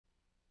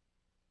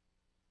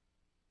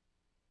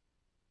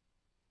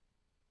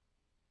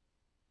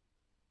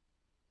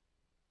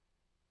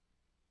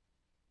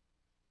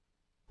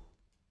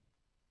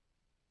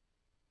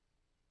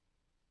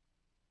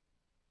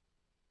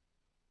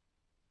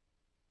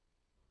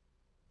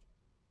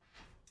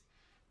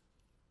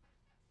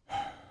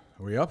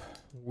Are we up?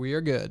 We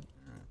are good.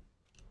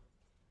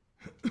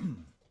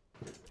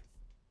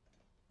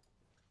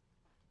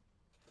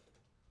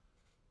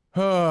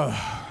 All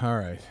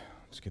right.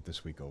 Let's get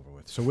this week over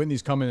with. So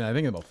Whitney's coming in, I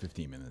think, in about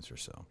 15 minutes or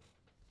so.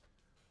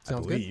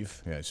 Sounds I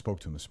believe. Good. Yeah, I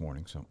spoke to him this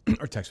morning, so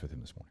or texted with him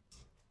this morning.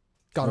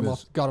 Got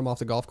him off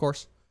the golf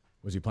course.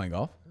 Was he playing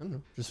golf? I don't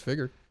know. Just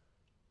figured.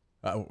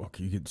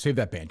 Okay, you could save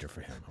that banter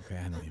for him. Okay,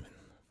 I don't even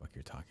what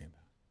you're talking about.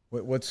 Do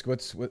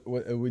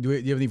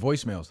you have any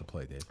voicemails to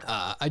play, Dave?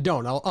 I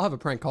don't. I'll have a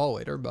prank call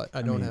later, but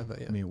I don't have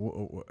a. I mean,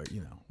 what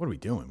are we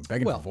doing?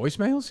 Begging for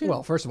voicemails here?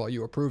 Well, first of all,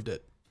 you approved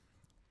it.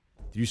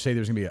 Did you say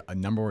there's going to be a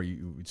number where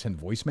you would send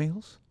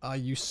voicemails?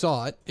 You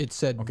saw it. It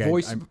said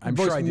voice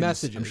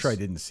messages. I'm sure I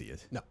didn't see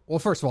it. No. Well,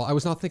 first of all, I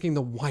was not thinking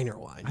the whiner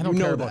line. I don't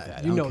care about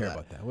that. I don't care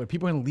about that. What,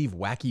 people going to leave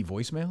wacky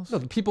voicemails? No,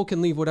 people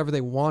can leave whatever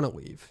they want to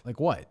leave. Like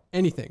what?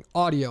 Anything.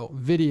 Audio,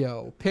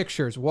 video,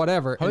 pictures,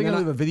 whatever. How are they going to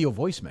leave a video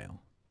voicemail?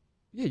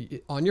 Yeah,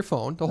 on your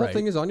phone. The whole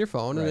thing is on your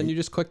phone, and then you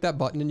just click that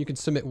button and you can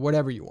submit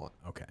whatever you want.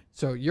 Okay.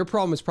 So your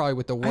problem is probably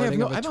with the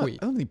wording of a tweet.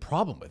 I don't have any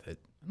problem with it.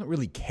 I don't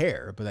really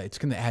care, but it's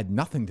going to add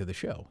nothing to the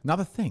show. Not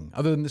a thing,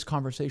 other than this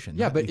conversation.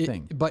 Yeah,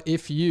 but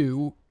if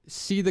you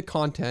see the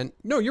content,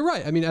 no, you're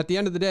right. I mean, at the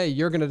end of the day,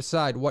 you're going to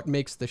decide what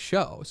makes the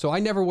show. So I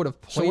never would have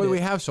played. So what do we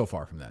have so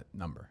far from that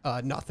number?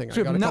 Nothing.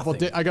 So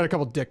I got a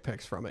couple dick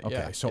pics from it. Okay,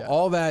 yeah, so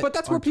all that. But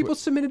that's where people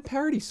submitted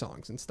parody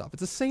songs and stuff. It's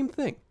the same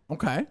thing.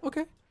 Okay.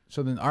 Okay.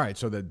 So then, all right.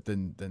 So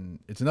then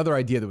it's another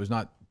idea that was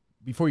not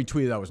before you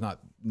tweeted. That was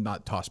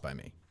not tossed by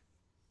me.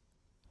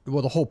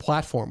 Well, the whole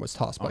platform was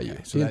tossed by you.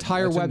 So the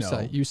entire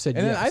website, you said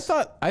and yes.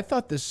 Then I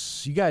thought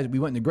this. You guys, we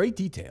went into great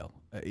detail,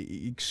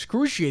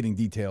 excruciating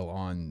detail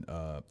on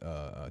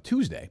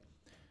Tuesday,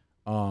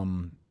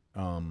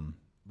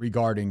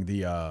 regarding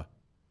the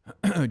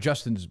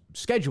Justin's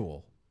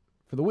schedule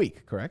for the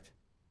week. Correct?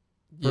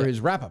 For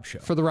his wrap-up show.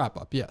 For the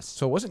wrap-up, yes.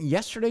 So wasn't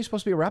yesterday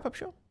supposed to be a wrap-up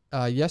show?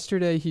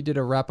 Yesterday he did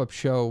a wrap-up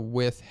show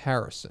with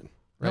Harrison.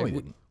 Right? No, he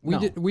didn't.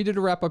 We did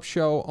a wrap-up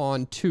show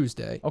on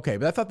Tuesday. Okay,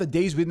 but I thought the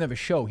days we didn't have a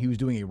show, he was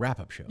doing a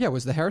wrap-up show. Yeah,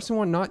 was the Harrison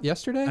one not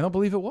yesterday? I don't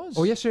believe it was.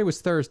 Oh, yesterday was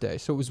Thursday,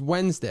 so it was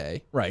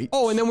Wednesday. Right.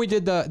 Oh, and then we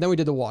did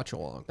the watch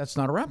along. That's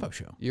not a wrap-up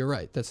show. You're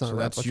right. That's not a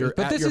wrap-up show.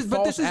 But this is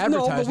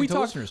advertising to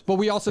listeners. But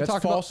we also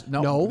talk about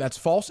no. That's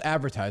false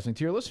advertising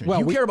to your listeners.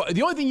 Well,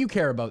 the only thing you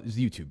care about is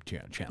the YouTube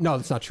channel. No,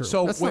 that's not true.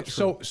 So that's not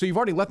true. So you've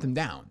already let them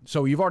down.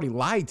 So you've already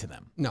lied to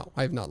them. No,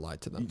 I have not lied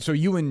to them. So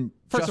you and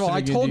First of all,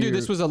 I told you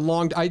this was a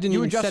long. I didn't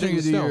even set it in stone. You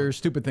and Justin do your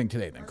stupid thing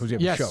today, then, because you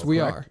have a show. Yes, we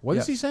are. What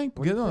is he saying?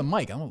 Get on the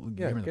mic. I don't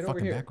hear him in the get fucking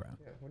over here. background.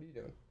 Yeah, what are you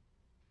doing?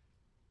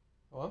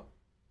 Hello?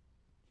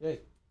 Jay.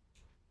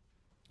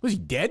 Was he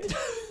dead?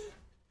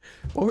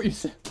 What were you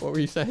saying? What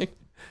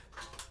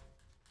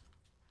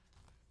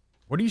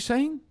are you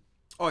saying?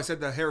 Oh, I said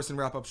the Harrison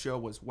wrap-up show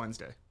was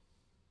Wednesday.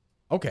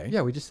 Okay.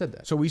 Yeah, we just said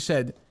that. So we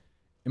said,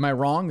 am I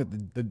wrong?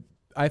 That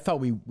I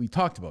thought we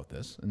talked about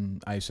this,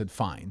 and I said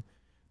fine.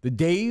 The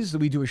days that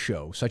we do a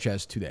show, such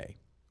as today,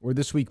 or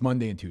this week,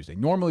 Monday and Tuesday.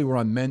 Normally, we're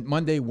on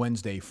Monday,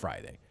 Wednesday,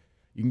 Friday.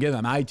 You can get it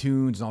on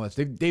iTunes and all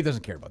that. Dave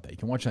doesn't care about that. You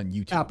can watch it on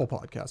YouTube. Apple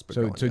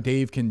Podcasts. So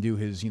Dave can do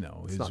his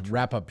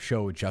wrap-up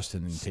show with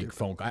Justin and take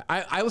phone.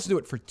 I listened to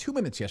it for 2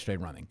 minutes yesterday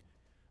running.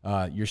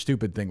 Your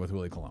stupid thing with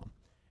Willie Colon.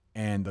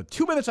 And the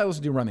 2 minutes I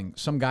listened to running,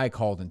 some guy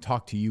called and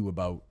talked to you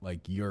about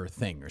like your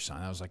thing or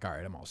something. I was like, all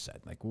right, I'm all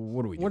set. Like, well,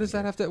 what do we do? What does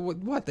that have to?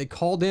 What they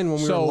called in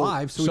when we were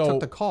live, so we took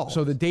the call.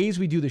 So the days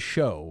we do the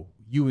show,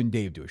 you and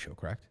Dave do a show,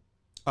 correct?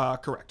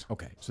 Correct.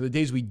 Okay. So the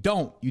days we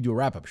don't, you do a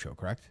wrap-up show,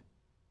 correct?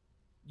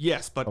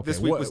 Yes, but this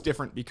week was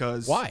different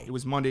because why? It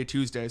was Monday,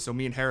 Tuesday. So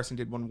me and Harrison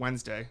did one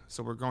Wednesday.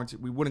 So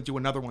we wouldn't do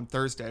another one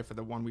Thursday for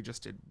the one we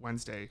just did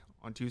Wednesday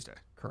on Tuesday.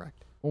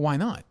 Correct. Well, why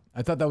not?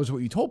 I thought that was what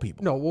you told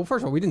people. No, well,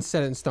 first of all, we didn't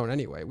set it in stone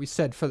anyway. We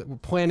said we're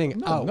planning.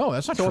 No,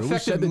 that's not true.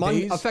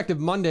 Effective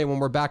Monday when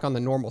we're back on the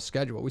normal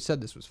schedule. We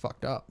said this was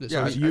fucked up.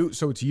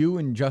 So it's you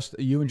and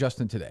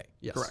Justin today.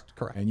 Yes,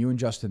 correct. And you and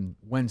Justin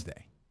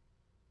Wednesday.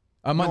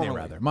 Monday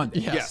rather.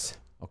 Monday. Yes.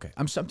 Okay.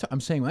 I'm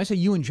saying when I say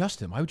you and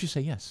Justin, why would you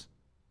say yes?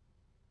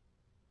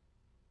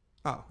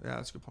 Oh, yeah,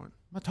 that's a good point.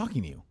 I'm not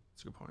talking to you.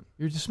 That's a good point.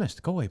 You're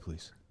dismissed. Go away,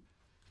 please.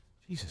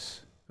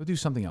 Jesus. Go do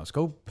something else.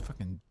 Go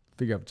fucking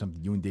figure out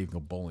something. You and Dave go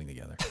bowling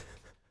together.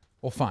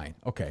 Well, fine.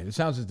 Okay. It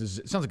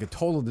sounds like a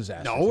total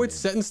disaster. No, it's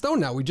set in stone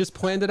now. We just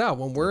planned it out.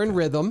 When we're in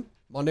rhythm,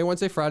 Monday,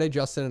 Wednesday, Friday,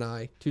 Justin and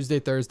I. Tuesday,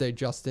 Thursday,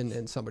 Justin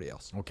and somebody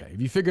else. Okay. If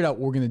you figured out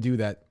we're going to do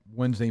that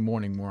Wednesday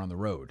morning, we're on the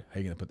road, how are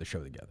you going to put the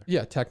show together?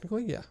 Yeah,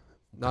 technically, yeah.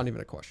 Not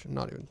even a question.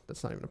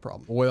 That's not even a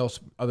problem. Well, what else,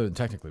 other than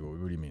technically, what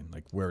do you mean?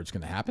 Like where it's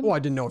going to happen? Well, I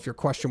didn't know if your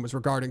question was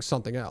regarding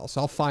something else.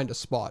 I'll find a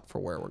spot for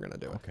where we're going to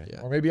do it. Okay. Yeah.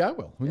 Or maybe I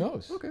will. Who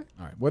knows? Okay.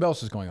 All right. What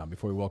else is going on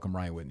before we welcome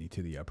Ryan Whitney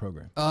to the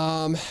program?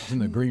 He's in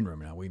the green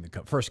room now, waiting to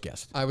come. First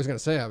guest. I was going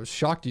to say, I was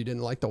shocked you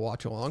didn't like the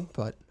watch along,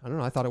 but I don't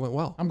know. I thought it went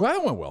well. I'm glad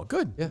it went well.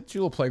 Good. Yeah. It's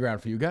your little playground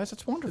for you guys.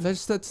 That's wonderful.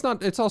 That's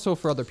not. It's also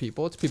for other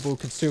people. It's people who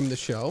consume the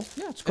show.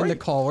 Yeah, it's great. And the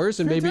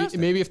callers. And Fantastic.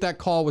 maybe if that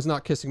call was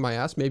not kissing my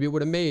ass, maybe it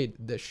would have made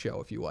this show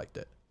if you liked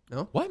it.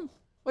 No? What?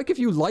 Like if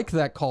you like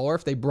that caller,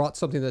 if they brought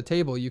something to the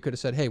table, you could have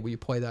said, "Hey, will you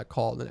play that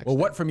call the next?" Well,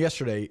 day? what from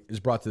yesterday is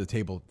brought to the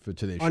table for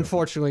today's show?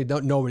 Unfortunately,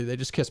 nobody. They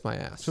just kissed my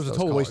ass. So it's a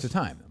total waste of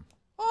time.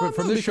 From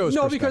no, this show's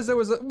no, perspective. because there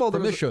was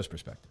from this show's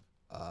perspective.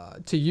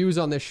 To use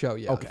on this show.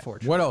 Yeah. Okay.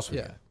 Unfortunately. What else?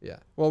 Yeah.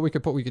 Well, we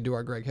could do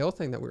our Greg Hill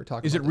thing that we were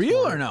talking. Is about it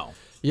real or no?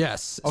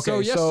 Yes.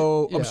 Okay.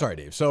 So I'm sorry,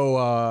 Dave.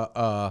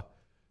 So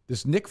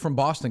this Nick from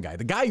Boston guy,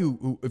 the guy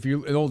who, if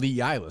you're an old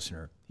EI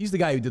listener, he's the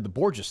guy who did the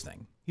Borges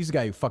thing. He's the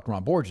guy who fucked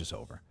Ron Borges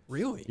over.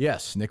 Really?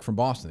 Yes, Nick from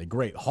Boston, a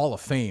great Hall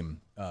of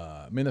Fame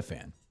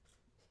Minifan.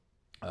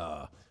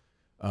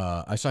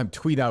 I saw him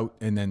tweet out,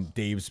 and then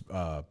Dave's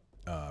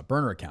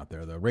burner account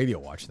there, the Radio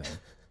Watch thing.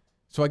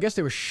 So I guess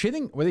they were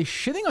shitting. Were they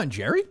shitting on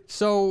Gerry?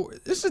 So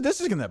this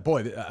is gonna,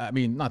 boy. I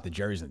mean, not that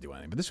Jerry's gonna do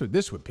anything, but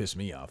this would piss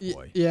me off,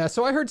 boy. Yeah.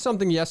 So I heard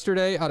something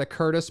yesterday out of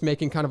Curtis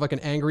making kind of like an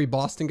angry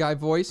Boston guy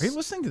voice. Are you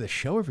listening to the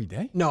show every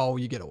day? No,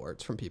 you get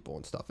alerts from people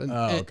and stuff, and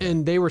okay.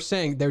 and they were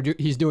saying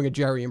he's doing a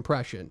Jerry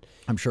impression.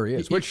 I'm sure he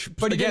is. But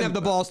he didn't have the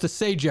balls to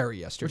say Jerry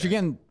yesterday. Which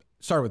again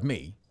started with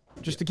me,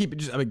 just to keep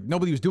it. I mean,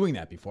 nobody was doing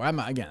that before. I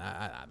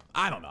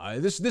don't know.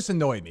 This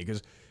annoyed me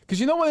because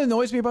you know what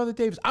annoys me about it,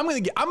 Dave? I'm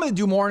gonna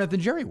do more on it than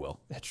Gerry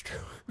will. That's true.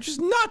 Which is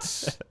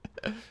nuts.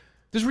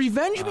 Does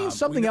revenge mean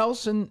something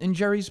else in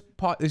Jerry's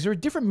pot? Is there a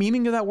different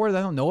meaning to that word that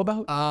I don't know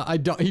about? I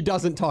don't. He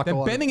doesn't talk a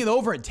lot. Bending it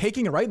over and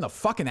taking it right in the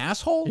fucking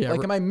asshole? Yeah,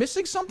 like, am I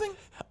missing something?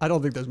 I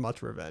don't think there's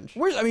much revenge.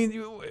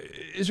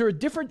 Is there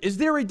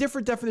a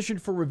different definition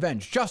for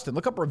revenge? Justin,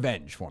 look up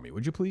revenge for me,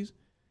 would you please?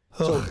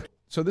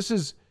 So this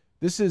is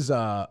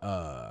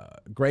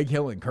Greg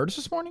Hill and Curtis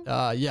this morning?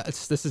 Yeah,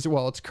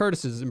 it's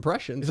Curtis's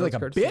impression. Is it like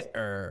a bit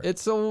or?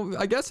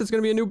 I guess it's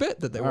going to be a new bit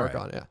that they work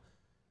on. Yeah.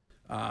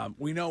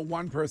 We know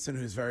one person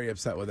who's very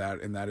upset with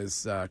that, and that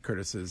is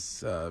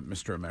Curtis's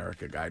Mr.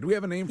 America guy. Do we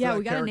have a name for that Yeah,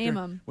 we got to character? name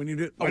him. When you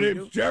do, My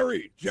name's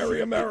Gerry.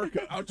 Gerry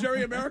America. Oh,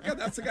 Gerry America?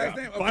 That's the guy's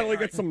name? Okay, Finally all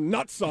get right. some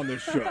nuts on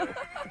this show.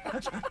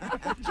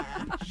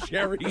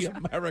 Gerry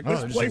America.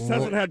 This place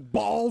hasn't had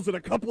balls in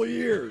a couple of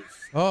years.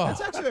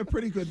 That's actually a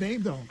pretty good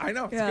name, though. I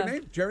know. It's a Yeah. good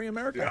name. Gerry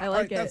America. I All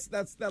like right,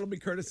 it. That'll be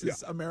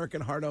Curtis's American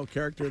Hardo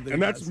character. That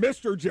And he that's does.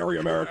 Mr. Gerry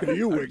America to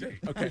you, Wiggy.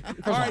 Okay.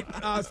 All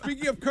right.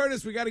 Speaking of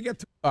Curtis, we got to get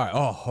to.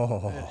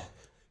 All right.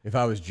 If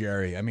I was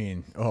Gerry,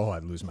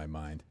 I'd lose my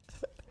mind.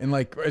 And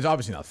like, it's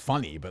obviously not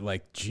funny, but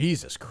like,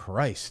 Jesus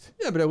Christ.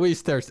 Yeah, but at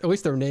least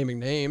they're naming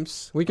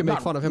names. We can make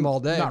fun of him all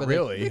day. Not but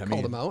really. They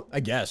called him out.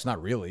 I guess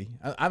not really.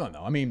 I don't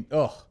know.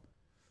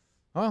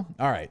 Well,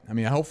 all right.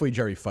 Hopefully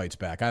Gerry fights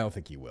back. I don't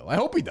think he will. I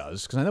hope he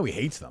does because I know he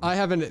hates them. I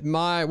haven't.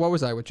 What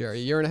was I with Jerry?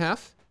 A year and a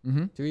half?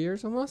 2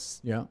 years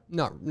almost. Yeah.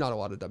 Not a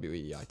lot of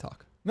WEI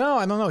talk. No,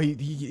 I don't know.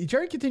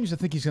 Gerry continues to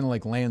think he's going to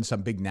like land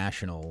some big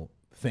national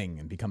thing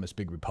and become this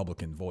big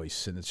Republican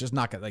voice, and it's just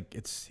not gonna, like,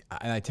 it's.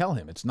 And I tell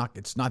him it's not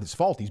his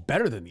fault. He's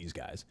better than these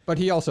guys. But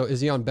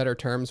is he on better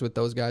terms with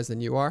those guys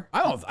than you are?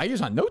 I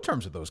use on no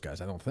terms with those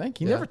guys. I don't think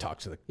he never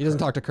talks to the. He doesn't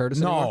talk to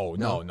Curtis anymore?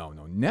 No,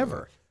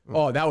 never.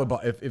 Oh, that would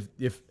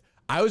if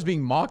I was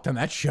being mocked on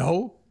that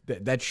show,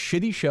 that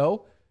shitty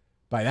show,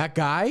 by that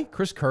guy,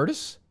 Chris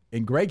Curtis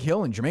and Greg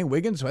Hill and Jermaine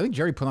Wiggins, who I think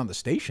Gerry put on the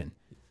station.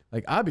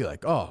 Like, I'd be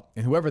like, oh,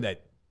 and whoever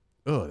that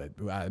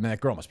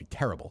girl must be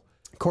terrible.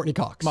 Courtney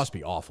Cox. Must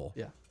be awful.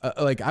 Yeah.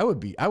 I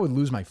would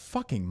lose my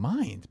fucking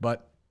mind.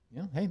 But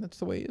hey, that's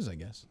the way it is, I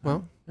guess.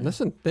 Well,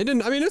 listen, they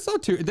didn't. It's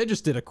not too. They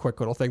just did a quick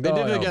little thing. They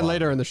did it again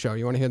later in the show.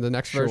 You want to hear the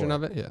next version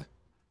of it? Yeah.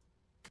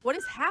 What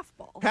is half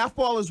ball? Half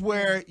ball is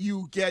where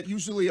you get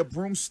usually a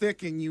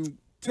broomstick and you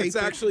tape It's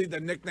actually the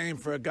nickname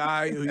for a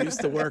guy who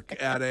used to work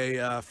at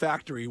a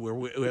factory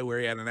where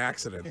he had an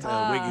accident.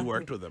 Wiggy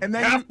worked with him. And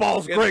then Half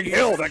ball's Greg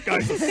Hill. That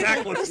guy's a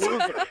sackless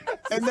loser.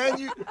 and then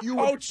you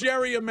Oh,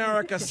 Gerry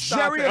America, stop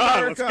Gerry it.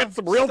 America. Let's get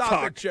some real Stop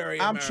talk. it,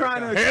 Gerry I'm America.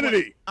 trying to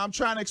Hannity. I'm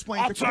trying to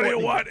explain I'll to tell you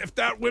Courtney. what, if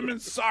that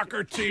women's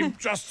soccer team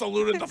just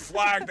saluted the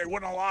flag, they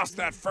wouldn't have lost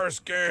that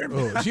first game.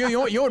 So you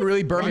know what would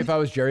really burn me if I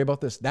was Gerry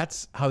about this?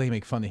 That's how they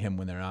make fun of him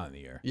when they're not in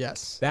the air.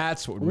 Yes.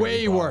 That's what would Way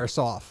really bother. worse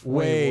off.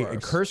 Way. Way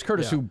And worse.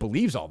 Curtis, Yeah. who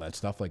believes all that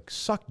stuff, like,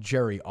 sucked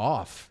Gerry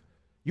off.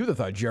 You would have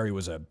thought Gerry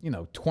was a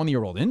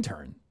 20-year-old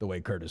intern. The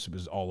way Curtis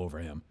was all over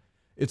him.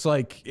 It's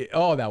like,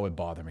 that would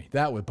bother me.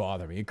 That would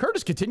bother me. And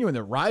Curtis continuing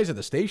the rise of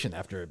the station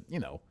after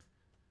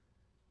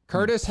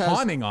Curtis has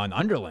pawning on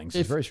underlings.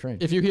 It's very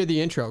strange. If you hear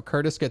the intro,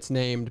 Curtis gets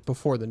named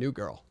before the new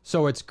girl.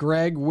 So it's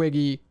Greg,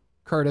 Wiggy,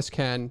 Curtis,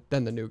 Ken,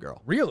 then the new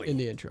girl. Really? In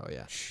the intro,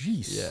 yeah.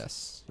 Jeez.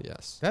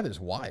 Yes. That is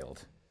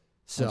wild.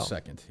 So 1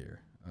 second here.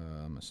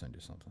 I'm going to send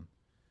you something.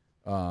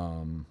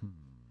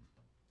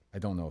 I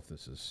don't know if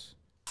this is.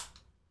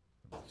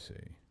 Let me see.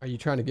 are you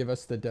trying to give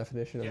us the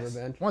definition of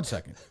revenge? 1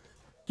 second.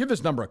 Give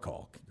this number a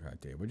call,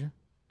 Dave, would you?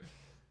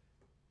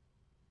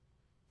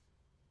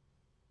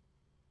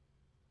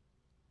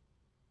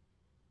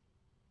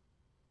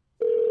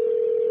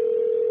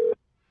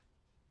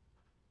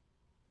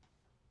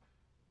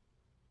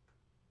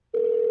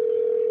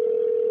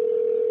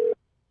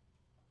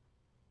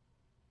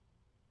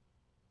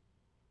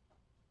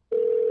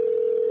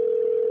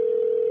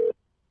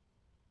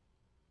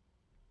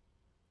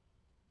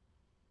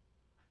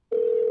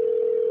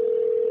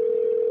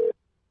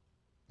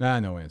 Nah,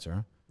 no answer,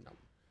 huh? No.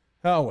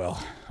 Oh,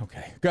 well.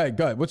 Okay. Go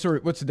ahead. What's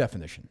the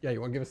definition? Yeah,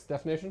 you want to give us the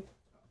definition?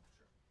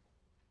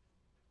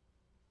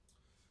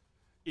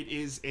 It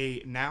is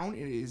a noun.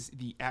 It is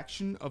the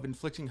action of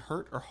inflicting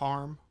hurt or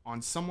harm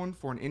on someone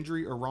for an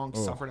injury or wrong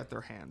suffered at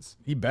their hands.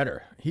 He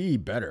better.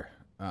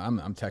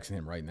 I'm texting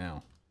him right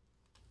now.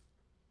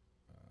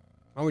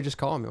 Why don't we just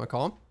call him? You want to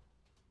call him?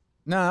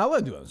 Nah, I'll let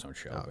him do it on his own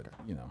show. Oh, but, okay.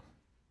 you know.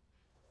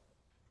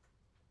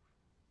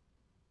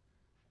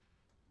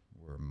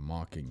 We're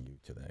mocking you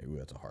today. Ooh,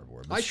 that's a hard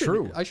word. But it's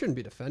true. I shouldn't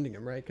be defending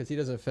him, right? Because he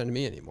doesn't offend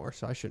me anymore,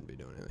 so I shouldn't be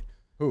doing anything.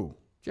 Who?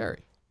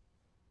 Jerry.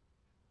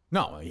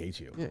 No, he hates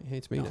you. Yeah, he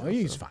hates me now.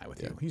 He's so. fine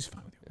with you. He's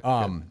fine with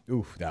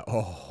you. Yeah,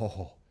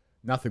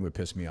 nothing would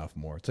piss me off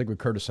more. It's like when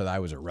Curtis said I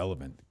was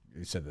irrelevant.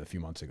 He said that a few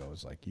months ago. It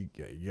was like, you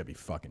gotta be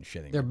fucking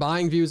shitting. They're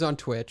buying views on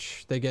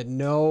Twitch. They get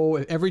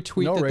every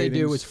tweet that ratings. they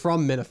do is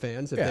from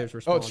Minifans if there's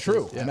responses. Oh, it's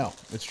true. Yeah. I know.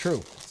 It's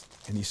true.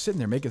 And he's sitting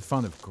there making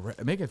fun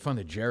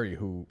of Jerry,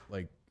 who,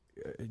 like,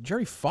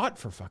 Jerry fought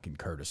for fucking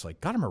Curtis,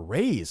 like, got him a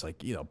raise,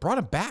 like, you know, brought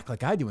him back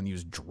like I did when he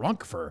was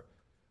drunk for,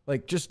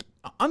 like, just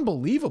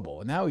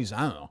unbelievable. And now he's,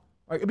 I don't know.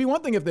 Like, it'd be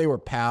one thing if they were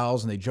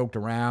pals and they joked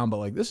around, but,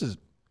 like, this is,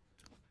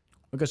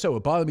 like I said,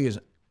 what bothered me is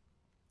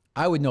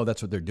I would know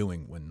that's what they're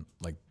doing when,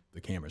 like,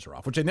 the cameras are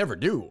off, which they never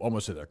do,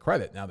 almost to their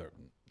credit. Now they're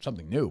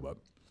something new, but,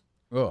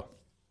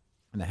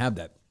 and to have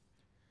that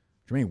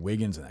Jermaine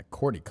Wiggins and that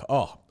Cordy,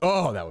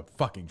 that would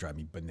fucking drive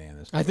me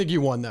bananas. I think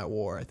you won that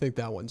war. I think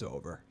that one's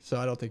over. So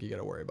I don't think you got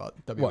to worry about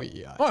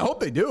WEI. Oh, I hope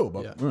they do,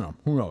 but you know,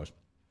 who knows?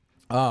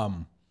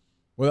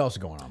 What else is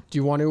going on? Do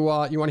you want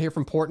to hear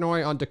from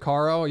Portnoy on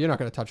DiCaro? You're not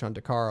going to touch on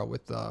DiCaro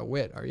with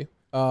Whit, are you?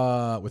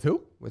 With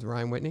who? With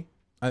Ryan Whitney.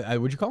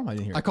 What'd you call him? I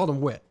didn't hear. I called him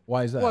Whit.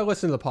 Why is that? Well, I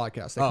listen to the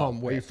podcast. They call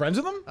him Whit. Are you friends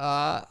with him?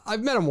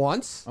 I've met him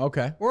once.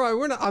 Okay.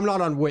 I'm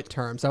not on Whit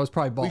terms. That was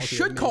probably ballsy. We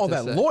should call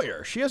that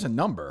lawyer. She has a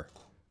number.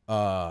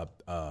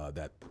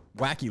 That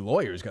wacky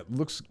lawyer's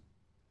looks.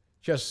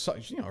 She has,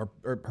 you know,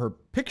 her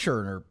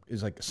picture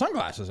is like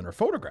sunglasses in her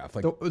photograph.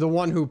 Like the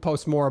one who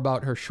posts more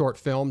about her short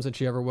films than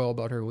she ever will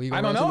about her legal.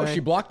 I don't know. resume.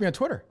 She blocked me on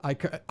Twitter.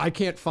 I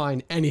can't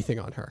find anything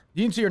on her.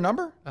 You didn't see her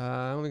number?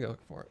 Let me go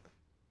look for it.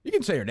 You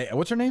can say her name.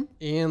 What's her name?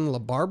 Ann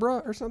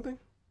LaBarbara or something?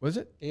 What is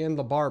it? Ann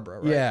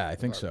LaBarbara, right? Yeah, I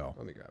think so.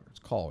 Let me grab her. Let's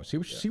call her. See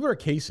what her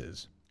case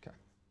is. Okay.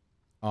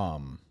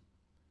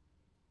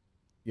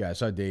 Yeah, I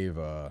saw Dave.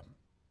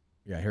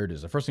 Yeah, here it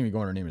is. The first thing we go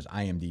on her name is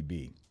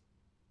IMDb.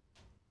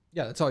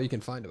 Yeah, that's all you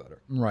can find about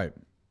her. Right.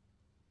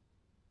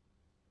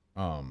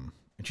 And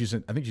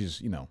I think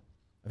she's, you know,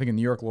 a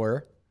New York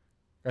lawyer.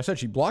 Like I said,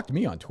 she blocked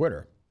me on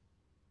Twitter.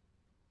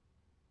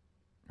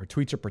 Her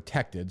tweets are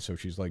protected, so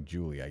she's like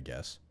Julie, I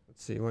guess.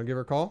 Let's see. You want to give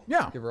her a call?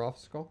 Yeah. Give her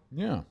office a call?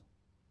 Yeah.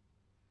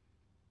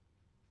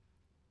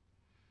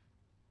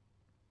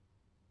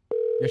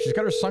 Yeah, she's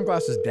got her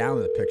sunglasses down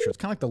in the picture. It's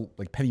kind of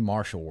like Penny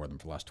Marshall wore them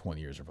for the last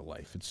 20 years of her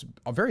life. It's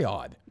very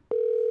odd.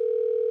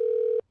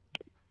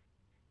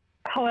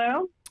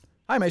 Hello?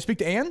 Hi, may I speak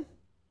to Ann?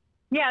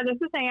 Yeah, this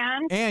is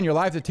Ann. Ann, you're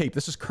live to tape.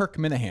 This is Kirk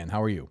Minahan.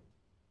 How are you?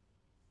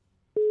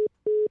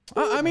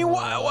 I mean,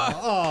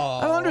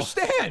 I don't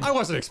understand. I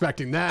wasn't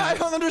expecting that. I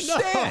don't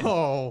understand.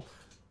 No.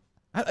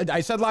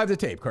 I said live to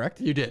tape, correct?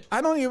 You did.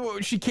 I don't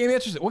even, she can't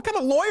answer. What kind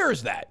of lawyer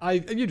is that?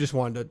 You just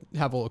wanted to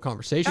have a little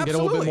conversation, Absolutely.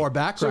 get a little bit more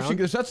background.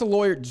 So that's the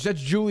lawyer.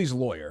 That's Julie's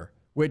lawyer.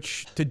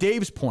 Which, to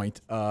Dave's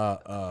point,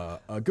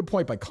 a good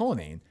point by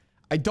Cullinane.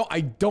 I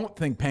don't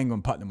think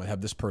Penguin Putnam would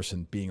have this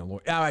person being a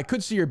lawyer. Now, I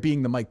could see her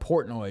being the Mike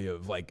Portnoy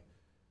of, like,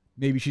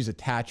 maybe she's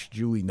attached.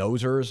 Julie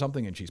knows her or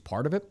something, and she's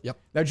part of it. Yep.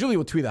 Now, Julie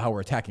will tweet out how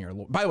we're attacking her.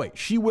 By the way,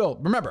 she will.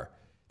 Remember,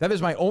 that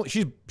is my only.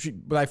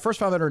 When I first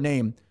found out her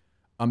name,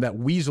 that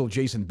weasel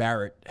Jason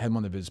Barrett had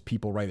one of his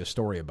people write a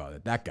story about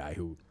it. That guy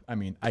who, I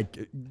mean,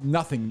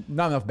 not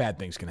enough bad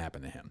things can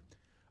happen to him.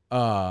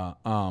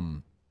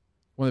 One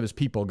of his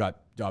people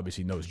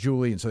obviously knows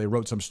Julie, and so they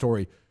wrote some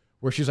story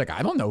where she's like,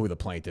 I don't know who the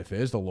plaintiff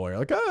is, the lawyer,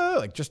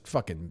 like just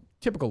fucking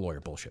typical lawyer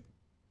bullshit.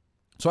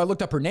 So I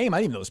looked up her name. I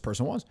didn't even know this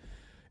person was,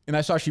 and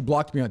I saw she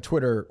blocked me on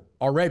Twitter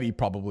already.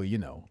 Probably, you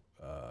know.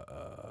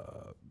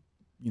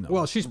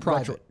 Well, she's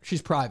private.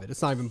 She's private.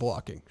 It's not even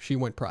blocking. She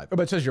went private.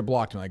 But it says you're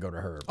blocked when I go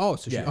to her. Oh,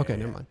 so okay,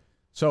 never mind.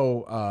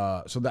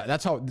 So,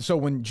 that's how. So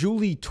when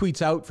Julie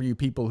tweets out for you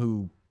people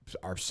who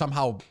are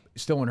somehow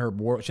still in her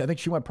world, I think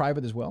she went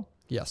private as well.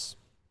 Yes.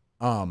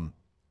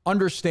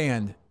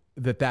 Understand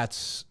that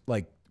that's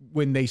like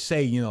when they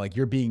say, you know, like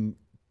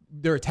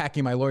they're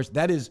attacking my lawyers.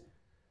 That is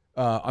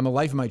on the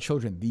life of my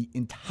children. The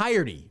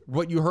entirety,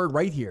 what you heard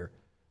right here,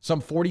 some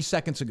 40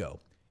 seconds ago,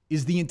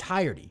 is the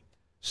entirety.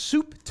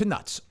 Soup to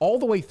nuts, all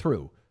the way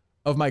through,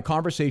 of my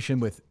conversation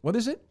with, what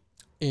is it?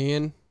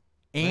 Ann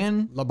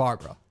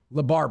LaBarbara.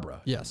 LaBarbara.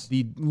 Yes.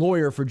 The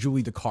lawyer for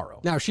Julie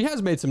DiCaro. Now, she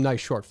has made some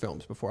nice short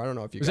films before. I don't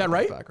know if you got that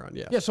right? Background.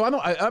 Yeah. Yeah, so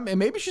I mean,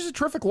 maybe she's a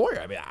terrific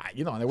lawyer. I mean,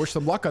 you know, and I wish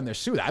them luck on their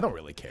suit. I don't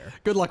really care.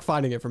 Good luck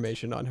finding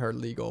information on her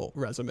legal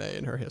resume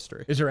and her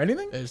history. Is there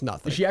anything? There's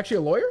nothing. Is she actually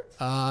a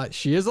lawyer?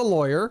 She is a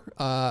lawyer.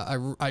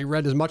 I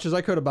read as much as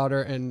I could about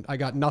her, and I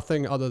got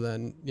nothing other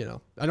than, you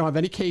know, I don't have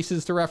any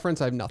cases to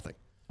reference. I have nothing.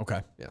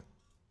 Okay. Yeah.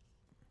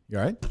 You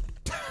all right?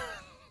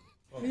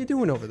 What are you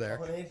doing over there?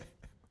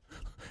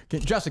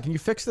 Justin, can you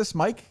fix this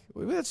mic?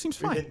 That seems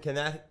fine. Can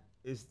that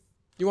is?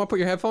 You want to put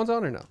your headphones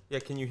on or no? Yeah,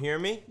 can you hear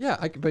me? Yeah,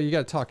 but you got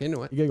to talk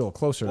into it. You gotta go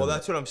closer. Well,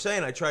 that's what I'm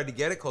saying. I tried to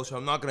get it closer.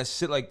 I'm not gonna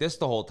sit like this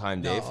the whole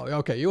time, Dave. Oh,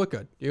 okay, you look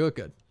good. You look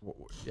good.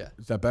 Yeah.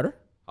 Is that better?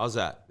 How's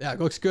that? Yeah, it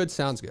looks good.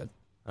 Sounds good.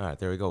 All right,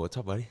 there we go. What's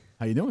up, buddy?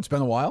 How you doing? It's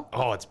been a while.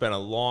 Oh, it's been a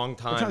long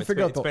time. trying to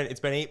figure out It's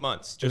been 8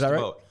 months. Is Just that right?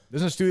 about.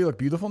 Doesn't the studio look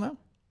beautiful now?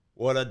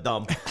 What a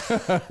dump.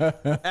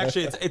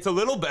 Actually, it's a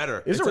little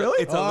better. Is it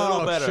really? It's a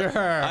little better.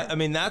 Sure. I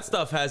mean, that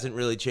stuff hasn't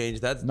really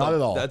changed. That's Not dump,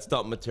 at all. That's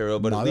dump material.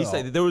 But Not at least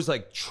at all. there was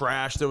like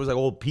trash. There was like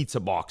old pizza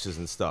boxes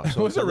and stuff.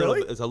 So Was it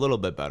really? It's a little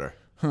bit better.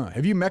 Huh.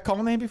 Have you met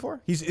Callahan before?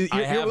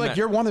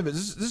 You're one of it.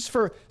 This is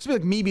for this is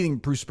like me meeting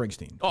Bruce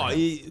Springsteen. Oh,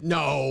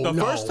 No,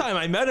 the first time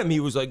I met him, he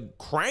was like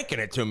cranking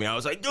it to me. I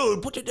was like,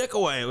 dude, put your dick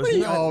away. It was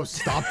Oh,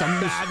 stop the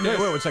madness.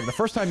 Wait, it's like the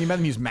first time you met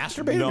him, he was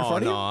masturbating in front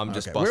of you? No, I'm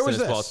just Okay. Where busting was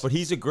his this? balls. But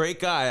he's a great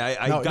guy.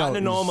 I've gotten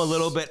to know him a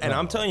little bit, and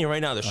I'm telling you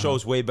right now, the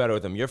show's way better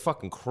with him. You're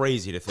fucking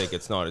crazy to think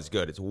it's not as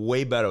good. It's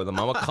way better with him.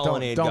 I'm a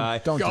Cullinade guy.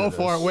 Don't Go do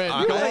for this. it, Whit.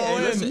 I- Go hey,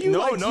 in. listen, You no,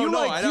 liked- no, you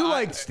no. liked- you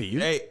liked Steve.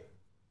 Hey,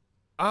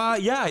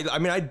 yeah. I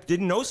mean, I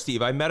didn't know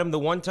Steve. I met him the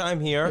one time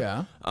here.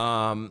 Yeah.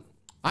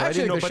 I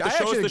didn't know, but the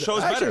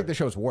show's I actually better. think the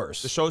show's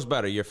worse. The show's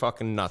better. You're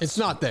fucking nuts. It's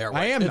not there.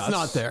 I am It's nuts.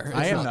 not there.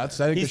 I It's am not nuts.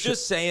 there. I think He's the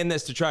just saying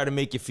this to try to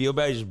make you feel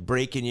bad. He's just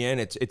breaking you in.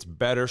 It's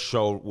better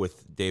show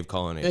with Dave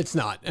Cullinane. It's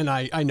not, and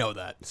I know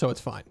that, so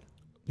it's fine.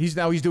 He's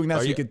doing that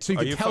so you could tell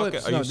fucking,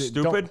 it. Are you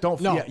stupid?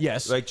 Don't. No. Yeah,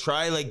 yes. Like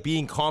try like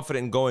being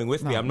confident and going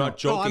with me. I'm not No,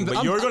 joking, but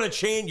I'm- you're gonna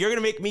change. You're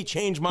gonna make me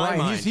change my Ryan,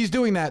 mind. he's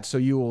doing that so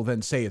you will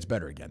then say it's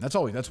better again. That's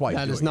why. That's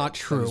That is not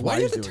true. Why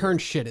do you have to turn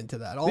shit into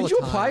that all Did the you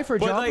time? apply for a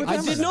But, job? like, with I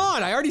them? did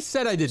not. I already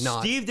said I did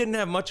not. Steve didn't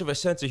have much of a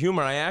sense of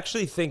humor. I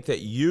actually think that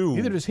you.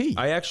 Neither does he.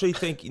 I actually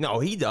think no,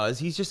 he does.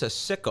 He's just a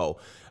sicko.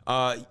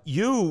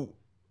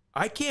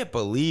 I can't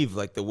believe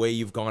like the way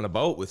you've gone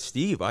about with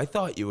Steve. I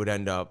thought you would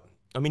end up.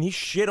 I mean, he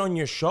shit on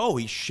your show.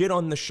 He shit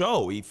on the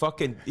show. He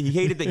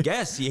hated the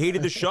guests. He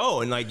hated the show.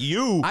 And like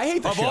you, I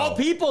hate the of show. all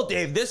people,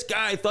 Dave, this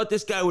guy, I thought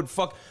this guy would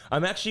fuck.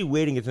 I'm actually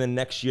waiting until the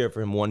next year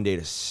for him one day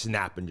to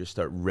snap and just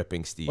start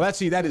ripping Steve. Well,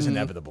 that is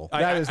inevitable.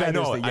 I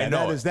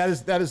know it. That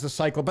is the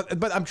cycle.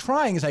 But I'm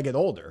trying as I get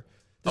older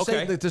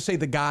to say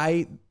the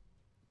guy.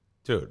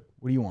 Dude,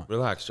 What do you want?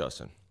 relax,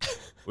 Justin.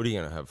 What are you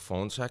gonna have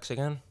phone sex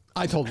again?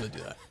 I told him to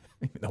do that.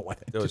 You know what?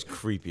 That was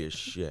creepy as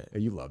shit.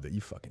 You loved it. You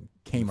fucking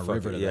came a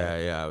river to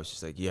that. Yeah. I was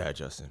just like, yeah,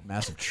 Justin.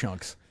 Massive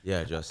chunks.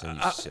 Yeah, Justin,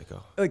 you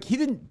sicko. Like he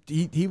didn't.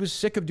 He was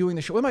sick of doing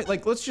the show.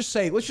 Like let's just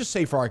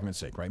say for argument's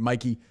sake, right,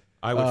 Mikey?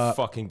 I would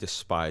fucking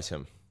despise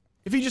him.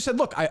 If he just said,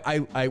 "Look,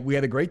 we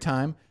had a great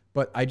time,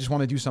 but I just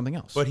want to do something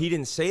else." But he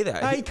didn't say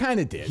that. He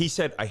kind of did. He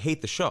said, I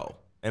hate the show.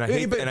 And I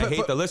hate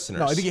the listeners.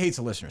 No, I think he hates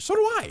the listeners. So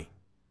do I.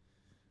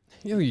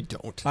 No, you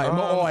don't.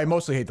 I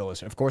mostly hate the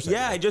listener. Of course.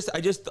 Yeah, I I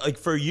just like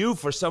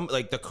for some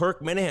like the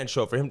Kirk Minahan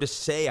show, for him to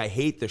say I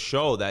hate the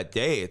show that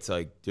day, it's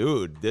like,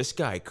 dude, this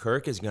guy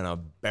Kirk is gonna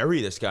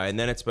bury this guy. And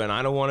then it's been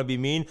I don't want to be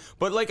mean,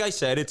 but like I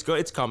said, it's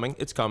coming,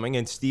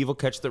 and Steve will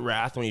catch the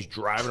wrath when he's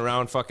driving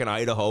around fucking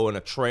Idaho in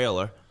a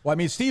trailer. Well, I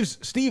mean,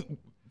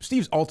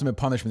 Steve's ultimate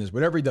punishment is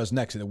whatever he does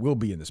next, and it will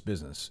be in this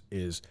business,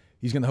 is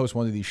he's going to host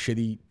one of these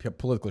shitty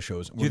political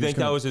shows. Do you think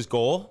that was his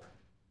goal?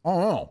 Oh,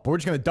 no, but we're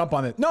just going to dump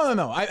on it.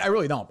 No. I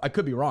really don't. I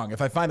could be wrong.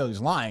 If I find out he's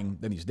lying,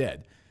 then he's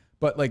dead.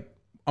 But like,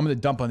 I'm going to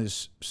dump on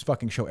his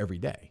fucking show every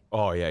day.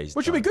 Oh yeah,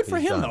 which would be good for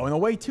him though, in a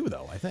way too,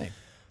 though. I think.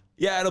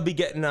 Yeah, it'll be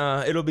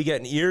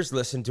getting ears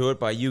listened to it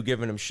by you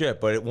giving him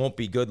shit, but it won't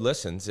be good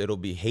listens. It'll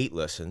be hate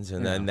listens,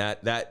 and then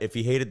that if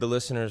he hated the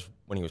listeners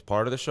when he was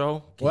part of the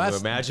show, can you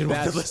imagine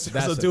what the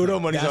listeners will do to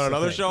him when he's on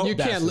another show? You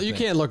can't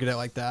look at it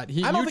like that.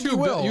 I don't think he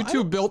will. You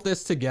two built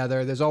this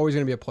together. There's always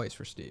going to be a place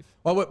for Steve.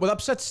 Well, what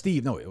upset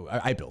Steve? No,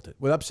 I built it.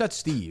 What upset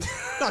Steve?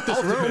 Not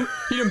this room.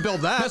 He didn't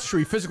build that. That's true.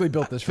 He physically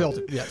built this. Built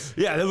it. Yes.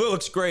 Yeah, it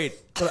looks great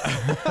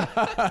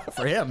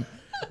for him.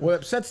 What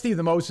upset Steve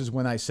the most is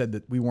when I said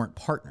that we weren't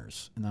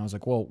partners, and I was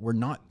like, "Well, we're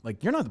not.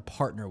 Like, you're not a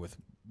partner with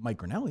Mike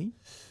Grinelli."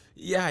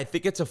 Yeah, I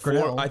think it's a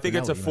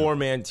Grinelli,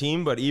 four-man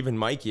team, but even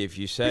Mikey, if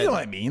you said, you know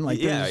what I mean? Like,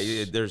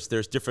 there's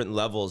different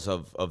levels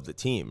of the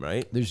team,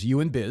 right? There's you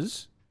and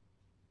Biz,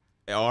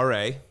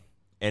 RA,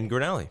 and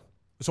Grinelli.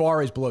 So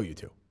RA's below you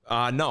two.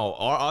 No,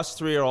 us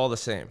three are all the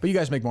same. But you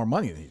guys make more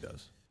money than he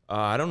does.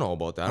 I don't know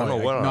about that. I don't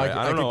know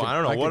I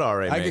don't know what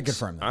RA makes. I could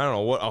confirm that. I don't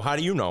know what. Oh, how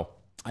do you know?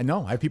 I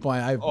know. I have people. I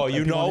have Oh, I you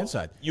have people on know? the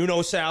inside. You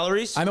know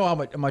salaries? I know how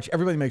much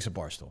everybody makes at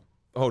Barstool.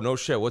 Oh, no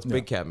shit. What's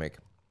Big Cat make?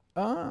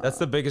 That's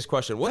the biggest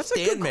question. What's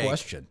That's a Dan good make?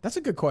 question. That's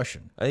a good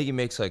question. I think he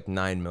makes like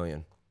 $9 million.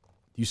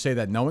 Do you say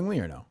that knowingly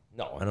or no?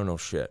 No, I don't know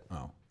shit.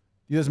 Oh.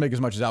 He doesn't make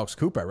as much as Alex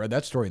Cooper. I read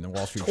that story in the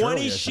Wall Street Journal.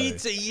 20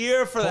 sheets a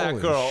year for that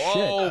Holy girl.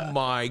 shit. Oh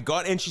my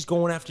God. And she's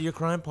going after your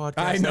crime podcast.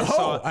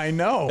 I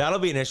know. That'll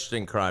be an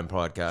interesting crime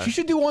podcast. She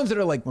should do ones that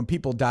are like when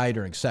people die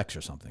during sex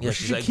or something. Yeah, She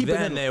she's should like, keep it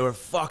then in. they were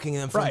fucking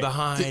them from Right.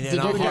 behind and a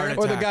or, heart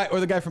attack.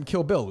 the guy from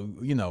Kill Bill,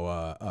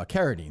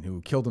 Carradine,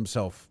 who killed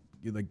himself,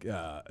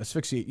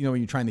 asphyxiate. You know, when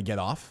you're trying to get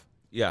off.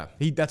 Yeah.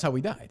 That's how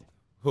he died.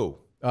 Who?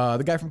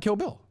 The guy from Kill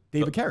Bill,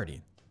 David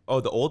Carradine. Oh,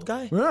 the old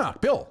guy? Yeah,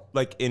 Bill.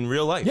 Like in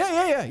real life?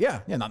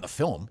 Yeah, not in the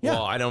film. Yeah.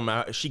 Well, I don't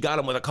know. She got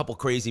him with a couple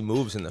crazy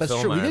moves in the That's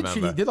film, true. I He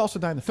remember. did also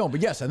die in the film.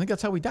 But yes, I think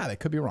that's how he died. I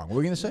could be wrong. What were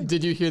we going to say?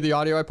 Did you hear the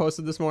audio I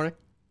posted this morning?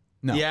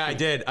 No. Yeah, I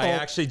did. I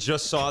actually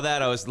just saw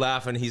that. I was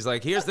laughing. He's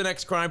like, here's the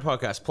next crime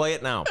podcast. Play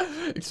it now.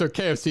 So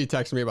KFC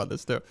texted me about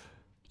this too.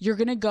 You're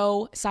going to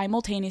go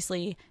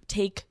simultaneously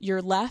take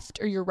your left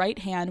or your right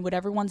hand,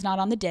 whatever one's not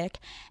on the dick,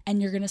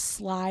 and you're going to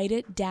slide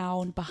it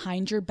down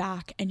behind your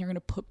back, and you're going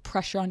to put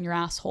pressure on your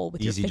asshole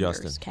with Easy, your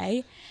fingers, Justin.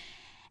 okay?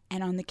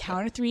 And on the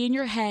count of 3 in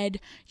your head,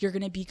 you're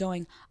going to be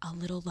going a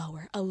little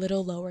lower, a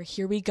little lower.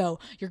 Here we go.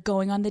 You're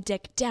going on the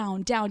dick,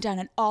 down, down, down.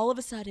 And all of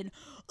a sudden,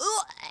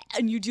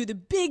 and you do the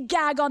big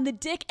gag on the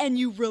dick and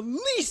you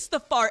release the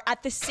fart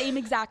at the same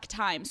exact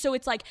time. So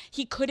it's like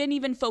he couldn't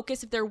even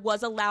focus if there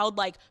was a loud,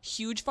 like,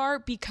 huge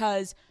fart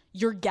because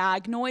your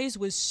gag noise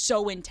was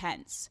so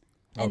intense.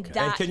 And Okay.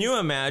 that And can you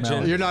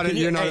imagine? No. You're not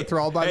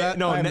enthralled by that?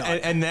 No, I am not.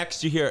 and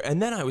next you hear,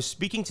 and then I was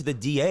speaking to the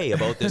DA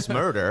about this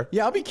murder.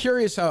 Yeah, I'll be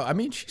curious how. I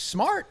mean, she's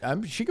smart.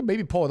 She could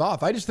maybe pull it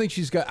off. I just think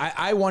she's got.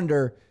 I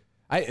wonder.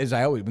 As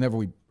I always,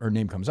 whenever her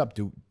name comes up,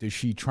 does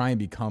she try and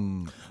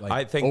become like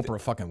I think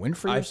Oprah fucking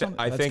Winfrey or something?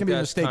 I That's think gonna be a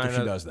that's mistake kind if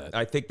she of, does that.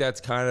 I think that's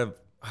kind of.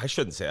 I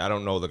shouldn't say. I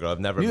don't know the girl. I've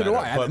never Neither met do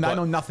her. I. I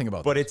know nothing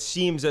about But this. it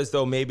seems as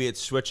though maybe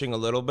it's switching a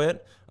little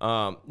bit.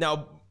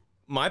 Now,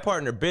 my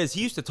partner Biz,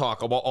 he used to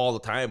talk about all the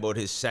time about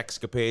his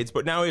sexcapades,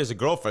 but now he has a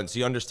girlfriend, so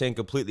you understand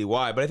completely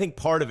why. But I think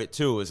part of it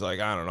too is like,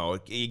 I don't know,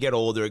 you get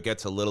older, it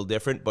gets a little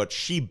different. But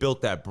she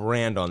built that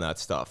brand on that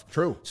stuff.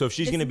 True. So if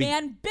she's this gonna be,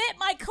 man bit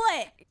my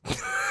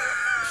clit.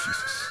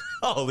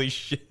 holy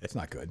shit. It's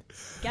not good.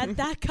 Get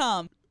that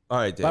cum. All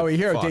right, Dave. By the way,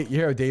 fuck. you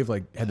hear how Dave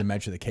like had to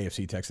mention the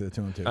KFC texted it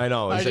to him too. I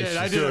know. He's I like, did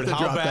have dude, to how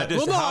drop bad that. does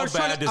Well, no, I how was bad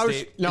trying to- does I was-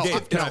 Dave? no,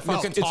 Dave, can I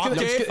fucking talk?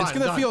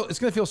 It's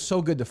gonna feel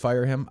so good to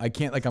fire him. I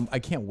can't I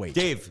can't wait.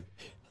 Dave,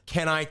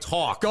 can I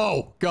talk?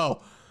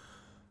 Go.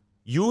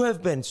 You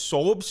have been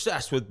so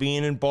obsessed with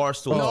being in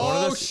Barstool.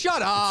 No,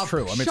 shut up. It's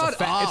true. I mean, Shut it's a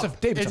fact.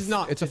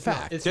 up. It's a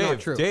fact. It's Dave, not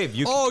true. Dave,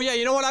 you- Oh yeah,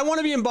 you know what? I want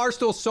to be in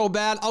Barstool so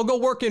bad. I'll go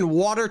work in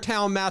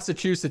Watertown,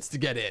 Massachusetts to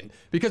get in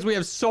because we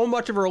have so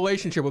much of a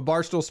relationship with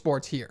Barstool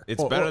Sports here.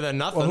 It's better than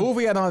nothing. Well, who have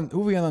we had on? Who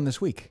have we had on this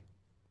week?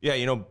 Yeah,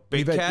 you know,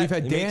 Big We've Cat.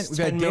 had he Dan. makes We've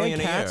had 10 Dan million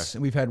a year. Katz,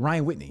 and we've had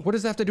Ryan Whitney. What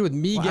does that have to do with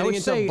me Well, I getting would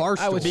into say- Barstool?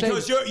 I would say-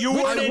 Because you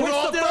weren't What's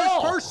involved the at first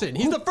all. person?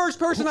 He's the first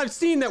person I've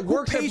seen that Who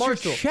works at pays your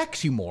Barstool.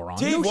 checks, you moron?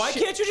 Dave, No why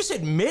shit. can't you just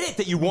admit it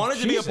that you wanted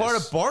to be a part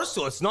of Jesus.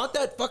 Barstool? It's not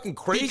that fucking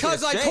crazy.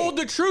 Because to I say. told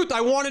the truth.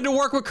 I wanted to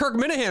work with Kirk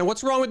Minahan.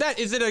 What's wrong with that?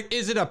 Is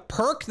it a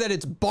perk that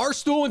it's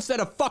Barstool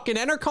instead of fucking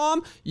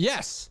Entercom?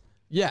 Yes.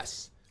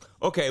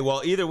 Okay,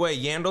 well, either way,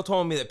 Yandel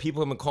told me that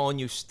people have been calling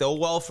you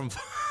Stillwell from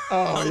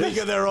League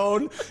of Their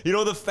Own. You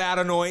know the fat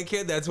annoying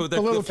kid? That's what the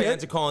little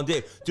fans kid? are calling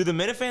Dave. Do the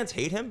Minifans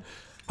hate him?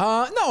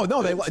 No,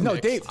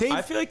 Dave.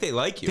 I feel like they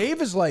like you.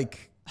 Dave is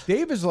like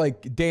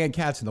Dan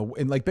Katz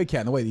in like Big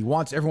Cat in the way that he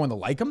wants everyone to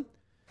like him.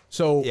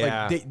 So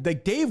Yeah.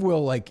 like Dave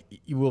will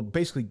you will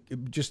basically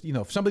just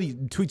if somebody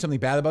tweets something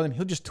bad about him,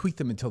 he'll just tweet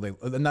them until they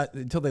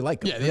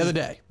like him. Yeah, the other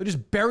day. They'll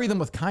just bury them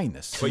with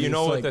kindness. But you It's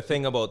know what like- the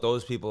thing about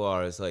those people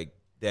are is like,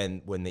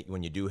 then when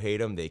you do hate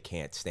them, they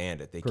can't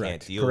stand it. They can't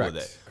Correct, deal correct,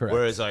 with it. correct.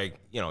 Whereas like,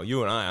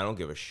 you and I don't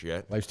give a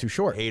shit. Life's too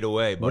short. Hate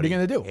away, buddy. What are you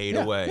gonna do? Hate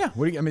Yeah, away. Yeah.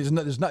 What are you, I mean,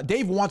 there's not.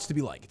 Dave wants to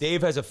be liked,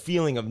 Dave has a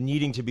feeling of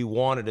needing to be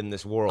wanted in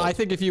this world. I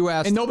think if you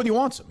asked, and nobody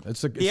wants him.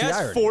 It's he the has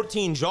irony.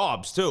 14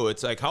 jobs too.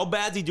 It's like, how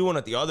bad's he doing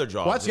at the other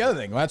jobs? Well, that's the other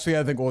thing.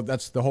 Well,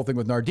 that's the whole thing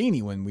with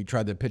Nardini. When we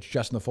tried to pitch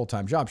Justin a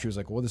full-time job, she was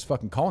like, "What is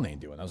fucking Cullinane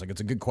doing?" I was like,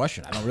 "It's a good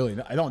question.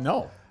 I don't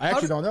know. I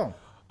actually don't know."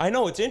 I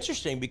know it's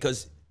interesting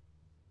because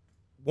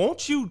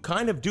won't you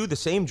kind of do the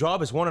same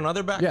job as one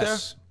another back there?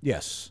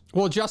 Yes.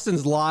 well,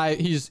 Justin's live.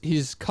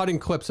 He's cutting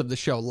clips of the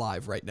show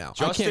live right now.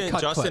 I can't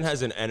cut Justin clips.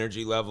 has an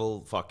energy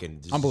level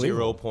fucking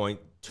Unbelievable. 0.2.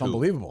 It's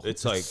unbelievable.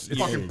 It's like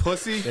Fucking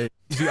pussy.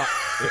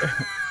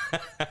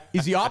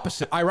 He's the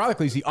opposite.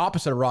 Ironically, he's the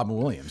opposite of Robin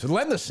Williams.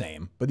 They're the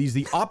same, but he's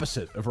the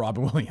opposite of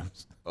Robin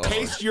Williams.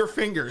 Taste your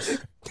fingers.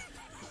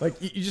 Like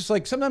you just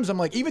like sometimes I'm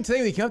like, even today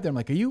when he came up there, I'm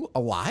like, "Are you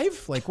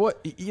alive? Like what?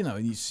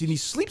 And he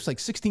sleeps like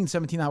 16,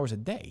 17 hours a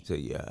day." So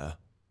yeah,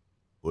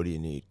 what do you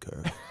need,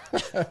 Kirk?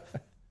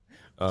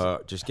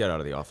 Just get out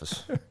of the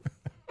office.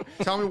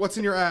 Tell me what's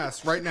in your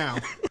ass right now.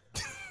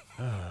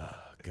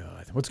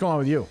 God, what's going on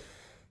with you?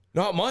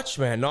 Not much,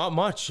 man. Not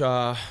much.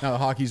 Now the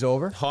hockey's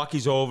over.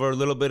 Hockey's over. A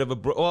little bit of a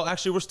well,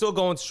 actually, we're still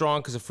going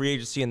strong because of free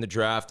agency and the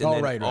draft. And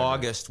then right.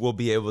 August we'll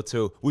be able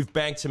to. We've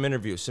banked some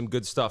interviews, some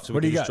good stuff. So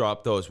What we do can you just got?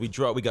 drop those.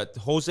 We got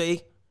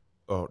Jose.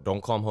 Oh,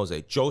 don't call him Jose.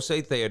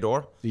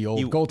 Theodore. The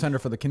old goaltender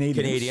for the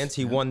Canadians.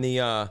 He won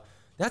the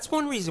That's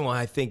one reason why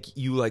I think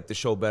you like the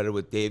show better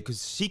with Dave,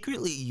 because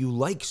secretly you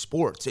like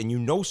sports and you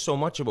know so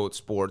much about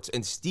sports,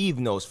 and Steve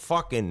knows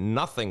fucking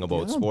nothing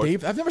about sports.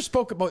 Dave, I've never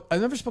spoke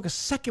a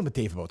second with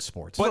Dave about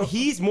sports. But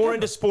he's more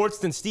into sports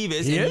than Steve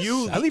is. He and is?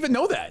 You, I don't even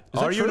know that.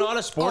 Are you not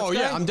a sports guy?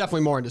 Yeah, I'm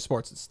definitely more into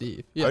sports than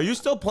Steve. Yeah. Are you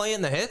still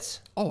playing the hits?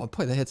 Oh, I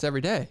play the hits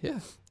every day. Yeah.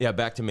 Yeah,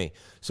 back to me.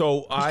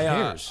 So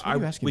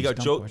we got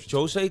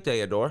Jose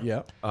Theodore.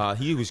 Yeah.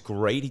 He was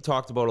great. He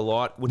talked about a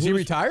lot. Is he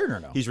retired or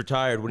no? He's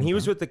retired. When he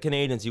was with the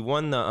Canadians, he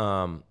won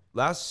the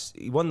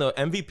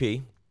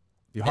MVP.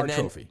 The Hart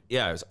Trophy.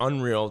 Yeah, it was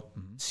unreal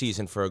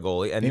season for a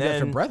goalie. And Named then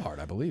after Bret Hart,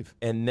 I believe.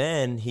 And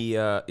then he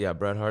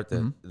Bret Hart,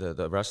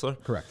 the wrestler.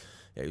 Correct.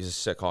 Yeah, he was a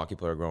sick hockey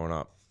player growing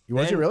up.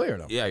 Was he really or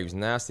no? Yeah, he was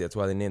nasty. That's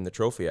why they named the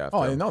trophy after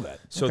him. I didn't know that.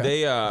 So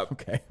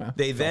okay.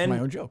 they then my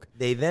own joke.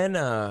 They then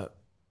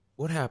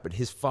what happened?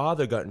 His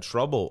father got in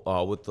trouble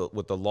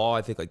with the law,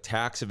 I think, like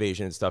tax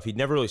evasion and stuff. He'd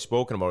never really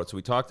spoken about it, so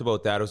we talked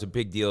about that. It was a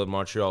big deal in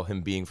Montreal,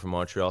 him being from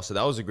Montreal. So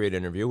that was a great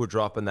interview. We're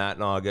dropping that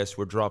in August.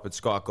 We're dropping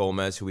Scott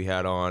Gomez, who we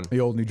had on. The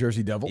old New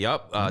Jersey Devil.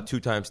 Yep,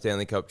 2-time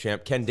Stanley Cup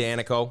champ. Ken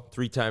Danico,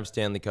 3-time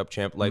Stanley Cup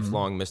champ,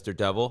 lifelong Mr.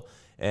 Devil.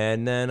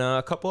 And then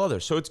a couple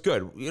others. So it's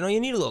good. You know,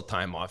 you need a little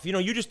time off. You know,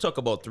 you just took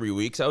about 3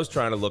 weeks. I was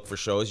trying to look for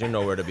shows. You're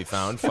nowhere to be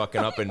found,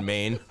 fucking up in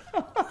Maine.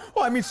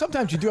 Well, I mean,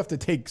 sometimes you do have to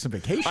take some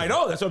vacation. I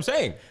know. That's what I'm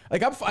saying.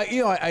 Like,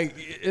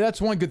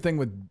 that's one good thing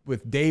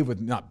with Dave,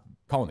 with not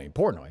calling him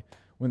Portnoy.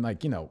 When I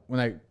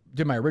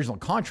did my original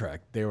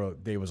contract, they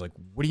was like,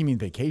 "What do you mean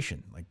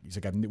vacation?" Like,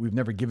 he's like, "We've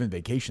never given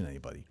vacation to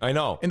anybody." I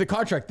know. In the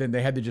contract, then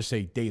they had to just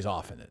say days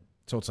off in it.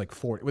 So it's like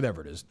 40, whatever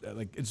it is.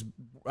 Like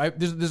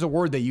there's a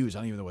word they use. I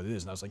don't even know what it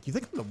is. And I was like, "You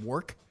think I'm gonna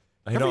work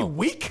every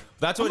week?"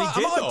 That's what he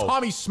did. I'm though. like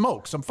Tommy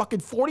Smokes. I'm fucking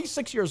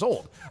 46 years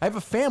old. I have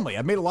a family.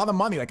 I've made a lot of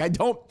money. Like, I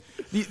don't.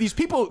 These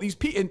people.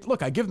 And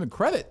look, I give them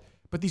credit,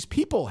 but these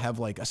people have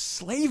like a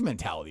slave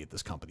mentality at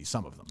this company.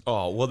 Some of them.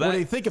 Oh well, where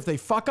they think if they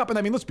fuck up, and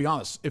I mean, let's be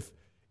honest, if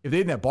they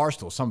didn't have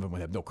Barstool, some of them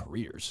would have no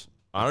careers.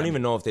 I don't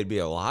even know if they'd be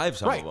alive.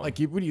 Some of them. Like,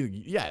 I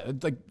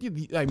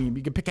mean,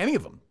 you can pick any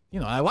of them. You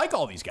know, I like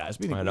all these guys.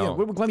 I know.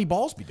 What would Glenny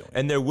Balls be doing?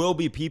 And there will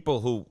be people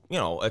who, you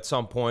know, at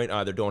some point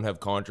either don't have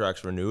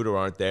contracts renewed or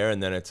aren't there,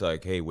 and then it's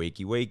like, hey,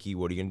 wakey, what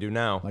are you going to do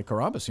now? Like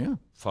Carabas, yeah.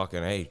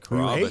 Fucking hate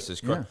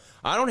Carabas. Yeah.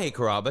 I don't hate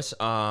Carabas.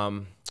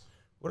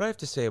 What do I have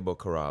to say about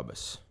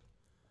Carabas?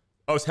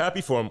 I was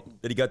happy for him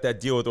that he got that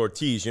deal with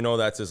Ortiz. You know,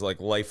 that's his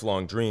like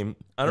lifelong dream.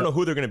 I don't know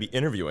who they're going to be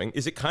interviewing.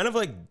 Is it kind of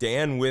like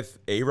Dan with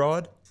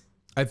A-Rod?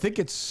 I think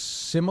it's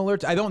similar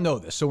to, I don't know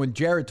this. So when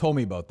Jared told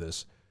me about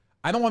this,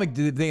 I don't want to,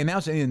 did they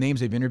announce any of the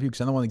names they've interviewed?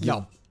 Because I don't want to give.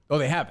 No. Oh,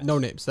 they haven't? No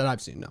names that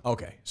I've seen, no.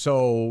 Okay.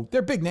 So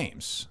they're big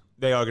names.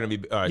 They are going to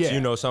be, all right, Yeah. so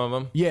you know some of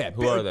them? Yeah.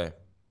 Who are they?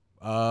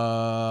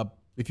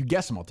 If you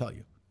guess them, I'll tell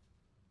you.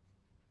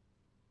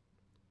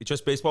 It's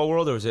just baseball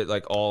world, or is it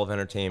like all of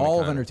entertainment?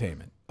 All of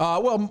entertainment.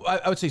 Well,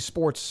 I would say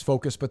sports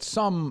focused, but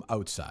some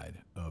outside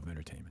of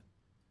entertainment.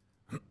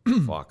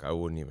 Fuck, I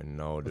wouldn't even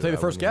know. I'll tell you the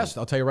first guest.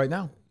 I'll tell you right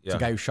now. It's Yeah. the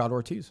guy who shot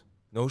Ortiz.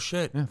 No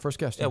shit. Yeah, first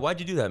guest. Yeah, why'd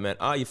you do that, man?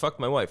 You fucked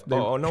my wife.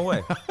 Oh, no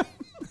way.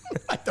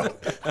 I don't.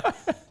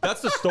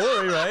 That's the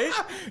story, right?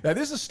 That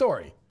is a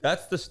story.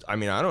 That's the. I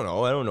mean, I don't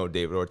know. I don't know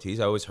David Ortiz.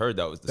 I always heard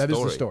that was the story. That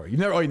is the story. You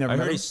never I met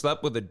heard he him?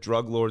 slept with a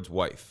drug lord's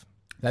wife.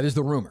 That is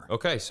the rumor.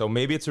 Okay, so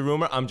maybe it's a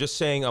rumor. I'm just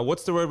saying.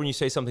 What's the word when you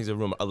say something's a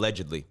rumor?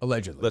 Allegedly.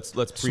 Allegedly. Let's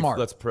Smart.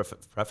 let's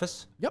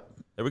preface. Yep.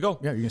 There we go.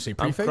 Yeah, you're gonna say I'm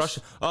preface?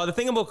 crushing. The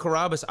thing about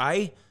Carabas,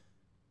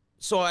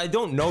 so I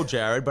don't know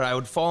Jared, but I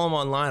would follow him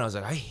online. I was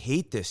like, I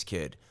hate this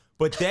kid.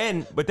 But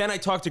then I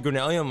talked to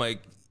Grinelli. I'm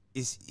like,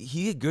 is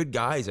he a good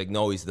guy? He's like,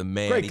 no, he's the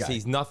man. Great guy.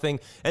 He's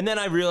nothing. And then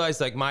I realized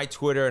like my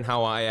Twitter and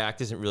how I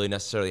act isn't really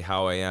necessarily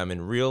how I am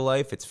in real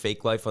life. It's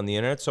fake life on the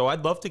internet. So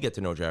I'd love to get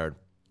to know Jared.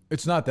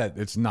 It's not that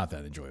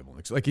enjoyable.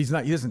 It's like he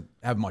doesn't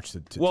have much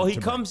to Well, he to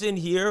comes in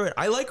here. And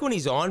I like when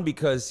he's on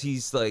because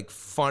he's like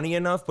funny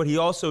enough, but he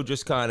also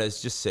just kind of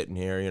is just sitting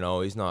here. You know,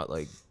 he's not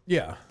like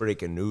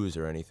breaking news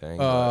or anything.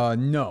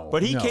 No.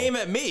 But he no. came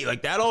at me.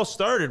 Like that all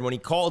started when he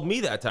called me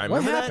that time.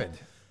 What Remember happened?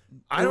 that?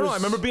 I don't know. I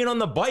remember being on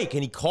the bike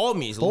and he called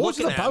me. He's What was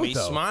looking it at about, me,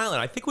 though? smiling.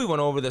 I think we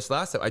went over this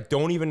last time. I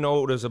don't even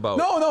know what it was about.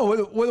 No.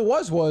 What it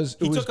was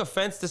He took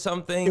offense to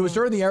something. It was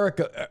during the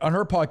Erica on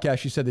her podcast.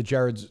 She said that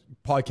Jared's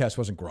podcast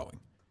wasn't growing,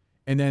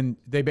 and then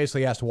they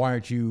basically asked, "Why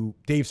aren't you?"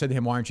 Dave said to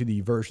him, "Why aren't you the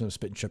version of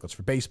Spittin' Chiclets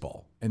for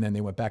baseball?" And then they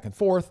went back and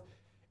forth,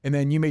 and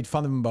then you made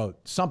fun of him about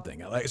something,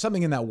 like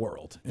something in that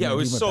world. And Yeah, then it he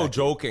was went so back.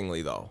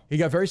 jokingly though. He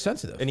got very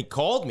sensitive, And he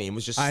called me and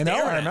was just I staring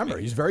know. I at remember.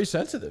 me. He's very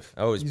sensitive.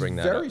 I always bring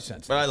that up. Very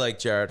sensitive. But I like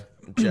Jared.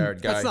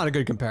 Jared guy. That's not a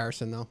good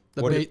comparison, though.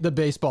 The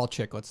baseball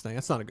Chiclets thing.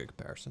 That's not a good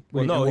comparison.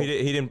 Well, no,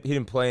 he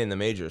didn't play in the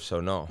majors, so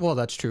no. Well,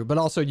 that's true. But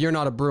also, you're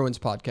not a Bruins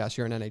podcast.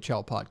 You're an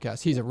NHL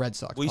podcast. He's a Red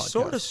Sox We podcast.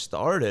 sort of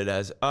started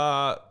as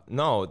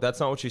no,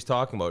 that's not what she's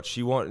talking about.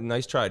 She wanted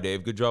nice try,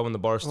 Dave. Good job on the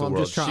Barstool Well, I'm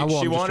world. just trying- well,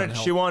 I'm just trying to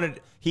She help.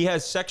 wanted. He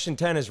has Section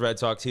 10 as Red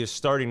Sox. He has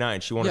starting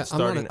 9. She wanted Yeah,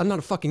 starting. I'm not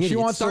a fucking idiot.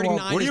 wants starting to-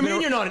 9. What do you has been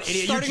mean you're not an idiot?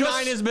 You Starting just-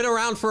 9 has been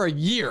around for a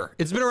year.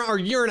 It's been around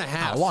a year and a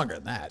half. Longer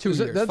than that. 2 Is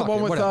years. that the Fuck one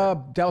it, with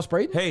whatever. Dallas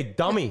Braden? Hey,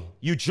 dummy.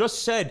 You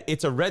just said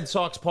it's a Red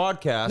Sox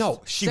podcast.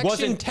 No, she Section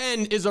wasn't.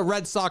 10 is a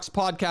Red Sox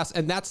podcast,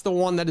 and that's the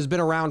one that has been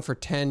around for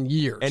 10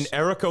 years. And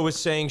Erica was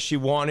saying she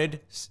wanted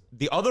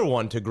the other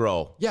one to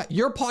grow. yeah,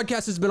 your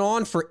podcast has been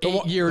on for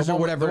 8 years or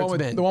whatever it's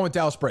been. The one with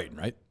Dallas Brayton,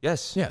 right?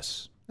 Yes.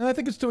 Yes. And I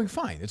think it's doing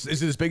fine. Is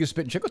it as big as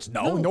Spittin' Chiclets?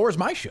 No, nor is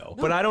my show.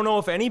 But I don't know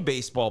if any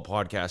baseball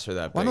podcasts are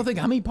that big. Well, I don't think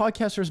how many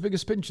podcasts are as big as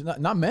Spittin'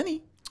 Not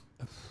many.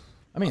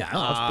 I mean, I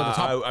don't know. It's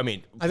the top. I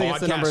mean, I think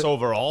it's the podcasts number-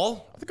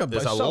 overall, I think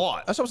there's a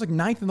lot. I saw it was like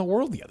 9th in the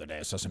world the other day.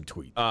 I saw some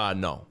tweet.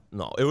 No.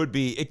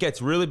 It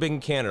gets really big in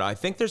Canada. I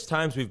think there's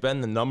times we've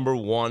been the number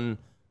one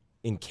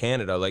in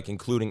Canada, like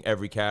including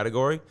every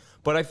category.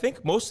 But I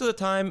think most of the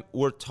time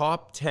we're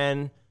top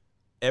 10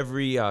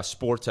 every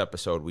sports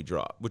episode we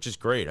drop, which is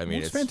great. I mean,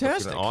 It's it's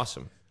fantastic. freaking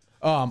awesome.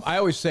 I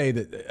always say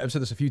that I've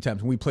said this a few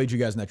times when we played you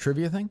guys in that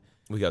trivia thing.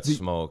 We got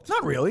smoked.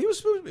 Not really. It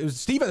was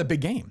Steve had a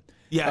big game.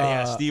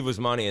 Yeah, Steve was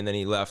money, and then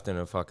he left in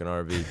a fucking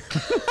RV.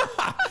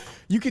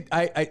 You could,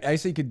 I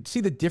say you could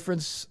see the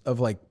difference of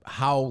like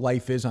how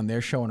life is on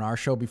their show and our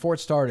show. Before it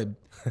started,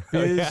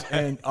 Biz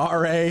and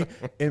RA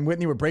and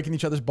Whitney were breaking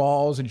each other's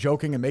balls and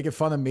joking and making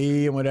fun of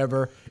me and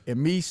whatever. And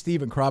me,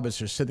 Steve, and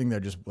Krabis are sitting there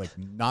just like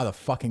not a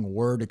fucking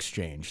word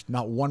exchanged,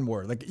 not one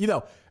word. Like, you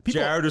know, people.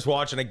 Jared was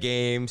watching a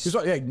game. Steve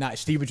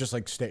was just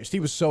like,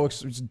 Steve was so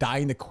was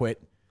dying to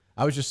quit.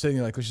 I was just sitting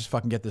there like, let's just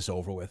fucking get this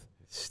over with.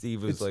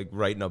 Steve was like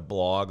writing a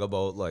blog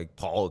about like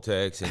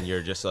politics, and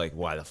you're just like,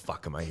 why the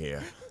fuck am I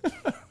here?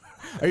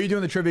 Are you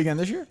doing the trivia again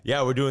this year?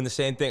 Yeah, we're doing the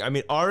same thing. I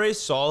mean, RA's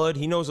solid.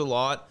 He knows a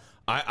lot.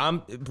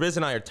 Briz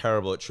and I are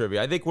terrible at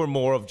trivia. I think we're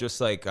more of just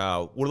like,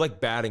 we're like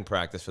batting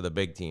practice for the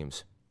big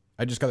teams.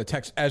 I just got a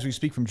text as we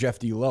speak from Jeff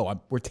D.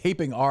 Lowe. We're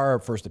taping our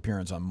first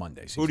appearance on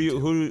Monday. Who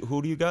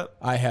do you got?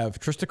 I have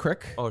Trista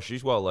Crick. Oh,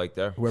 she's well liked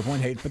there. Who everyone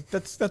hates, but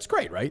that's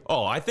great, right?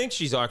 Oh, I think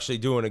she's actually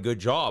doing a good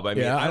job. I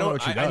mean, Yeah, I know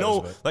what she I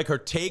know does, but- like her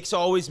takes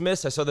always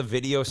miss. I saw the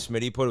video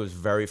Smitty put. It was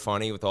very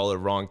funny with all her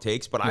wrong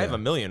takes, but I have a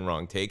million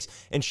wrong takes,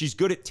 and she's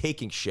good at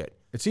taking shit.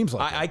 It seems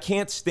like I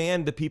can't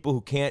stand the people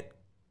who can't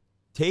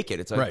take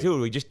it. It's like, Right.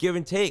 dude, we just give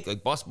and take,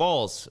 like bust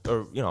balls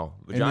or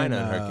vagina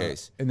in her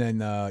case. And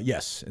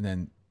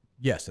then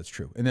yes, that's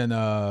true. And then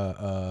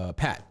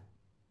Pat.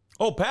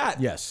 Oh,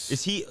 Pat. Yes.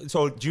 Is he?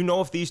 So do you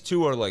know if these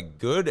two are like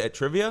good at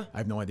trivia? I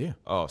have no idea.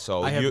 Oh,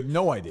 so I have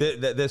no idea.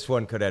 This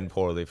one could end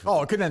poorly.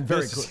 Oh, it could end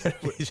very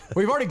quickly.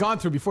 We've already gone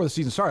through before the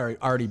season started.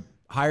 I already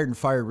hired and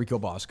fired Rico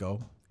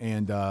Bosco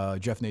and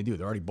Jeff Nadeau.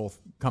 They're already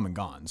both come and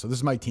gone. So this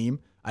is my team.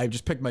 I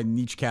just picked my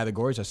niche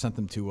categories. I sent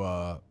them to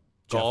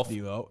Golf. Jeff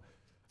D'Lo.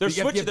 They're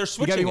You gotta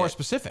switching. You got to be more it.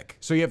 specific.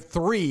 So you have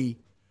three.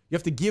 You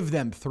have to give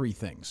them three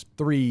things,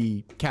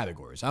 three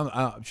categories. Am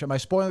I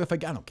spoiling if I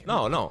don't care?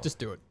 No. Just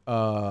do it.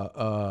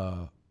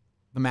 The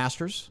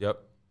Masters. Yep.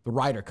 The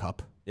Ryder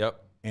Cup.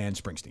 Yep. And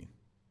Springsteen.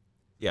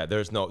 Yeah,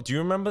 there's no. Do you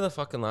remember the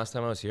fucking last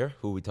time I was here?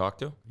 Who we talked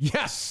to?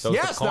 Yes, That was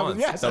yes, the cons.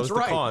 That that's was the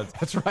right. cons.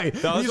 That's right.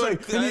 That was he's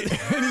like- and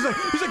he's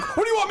like,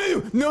 what do you want me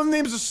to do? Know the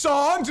names of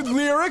songs and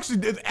lyrics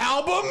and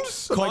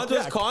albums? I'm like,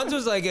 yeah. Cons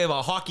was like if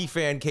a hockey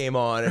fan came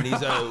on and he's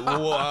like,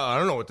 well, I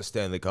don't know what the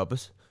Stanley Cup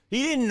is.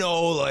 He didn't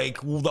know like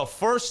the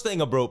first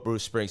thing about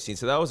Bruce Springsteen,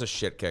 so that was a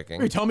shit kicking.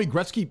 Are you telling me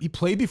Gretzky he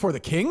played before the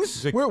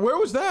Kings? like- Where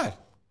was that?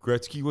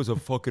 Gretzky was a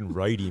fucking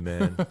righty,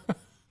 man. It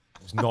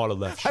was not a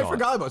left shot. I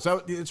forgot about it.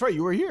 So that's right.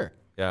 You were here.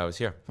 Yeah, I was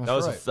here.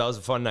 That's That right. was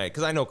a fun night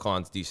because I know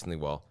Cons decently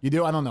well. You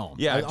do? I don't know him.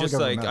 Yeah, I don't just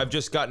think I like remember. I've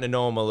just gotten to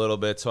know him a little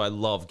bit, so I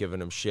love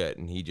giving him shit,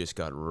 and he just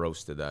got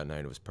roasted that night.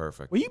 It was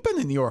perfect. Well, you've been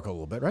in New York a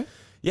little bit, right?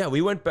 Yeah,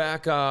 we went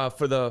back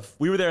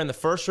we were there in the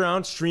first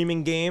round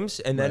streaming games,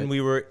 and then Right.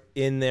 we were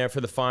in there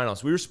for the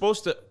finals.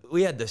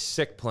 We had this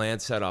sick plan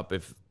set up.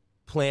 If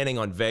planning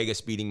on Vegas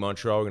beating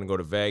Montreal, we're gonna go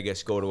to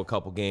Vegas, go to a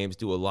couple games,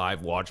 do a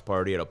live watch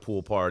party at a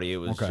pool party. It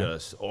was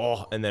just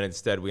and then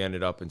instead we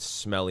ended up in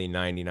smelly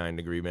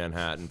 99-degree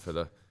Manhattan for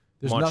the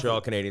Montreal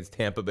Canadiens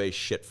Tampa Bay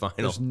shit final.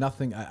 There's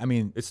nothing. I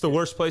mean, It's the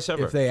worst place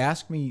ever. if they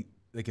ask me,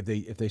 like if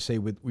they say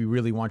we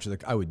really want you,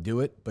 I would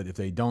do it. But if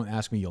they don't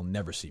ask me, you'll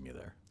never see me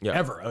there. Yeah.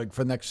 Ever. Like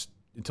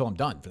until I'm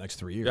done for the next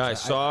 3 years. Yeah, I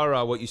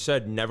saw what you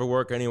said. Never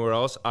work anywhere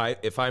else.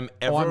 If I'm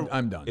ever,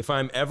 I'm done. If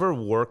I'm ever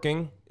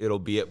working, it'll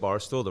be at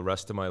Barstool the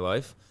rest of my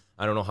life.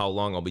 I don't know how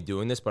long I'll be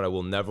doing this, but I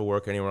will never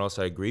work anywhere else.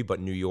 I agree.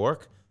 But New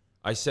York,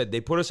 I said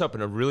they put us up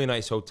in a really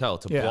nice hotel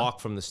to block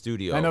from the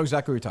studio. I know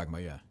exactly what you're talking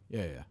about.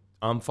 Yeah.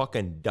 I'm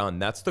fucking done.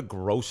 That's the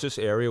grossest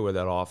area where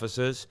that office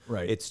is.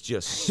 Right. It's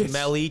just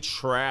smelly,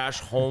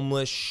 trash,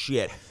 homeless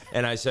shit.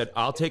 And I said,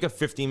 I'll take a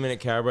 15-minute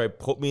cab ride.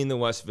 Put me in the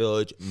West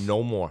Village.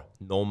 No more.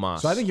 No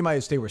mas. So I think you might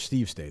stay where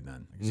Steve stayed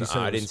then. 'Cause he No, said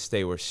it I was- didn't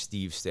stay where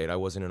Steve stayed. I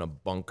wasn't in a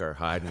bunker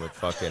hiding with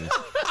fucking.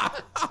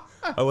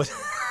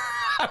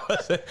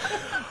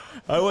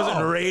 I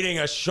wasn't raiding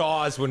a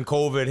Shaw's when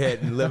COVID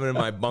hit and living in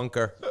my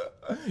bunker.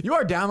 You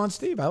are down on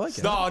Steve. I like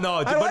it. No, I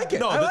but like it.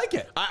 no, I but like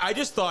it. I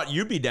just thought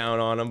you'd be down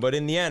on him, but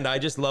in the end, I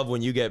just love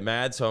when you get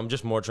mad. So I'm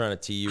just more trying to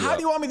tee you How up.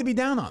 do you want me to be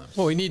down on him?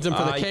 Well, he needs him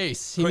for the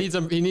case. He needs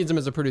him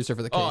as a producer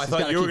for the case. Oh, I He's thought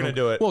gotta you were keep gonna him-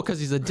 do it. Well, because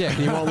he's a dick and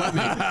he won't let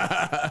me.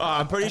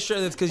 I'm pretty sure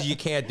that's because you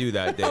can't do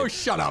that, Dave. Oh,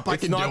 shut up. I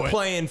It's can not do it.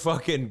 playing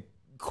fucking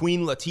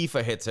Queen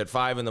Latifah hits at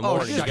 5 in the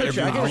morning. shut Get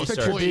your every mouth.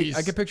 research.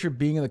 I can picture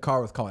being in the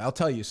car with Colin. I'll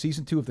tell you,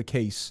 season 2 of The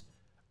Case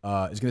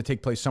is going to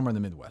take place somewhere in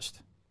the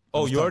Midwest.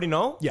 Oh, you already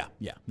know? Yeah.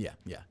 It's going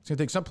to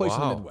take some place in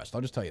the Wow. Midwest.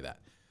 I'll just tell you that.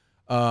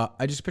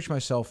 I just picture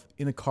myself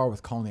in a car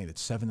with Colin at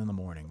 7 in the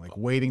morning, like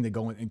waiting to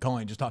go in, and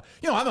Colin just talk.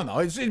 I don't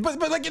know.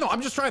 But like,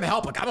 I'm just trying to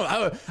help. Like,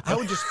 I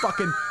would just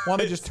fucking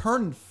want to just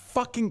turn and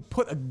fucking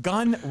put a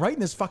gun right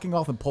in his fucking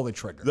mouth and pull the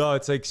trigger. No,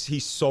 it's like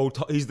he's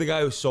the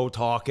guy who's so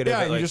talkative. Yeah,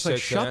 at and you're just like,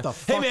 6 shut a.m. the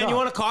Hey fuck man, up. you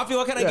want a coffee?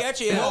 What can I get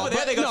you? Yeah. Over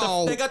there, they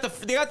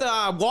got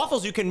the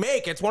waffles you can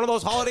make. It's one of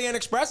those Holiday Inn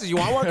Expresses. You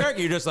want one, Kirk?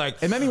 You're just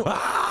like, And then he, But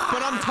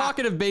I'm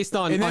talkative based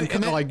on and then,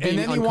 being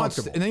he wants,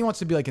 uncomfortable. and then he wants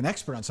to be like an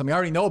expert on something I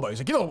already know about. He's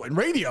like, in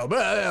radio.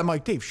 But I'm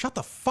like, Dave, shut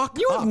the fuck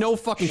You up. have no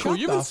fucking clue. Shut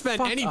You the haven't spent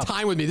fuck any up.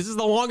 time with me. This is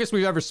the longest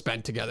we've ever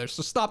spent together.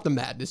 So stop the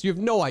madness. You have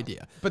no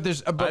idea. But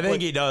there's, but I think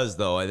like, he does,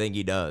 though. I think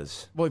he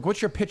does. like, what's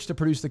your pitch to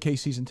produce The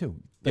Case season 2? Like,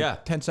 Yeah.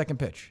 10-second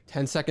pitch.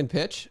 10-second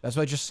pitch. That's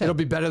what I just said. It'll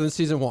be better than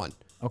season 1.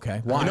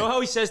 Okay. Why? You know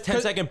how he says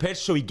 10-second pitch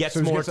so he gets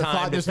So he more gets the thought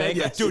time in to his head? think?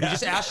 Yes. Dude, Yeah. he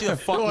just asked you the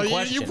fucking Well,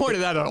 question. you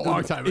pointed that out a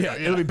long time ago.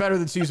 Yeah, it'll be better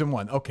than season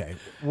 1. Okay.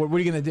 What are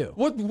you gonna do?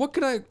 What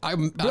could I?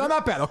 No,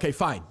 not bad. Okay,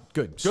 fine.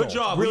 Good. Good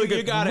job. Really You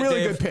good. got it, Really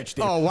Dave. good pitch,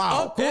 Dave. Oh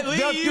wow.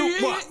 Oh,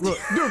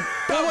 Dude,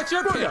 Well, what's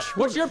your pitch?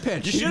 What's your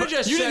pitch? You should've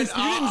just you said,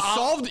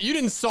 you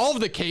didn't solve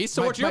the case.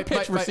 So what's your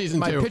pitch for season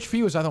 2? My pitch for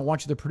you is I don't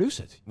want you to produce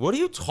it. What are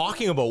you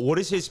talking about? What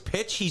is his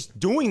pitch? He's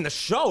doing the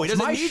show. He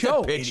doesn't My need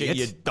show, to pitch it, you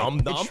idiots.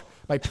 dumb.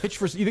 My pitch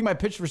for you think my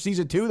pitch for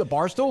season 2, the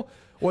Barstool,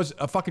 was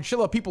a fucking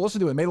shitload of people listened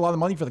to it, and made a lot of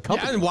money for the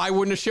company. Yeah, and why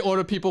wouldn't a shitload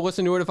of people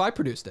listen to it if I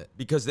produced it?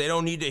 Because they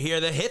don't need to hear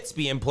the hits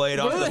being played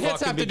off What do the the hits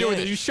fucking have to do with it?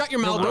 beginning. You shut your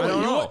mouth. ruin it. You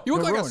look You'll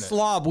like a ruin it.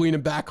 slob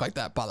leaning back like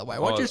that. By the way,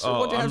 why don't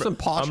you have some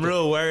posture? I'm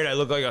real worried I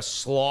look like a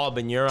slob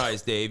in your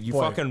eyes, Dave. You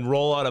Boy. fucking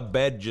roll out of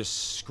bed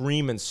just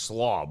screaming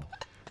slob.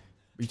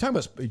 Are you talking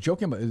about? Are you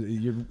joking about?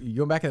 You're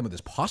going back at him with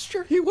his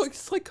posture? He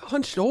looks like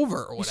hunched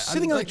over or whatever.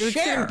 sitting in a He's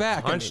chair. sitting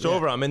back. Hunched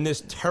over. I'm in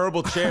this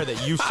terrible chair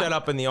that you set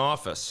up in the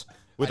office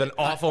with an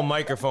awful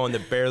microphone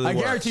that barely I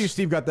works. guarantee you,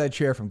 Steve got that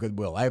chair from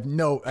Goodwill. I have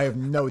no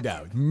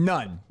doubt,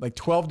 none. Like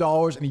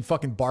 $12, and he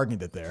fucking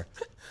bargained it there.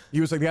 He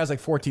was like, the guy's like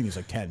 14. He's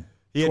like 10.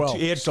 He had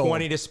 12, sold.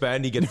 20 to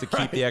spend. He gets to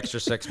keep the extra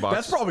 $6.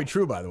 That's probably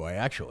true, by the way,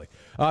 actually.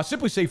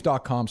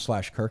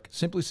 Simplysafe.com/Kirk.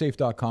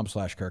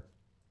 Simplysafe.com/Kirk.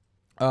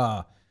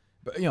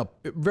 But,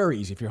 very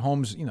easy. If your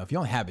home's, if you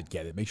don't have it,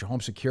 get it. Makes your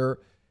home secure.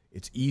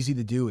 It's easy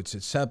to do. It's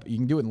set. You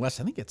can do it in less.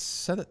 I think it's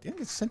sent to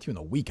you in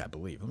a week, I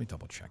believe. Let me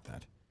double check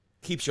that.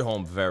 Keeps your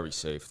home very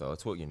safe, though.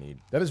 That's what you need.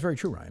 That is very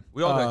true, Ryan.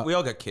 We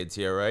all got kids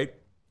here, right?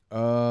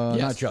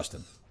 Not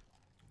Justin.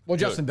 Well,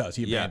 Dude, Justin does.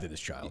 He yeah. abandoned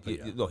his child. But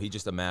yeah. No, he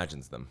just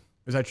imagines them.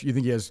 Is that you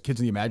think he has kids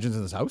and he imagines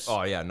in his house?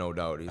 Oh, yeah, no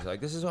doubt. He's like,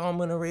 this is how I'm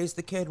going to raise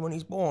the kid when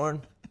he's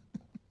born.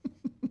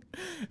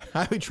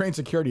 Highly trained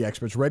security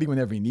experts ready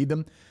whenever you need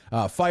them.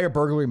 Fire,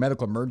 burglary,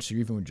 medical emergency, or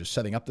even when just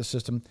setting up the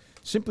system.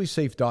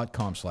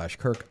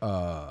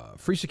 Simplysafe.com/Kirk.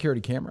 Free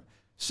security camera.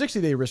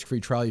 60-day risk-free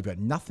trial. You've got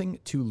nothing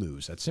to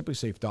lose. That's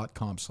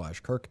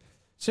simplysafe.com/Kirk.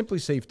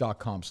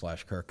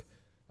 Simplysafe.com/Kirk.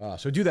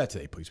 So do that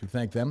today, please. We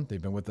thank them.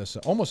 They've been with us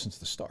almost since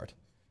the start.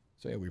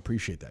 So yeah, we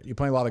appreciate that. You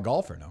playing a lot of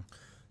golf or no?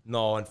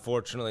 No,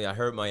 unfortunately, I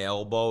hurt my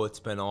elbow. It's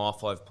been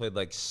awful. I've played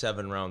like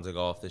 7 rounds of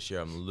golf this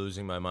year. I'm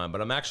losing my mind, but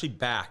I'm actually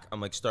back.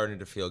 I'm like starting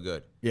to feel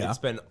good. Yeah. It's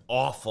been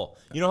awful.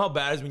 You know how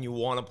bad it is when you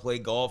want to play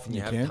golf and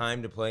you have can't?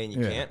 time to play and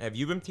you Yeah. can't? Have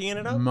you been teeing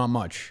it up? Not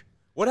much.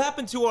 What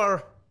happened to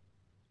our...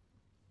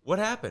 What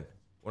happened?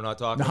 We're not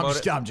talking No, about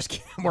it? I'm just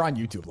kidding. We're on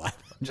YouTube Live.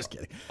 I'm just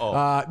kidding.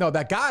 Oh. No,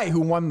 that guy who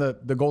won the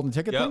golden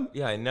ticket thing.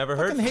 Yeah, I never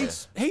heard Fucking from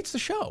hates the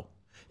show.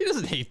 He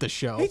doesn't hate the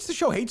show. Hates the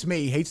show. Hates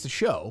me. Hates the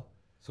show.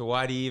 So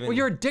why do you even... Well,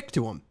 you're a dick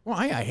to him. Well,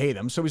 I hate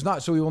him, so he's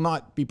not. So he will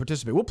not be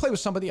participating. We'll play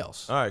with somebody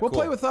else. All right, we'll cool.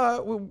 play with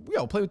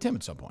we'll play with Tim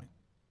at some point.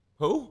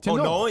 Who? Tim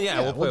Nolan? Nolan.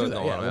 Yeah, we'll play do with that.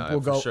 Nolan. Yeah, Yeah,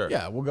 we'll for go. sure.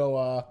 Yeah, we'll go.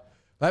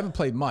 I haven't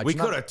played much. We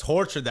Not- could have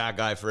tortured that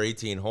guy for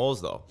 18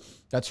 holes, though.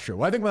 That's true.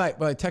 Well, I think when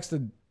I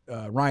texted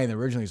Ryan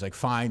originally, he's like,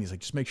 "Fine." He's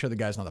like, "Just make sure the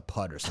guy's not a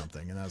putt or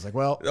something." And I was like,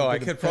 "Well, No, I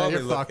you're could probably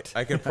you're look. fucked."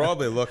 I could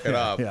probably look it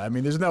up. Yeah, I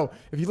mean, there's no.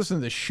 If you listen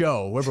to the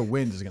show, whoever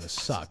wins is going to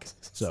suck.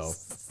 So,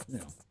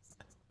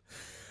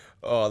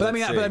 Oh, But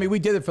I mean, we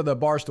did it for the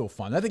Barstool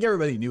Fund. I think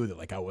everybody knew that,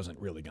 like, I wasn't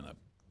really going to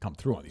come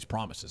through on these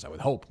promises. I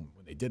would hope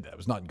when they did that. It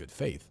was not in good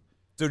faith.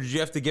 So did you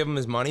have to give him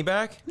his money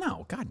back?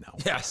 No, God, no.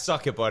 Yeah,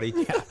 suck it, buddy.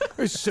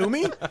 Yeah. Sue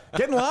me?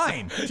 Get in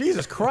line.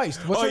 Jesus Christ.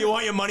 What's Oh, it- you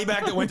want your money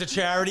back that went to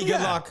charity?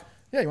 Good luck.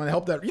 Yeah, you want to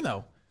help that,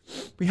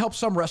 we help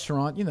some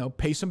restaurant,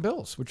 pay some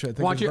bills, which I think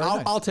Watch is you. very I'll,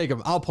 nice. I'll take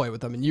him. I'll play with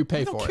them, and you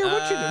pay I don't for care it.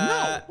 what you do.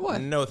 No.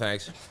 What? No,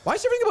 thanks. Why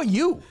is everything about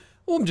you?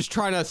 Well, I'm just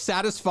trying to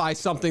satisfy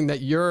something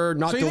that you're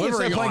not So you think instead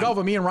delivering of playing on. golf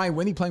with me and Ryan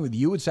Whitney playing with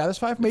you would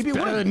satisfy? Maybe it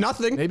Better would. than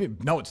nothing. Maybe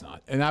no, it's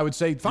not. And I would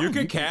say, fine. You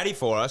could caddy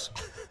for us.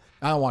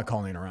 I don't want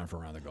Colleen around for a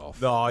round of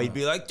golf. No, he'd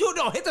be like, dude,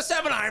 no, hit the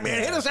 7-iron,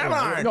 man. Hit the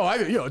 7-iron. No,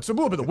 it's a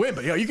little bit of the wind,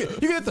 but you can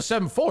hit the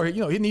 7-4.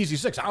 Hit an easy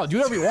 6. I'll do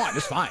whatever you want.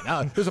 It's fine.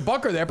 There's a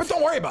bunker there, but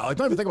don't worry about it.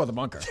 Don't even think about the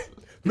bunker.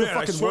 Man,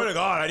 I swear to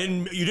God,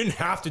 you didn't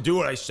have to do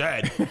what I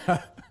said.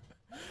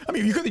 I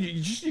mean, you could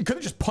have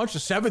just punched a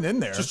 7 in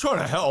there. Just trying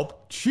to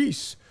help.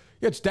 Jeez.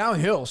 Yeah, it's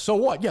downhill. So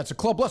what? Yeah, it's a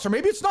club less, or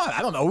maybe it's not.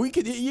 I don't know.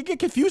 You get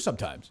confused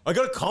sometimes. I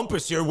got a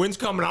compass here. Wind's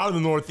coming out of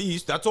the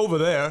northeast. That's over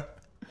there.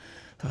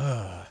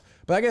 But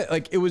I get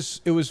like it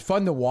was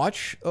fun to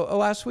watch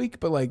last week.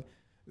 But like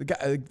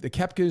the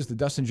Koepkas, the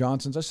Dustin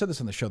Johnsons. I said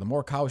this on the show. The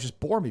Morikawas just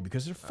bore me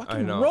because they're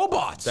fucking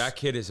robots. That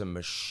kid is a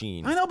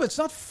machine. I know, but it's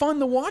not fun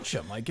to watch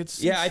him. Like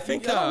I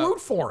think I don't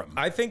root for him.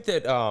 I think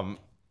that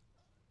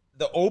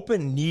the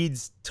Open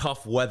needs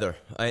tough weather.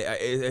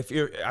 I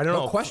don't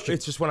know. Question.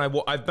 It's just when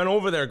I've been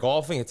over there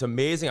golfing. It's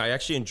amazing. I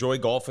actually enjoy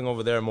golfing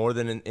over there more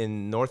than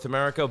in North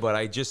America. But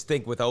I just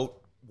think without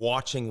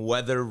watching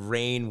weather,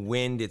 rain,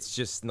 wind, it's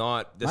just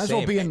not the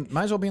same.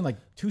 Might as well be in like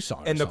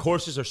Tucson. And the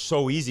courses are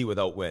so easy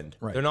without wind.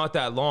 Right. They're not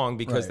that long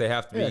because they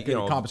have to be,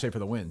 compensate for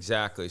the wind.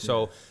 Exactly.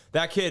 So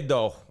that kid,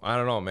 though, I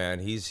don't know, man.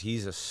 He's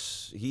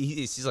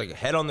like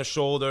head on the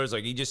shoulders.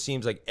 Like he just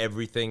seems like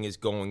everything is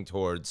going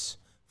towards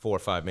 4 or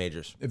 5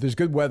 majors. If there's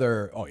good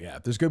weather,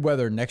 if there's good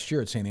weather next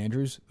year at St.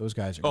 Andrews, those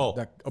guys are going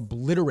to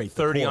obliterate the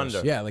 30 course.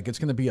 under. Yeah, like it's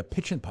going to be a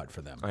pitch and putt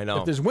for them. I know.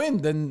 If there's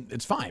wind, then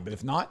it's fine. But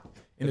if not,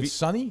 and it's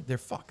sunny, they're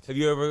fucked. Have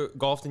you ever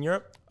golfed in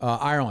Europe?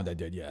 Ireland, I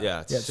did. Yeah.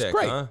 Yeah, it's sick,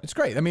 great. huh? It's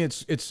great. I mean,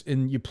 it's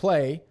and you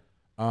play.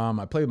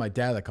 I played with my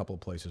dad a couple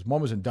of places.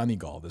 One was in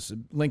Donegal, this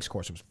links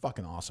course. It was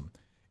fucking awesome.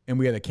 And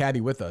we had a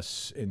caddy with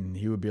us, and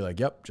he would be like,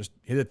 "Yep, just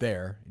hit it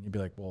there." And you'd be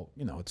like, "Well,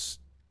 it's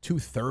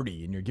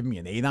 230 and you're giving me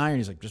an 8-iron."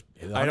 He's like, just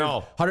hit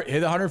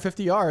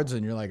 150 yards.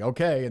 And you're like,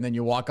 okay. And then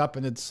you walk up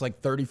and it's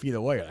like 30 feet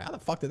away. Like, how the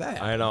fuck did that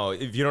happen? I know.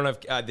 If you don't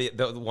have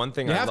the one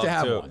thing you I have love to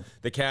have too, one.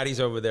 The caddies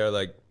over there,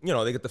 like,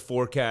 they get the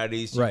 4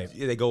 caddies. Right.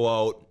 They go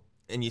out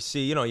and you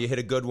see, you hit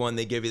a good one.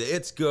 They give you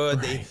it's good.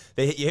 Right.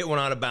 You hit one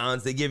out of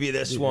bounds. They give you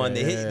this one.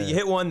 You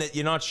hit one that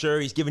you're not sure.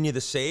 He's giving you the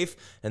safe.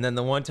 And then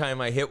the one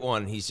time I hit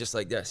one, he's just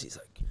like this. He's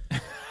like,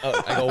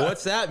 I go,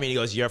 what's that mean? He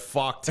goes, you're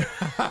fucked.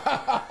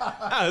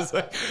 I was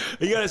like,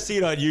 you got to see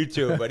it on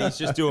YouTube, but he's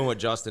just doing what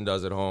Justin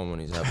does at home when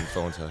he's having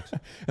phone sex.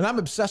 And I'm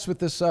obsessed with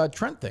this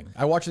Trent thing.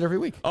 I watch it every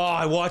week. Oh,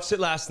 I watched it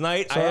last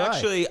night. So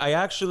I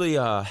actually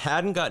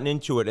hadn't gotten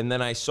into it, and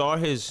then I saw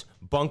his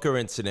bunker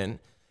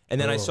incident, and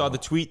then I saw the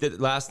tweet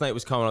that last night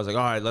was coming. I was like,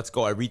 all right, let's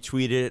go. I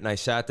retweeted it, and I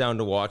sat down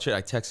to watch it.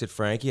 I texted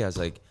Frankie. I was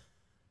like,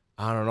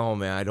 I don't know,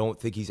 man. I don't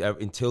think he's ever,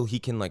 until he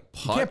can like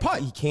putt. He can't putt.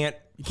 He can't.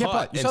 You can't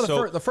putt. You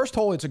saw the first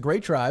hole. It's a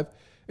great drive.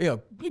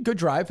 Good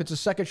drive. It's a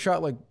second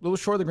shot, like a little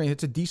short of the green.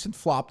 Hits a decent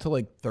flop to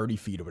like 30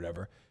 feet or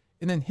whatever,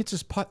 and then hits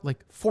his putt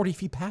like 40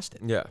 feet past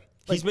it. Yeah,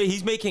 like,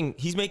 he's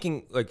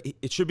making like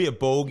it should be a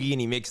bogey, and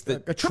he makes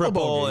the a triple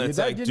bogey. and it's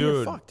like,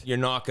 dude, you're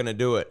not gonna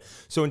do it.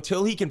 So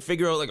until he can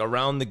figure out like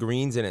around the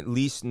greens and at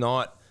least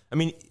not, I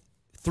mean,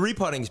 3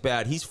 putting's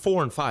bad. He's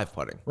 4 and 5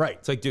 putting. Right.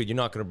 It's like, dude, you're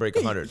not gonna break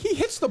 100. He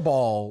hits the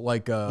ball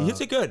like he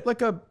hits it good,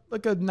 like a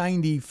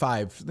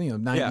 95,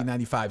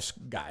 95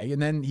 guy,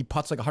 and then he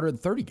putts like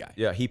 130 guy.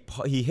 Yeah,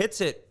 he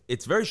hits it.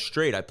 It's very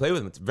straight. I play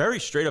with him. It's very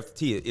straight off the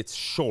tee. It's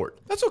short.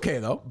 That's okay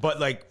though.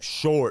 But like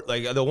short.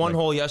 Like the one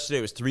hole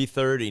yesterday was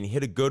 330, and he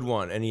hit a good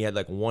one, and he had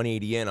like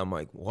 180 in. I'm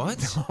like,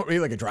 what? Really,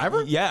 like a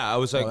driver? Yeah, I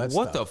was like,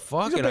 what the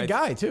fuck? He's a big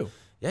guy too.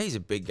 Yeah, he's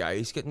a big guy.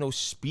 He's got no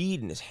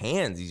speed in his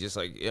hands. He's just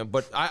like,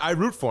 but I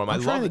root for him. I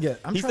love it.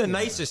 He's the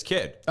nicest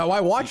kid. Oh,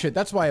 I watch it.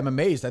 That's why I'm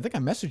amazed. I think I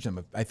messaged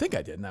him. I think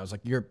I did, and I was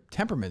like, your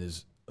temperament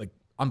is like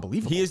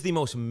unbelievable. He is the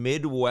most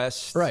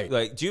Midwest. Right.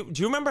 Like, do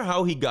you remember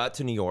how he got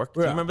to New York?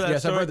 Do you remember that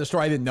Yes, story? I've heard the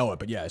story. I didn't know it,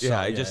 but yeah.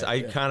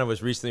 I kind of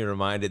was recently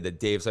reminded that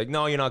Dave's like,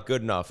 no, you're not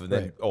good enough. And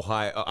then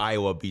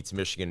Iowa beats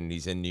Michigan, and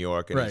he's in New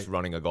York, and he's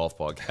running a golf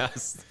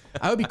podcast.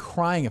 I would be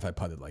crying if I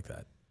putted like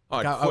that.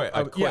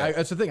 I'd quit. Yeah,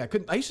 that's the thing.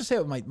 I used to say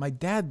my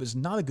dad was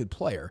not a good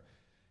player.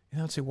 And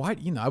I would say, why?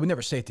 I would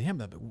never say it to him,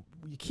 but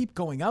you keep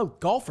going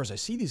out. Golfers, I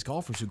see these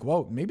golfers who go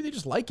out, and maybe they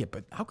just like it,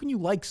 but how can you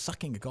like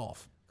sucking at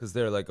golf? Because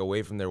they're like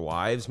away from their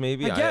wives,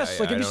 maybe? I guess.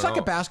 If you suck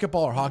know. at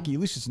basketball or hockey, at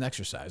least it's an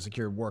exercise. Like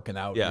you're working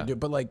out. Yeah.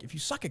 But like if you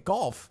suck at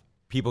golf.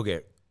 People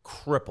get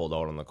crippled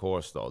out on the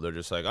course, though. They're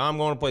just like, I'm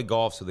going to play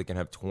golf so they can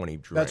have 20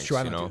 drinks. That's true.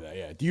 I don't do that,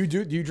 yeah. Do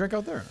you drink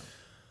out there?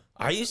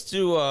 I used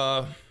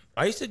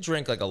to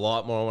drink like a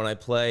lot more when I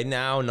play.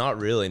 Now, not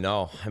really.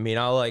 No, I mean,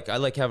 I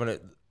like having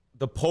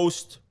the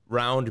post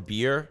round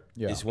beer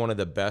is one of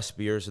the best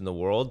beers in the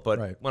world.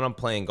 But when I'm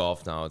playing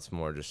golf now, it's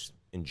more just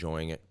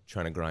enjoying it,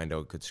 trying to grind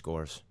out good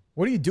scores.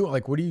 What do you do?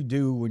 Like, what do you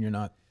do when you're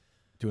not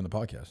doing the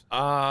podcast?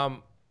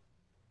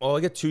 Well, I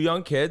got 2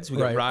 young kids. We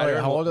got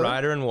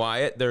Ryder and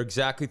Wyatt. They're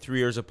exactly 3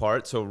 years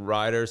apart. So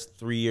Ryder's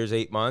 3 years,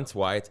 8 months.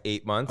 Wyatt's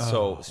 8 months.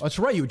 So that's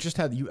right. You just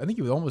had I think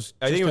you almost.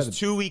 I think it was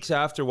 2 weeks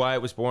after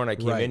Wyatt was born. I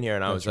came in here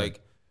and I was like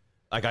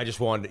I just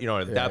wanted,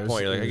 at that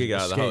point, you're like, I could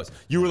get out of the house.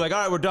 You were like,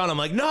 all right, we're done. I'm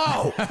like,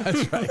 no,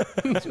 that's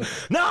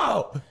right.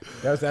 No.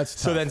 That's tough.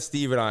 So then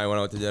Steve and I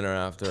went out to dinner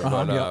after.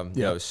 But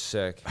I was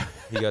sick.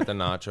 He got the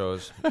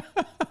nachos.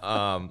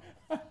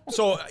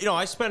 So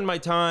I spend my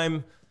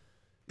time.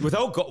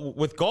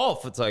 With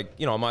golf, it's like,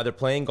 I'm either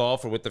playing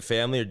golf or with the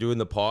family or doing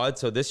the pod.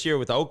 So this year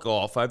without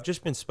golf, I've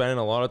just been spending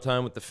a lot of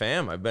time with the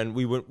fam.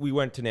 We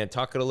went to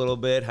Nantucket a little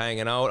bit,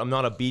 hanging out. I'm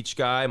not a beach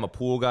guy. I'm a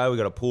pool guy. We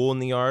got a pool in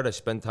the yard. I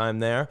spend time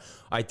there.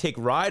 I take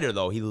Ryder,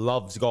 though. He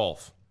loves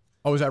golf.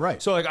 Oh, is that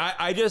right? So like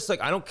I just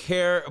like I don't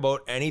care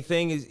about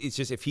anything. It's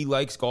just if he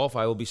likes golf,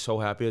 I will be so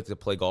happy to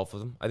play golf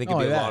with him. I think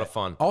it'd be a lot of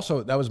fun.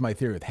 Also, that was my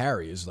theory with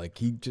Harry. Is like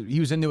he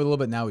was into it a little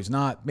bit. Now he's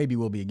not. Maybe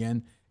will be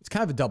again. It's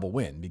kind of a double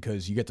win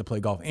because you get to play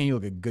golf and you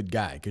look a good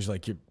guy because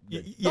like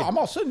no, I'm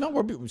all sitting. No,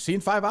 we're seeing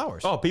 5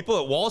 hours. Oh, people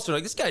at Wall Street are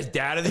like, this guy's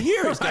dad of the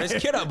year. He's got his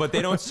kid up, but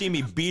they don't see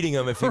me beating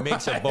him if he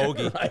makes a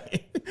bogey.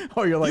 Right.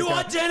 Oh, you're like you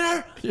want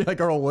dinner? You're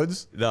like Earl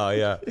Woods. No,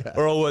 yeah.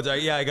 Earl Woods.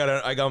 I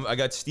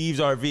got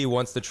Steve's RV.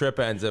 Once the trip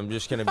ends, I'm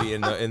just gonna be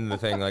in the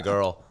thing like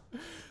Earl.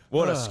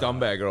 What a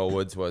scumbag Earl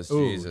Woods was.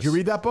 Ooh, Jesus. Did you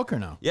read that book or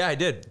no? Yeah, I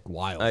did.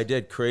 Wild. I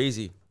did.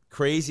 Crazy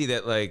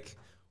that like.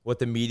 What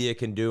the media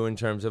can do in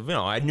terms of,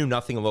 I knew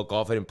nothing about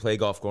golf. I didn't play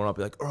golf growing up.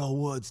 Like Earl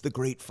Woods, the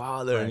great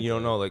father, and you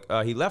don't know. Like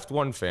he left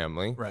one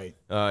family. Right.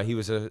 He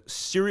was a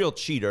serial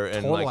cheater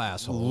and Total like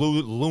asshole.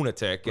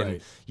 lunatic, and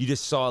Right. you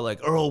just saw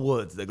like Earl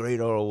Woods, the great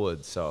Earl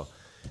Woods. So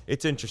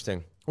it's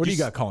interesting. What do you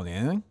got, Colin?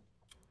 Anything?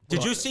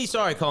 Did you see?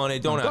 Sorry,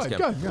 Colin. Don't ask him.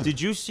 go ahead. Did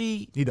you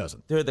see? He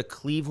doesn't. They're the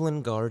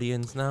Cleveland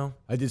Guardians now.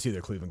 I did see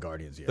the Cleveland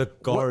Guardians. Yeah. The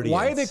Guardians.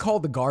 Why are they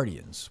called the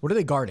Guardians? What are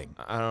they guarding?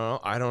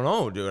 I don't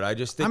know, dude. I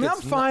just think.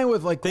 I'm fine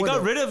with like they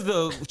got rid of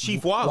the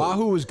Chief Wahoo.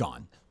 Wahoo was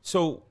gone.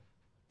 So.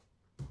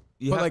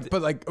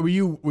 But were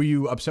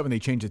you upset when they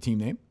changed the team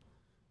name?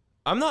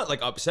 I'm not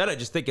like upset. I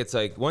just think it's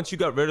like once you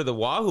got rid of the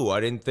Wahoo, I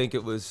didn't think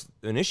it was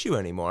an issue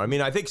anymore. I mean,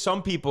 I think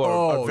some people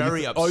are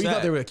very upset. Oh, you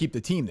thought they were going to keep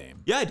the team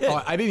name? Yeah, I did.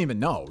 Oh, I didn't even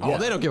know. Oh,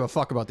 they don't give a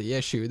fuck about the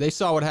issue. They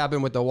saw what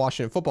happened with the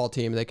Washington football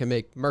team. They can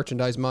make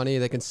merchandise money.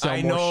 They can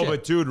sell more shit.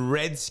 But dude,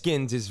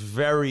 Redskins is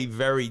very,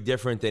 very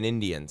different than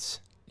Indians.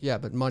 Yeah,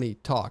 but money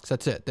talks.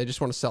 That's it. They just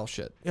want to sell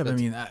shit. Yeah, but I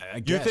mean, I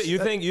guess. You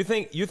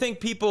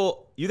think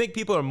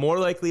people are more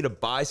likely to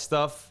buy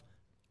stuff?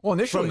 Well,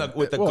 initially,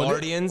 with the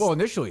Guardians. Well,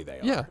 initially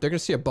they are. Yeah, they're gonna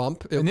see a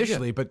bump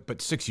initially, but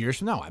 6 years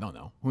from now, I don't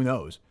know. Who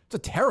knows? It's a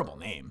terrible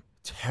name.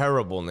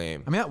 Terrible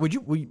name. I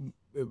mean,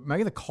 am I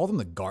going to call them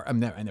the Guard? I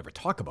never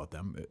talk about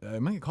them.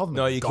 Am I going to call them?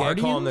 No, the you Guardians? can't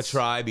call them the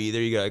Tribe either.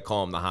 You got to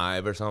call them the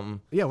Hive or something.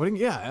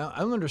 Yeah, I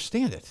don't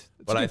understand it.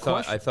 But I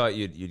thought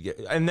you'd get.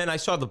 And then I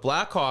saw the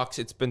Blackhawks.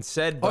 It's been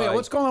said. Oh yeah,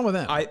 what's going on with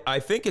them? I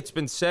think it's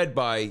been said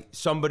by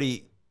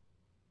somebody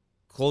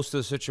close to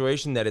the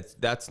situation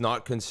that that's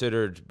not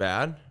considered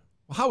bad.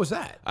 How was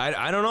that?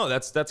 I don't know.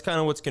 That's kind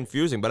of what's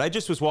confusing. But I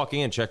just was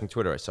walking in, checking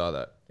Twitter. I saw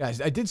that. Yeah,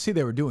 I did see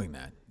they were doing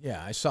that.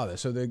 Yeah, I saw that.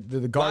 So the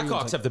Guardians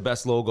Blackhawks have the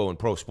best logo in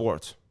pro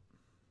sports.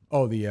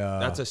 Oh,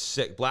 that's a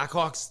sick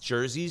Blackhawks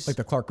jerseys. Like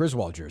the Clark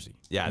Griswold jersey.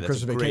 Yeah,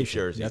 that's a great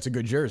jersey. Yeah, that's a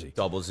good jersey.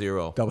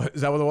 00.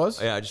 Is that what it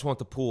was? Yeah, I just want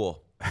the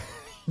pool.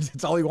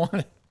 That's all he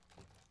wanted.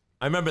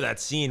 I remember that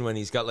scene when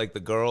he's got like the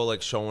girl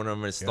like showing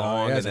him his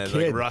thong, and then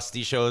like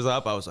Rusty shows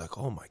up. I was like,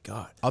 oh my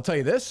god. I'll tell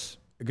you this,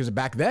 because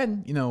back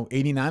then,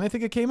 89, I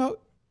think it came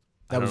out.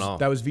 That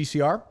was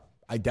VCR.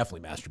 I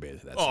definitely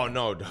masturbated to that. Oh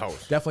no, no.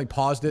 Definitely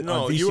paused it.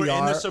 No, on VCR. you were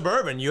in the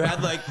Suburban. You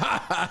had like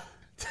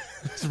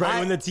right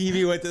when the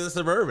TV went to the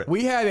Suburban.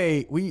 We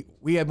had we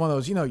had one of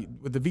those.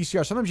 With the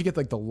VCR, sometimes you get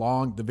like the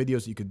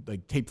videos that you could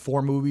like tape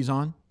 4 movies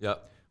on.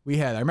 Yep.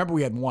 I remember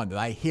we had one that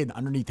I hid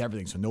underneath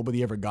everything, so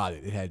nobody ever got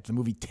it. It had the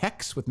movie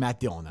Tex with Matt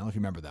Dillon. I don't know if you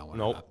remember that one.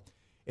 Nope.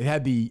 It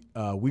had the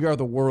We Are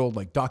the World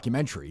like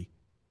documentary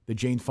that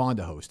Jane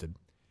Fonda hosted.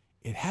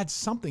 It had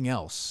something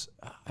else.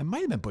 It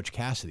might have been Butch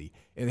Cassidy.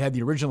 It had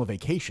the original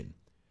Vacation.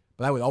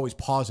 But I would always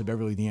pause the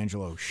Beverly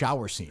D'Angelo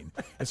shower scene.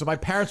 And so my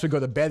parents would go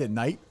to bed at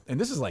night. And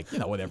this is like,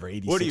 whatever,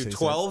 86. What are you,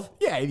 12?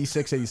 Yeah,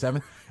 86,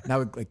 87. And I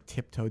would like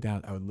tiptoe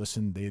down. I would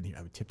listen.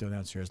 I would tiptoe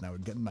downstairs and I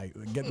would get in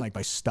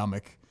my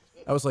stomach.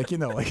 I was like,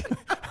 and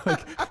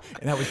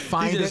I would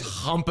find just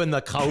humping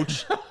the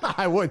couch.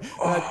 I would.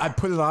 And I'd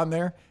put it on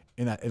there.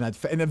 And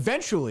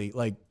eventually,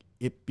 like,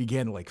 it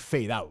began to like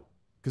fade out.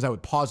 Because I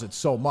would pause it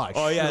so much.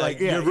 Oh yeah,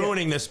 you're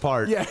ruining this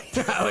part. Yeah,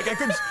 like I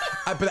couldn't.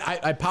 But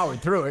I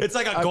powered through it. It's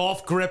like a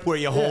golf grip where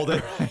you hold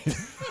it, right.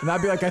 And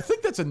I'd be like, I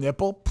think that's a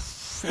nipple.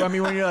 I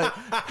mean, when you're like,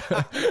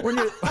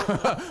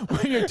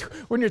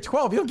 when you're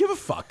 12, you don't give a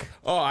fuck.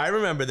 Oh, I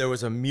remember there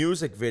was a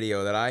music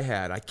video that I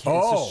had. I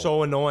can't. This is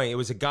so annoying. It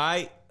was a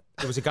guy.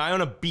 It was a guy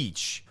on a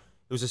beach.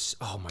 It was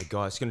oh my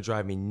god, it's gonna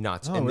drive me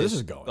nuts. Oh, where this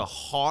is going? The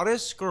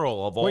hottest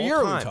girl of all time. What year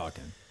are we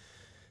talking?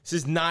 This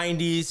is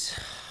 90s.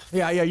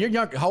 Yeah, you're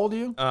young. How old are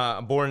you?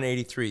 I'm born in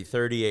 83,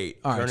 38.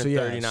 All right, turning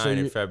 39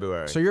 in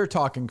February. So you're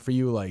talking for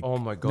you like, oh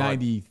my god,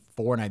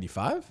 94,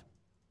 95?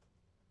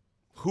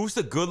 Who's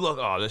the good look?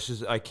 Oh,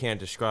 I can't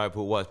describe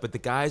who it was, but the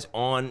guy's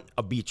on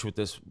a beach with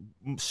this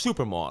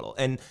supermodel.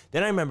 And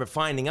then I remember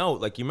finding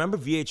out, like, you remember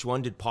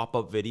VH1 did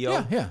pop-up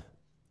video? Yeah.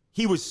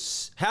 He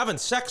was having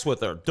sex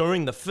with her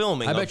during the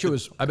filming. I bet you it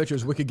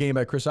was Wicked Game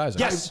by Chris Isaac.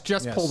 Yes,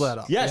 just pull that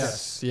up.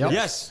 Yes. Yep.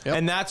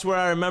 And that's where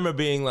I remember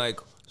being like,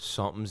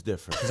 something's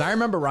different. Because I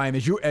remember, Ryan,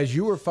 as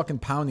you were fucking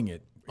pounding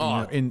it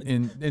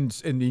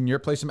in your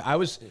place, I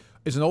was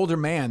as an older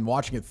man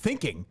watching it,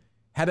 thinking,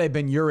 had I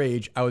been your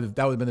age, that would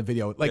have been a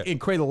video like in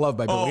Cradle of Love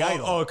by Billy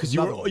Idol. Oh, because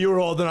you were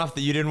old enough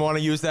that you didn't want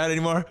to use that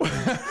anymore. Well,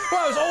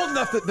 I was old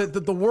enough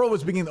that the world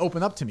was beginning to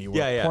open up to me.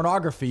 Where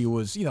pornography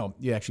was, you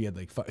actually had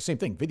like same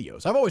thing,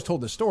 videos. I've always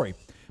told this story.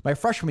 My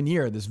freshman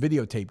year, this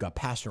videotape got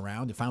passed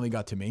around. It finally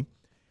got to me.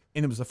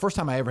 And it was the first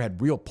time I ever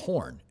had real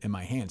porn in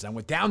my hands. I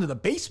went down to the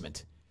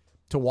basement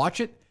to watch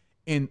it.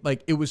 And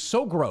like, it was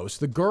so gross.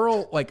 The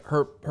girl, like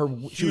her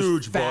she was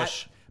Huge fat,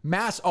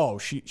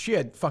 bush. She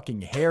had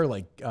fucking hair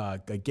like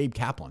Gabe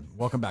Kaplan.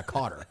 Welcome Back,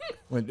 Kotter,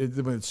 when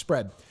it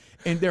spread.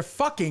 And they're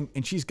fucking,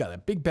 and she's got a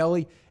big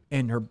belly,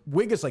 and her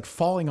wig is like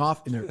falling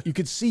off, and you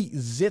could see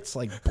zits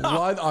like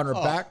blood on her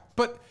back.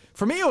 But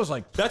for me, it was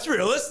like, That's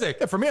realistic.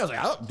 yeah, for me, I was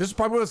like, this is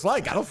probably what it's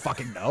like. I don't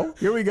fucking know.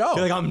 Here we go.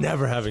 You're like, I'm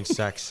never having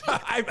sex.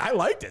 I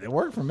liked it. It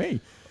worked for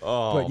me.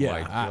 Oh, But yeah,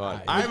 my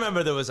God. I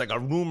remember there was like a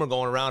rumor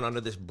going around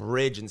under this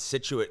bridge in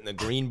Situate in the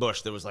Green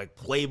Bush. There was like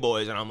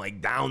Playboys, and I'm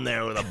like down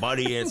there with a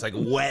buddy, and it's like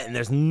wet, and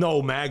there's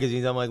no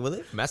magazines. I'm like, were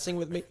they messing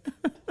with me?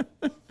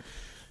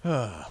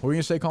 What were you going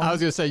to say, Colin? I was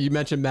going to say, you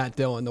mentioned Matt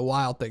Dillon. The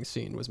Wild Thing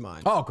scene was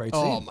mine. Oh, great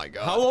scene. Oh, my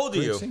God. How old are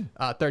Great you? scene.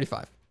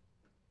 35.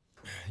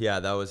 Yeah,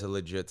 that was a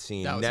legit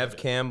scene. That was Nev legit.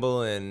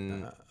 Campbell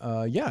and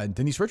Yeah,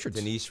 Denise Richards.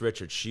 Denise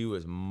Richards. She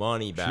was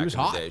money back was in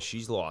hot. the day.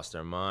 She's lost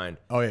her mind.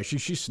 Oh, yeah, she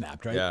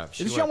snapped, right? Yeah,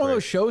 she Is she went on one of great.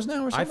 those shows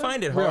now or I something?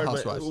 find it Real hard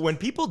Housewives. when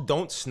people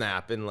don't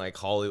snap in like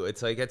Hollywood.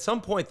 It's like at some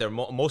point,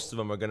 most of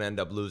them are going to end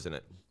up losing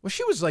it. Well,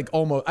 she was like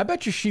almost, I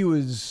bet you she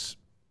was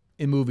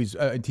in movies,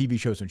 in TV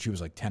shows when she was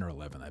like 10 or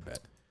 11, I bet.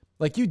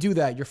 Like, you do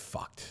that, you're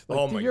fucked. Like,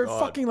 Oh, dude, my you're God.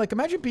 fucking, like,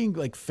 imagine being,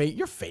 like,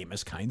 you're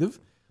famous, kind of.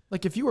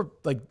 Like, if you were,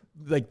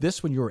 like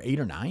this when you were 8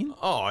 or 9.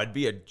 Oh, I'd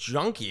be a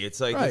junkie. It's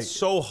like Right. it's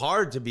so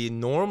hard to be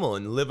normal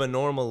and live a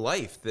normal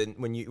life. That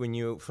when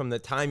you from the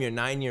time you're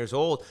 9 years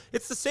old,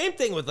 it's the same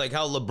thing with like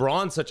how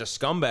LeBron's such a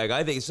scumbag.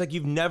 I think it's like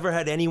you've never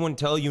had anyone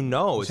tell you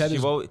no. He's had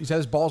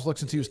his balls looked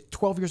since he was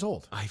 12 years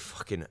old. I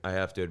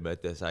have to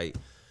admit this. It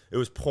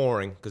was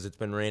pouring because it's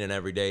been raining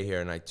every day here,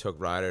 and I took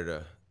Ryder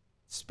to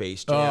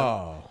Space Jam.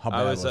 Oh, how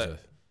bad was it? Did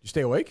you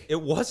stay awake? It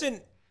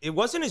wasn't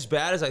as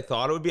bad as I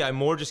thought it would be. I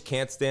more just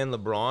can't stand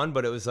LeBron,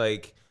 but it was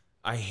like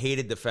I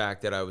hated the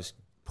fact that I was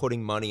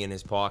putting money in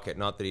his pocket.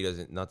 Not that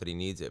he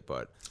needs it,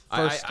 but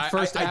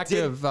First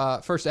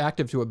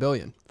active to $1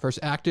 billion. First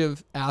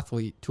active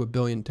athlete to $1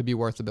 billion to be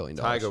worth $1 billion.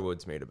 Tiger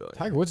Woods made $1 billion.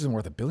 Tiger Woods isn't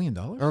worth $1 billion?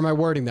 Or am I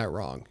wording that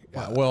wrong?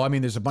 Well, I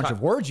mean, there's a bunch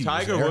of words you use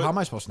Tiger there. Woods- How am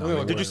I supposed to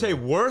know? Did you say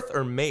worth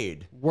or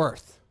made?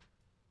 Worth.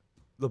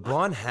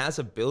 LeBron has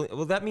 $1 billion.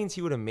 Well, that means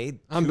he would have made.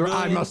 $2 I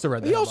billion. must have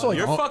read that. He also, like,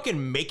 You're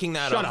fucking making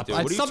that Shut up, up. dude.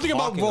 What are you Something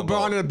about talking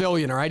LeBron and $1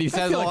 billion, all right? He I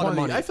says a feel, like lot of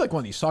money. I feel like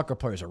one of these soccer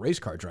players are race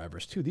car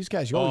drivers, too. These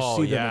guys, you always Oh,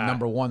 see them yeah. at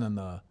number one on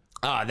the...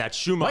 That's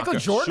Schumacher. Michael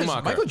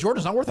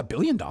Jordan's not worth $1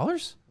 billion?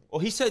 Well,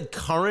 he said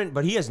current,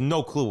 but he has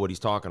no clue what he's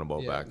talking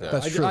about back there.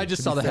 That's true. I just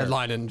to saw be the fair.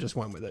 headline and just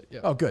went with it.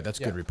 Yeah. Oh, good. That's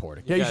good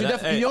reporting. Yeah, you should that-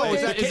 definitely... You know hey,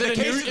 what, oh, Dave? is it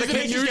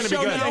a news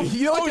show now?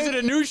 You know what, Is Dave?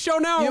 it a news show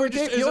now? You know Or what,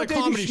 just Dave? is You know it a what, Dave?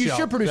 comedy You show?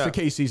 should produce Yeah. the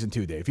K season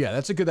 2, Dave. Yeah,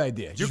 that's a good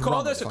idea. You Just call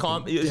run this the a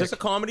fucking Is this dick.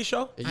 a comedy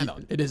show?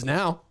 It is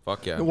now.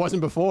 Fuck yeah. It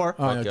wasn't before.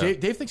 Oh, no, yeah.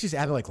 Dave thinks he's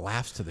added like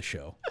laughs to the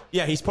show.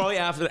 Yeah, he's probably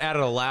added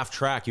a laugh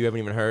track you haven't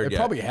even heard It yet.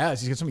 probably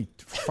has. He's got so many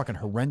fucking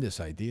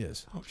horrendous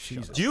ideas. Oh,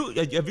 Jesus.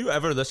 Have you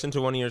ever listened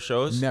to one of your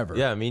shows? Never.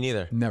 Yeah, me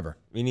neither. Never.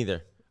 Me neither.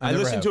 I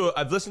never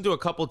I've listened to a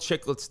couple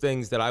Chiclets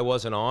things that I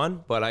wasn't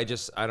on, but I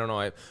don't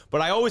know.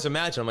 But I always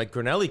imagine I'm like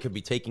Grinelli could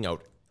be taking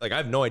out. Like I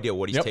have no idea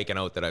what he's taking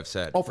out that I've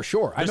said. Oh, for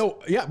sure. I know.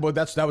 Yeah, well,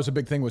 that was a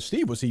big thing with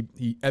Steve. Was he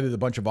edited a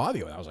bunch of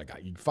audio, and I was like,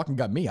 you fucking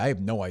got me. I have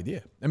no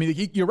idea. I mean,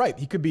 you're right.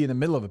 He could be in the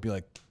middle of it, be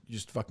like, you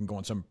just fucking go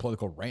on some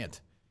political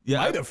rant. Yeah,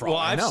 Might have, for all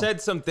I I've know.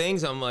 said some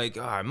things. I'm like,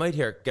 I might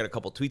get a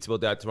couple tweets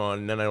about that tomorrow,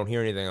 and then I don't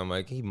hear anything. I'm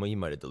like, he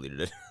might have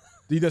deleted it.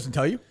 He doesn't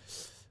tell you.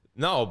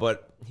 No,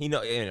 but he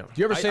know. Do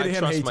you ever say to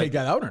him, "Hey, take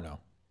that out," or no?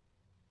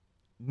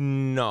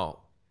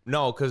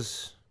 No,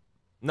 because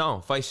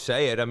if I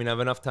say it, I mean, I have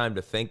enough time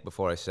to think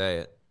before I say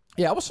it.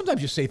 Yeah, well,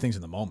 sometimes you say things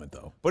in the moment,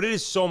 though. But it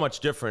is so much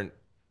different.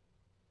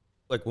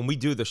 Like when we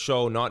do the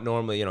show, not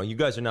normally, you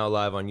guys are now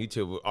live on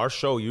YouTube. Our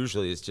show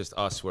usually is just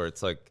us where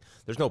it's like,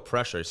 there's no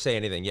pressure. Say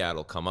anything, yeah,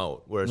 it'll come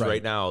out. Whereas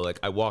right now, like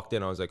I walked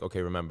in, I was like,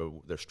 okay, remember,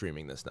 they're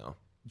streaming this now.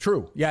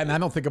 True. Yeah, and I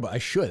don't think about. I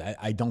should.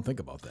 I don't think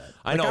about that.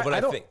 I know, but I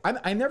don't. think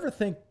I never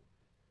think.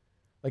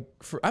 Like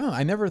I don't know.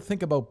 I never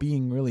think about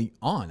being really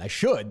on. I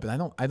should, but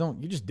I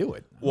don't. You just do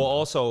it. Well,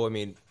 also, I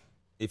mean,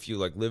 if you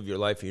like live your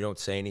life, and you don't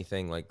say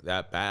anything like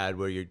that bad,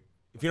 where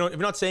if you're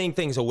not saying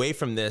things away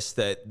from this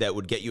that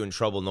would get you in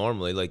trouble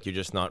normally, like you're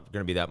just not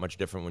going to be that much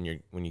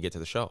different when you get to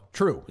the show.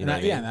 True. You know what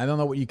I mean? Yeah, and I don't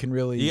know what you can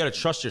really. You got to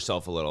trust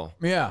yourself a little.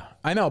 Yeah,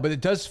 I know, but it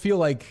does feel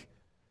like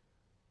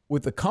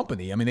with the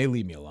company. I mean, they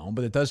leave me alone,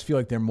 but it does feel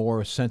like they're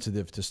more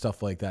sensitive to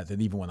stuff like that than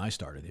even when I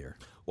started here.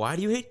 Why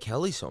do you hate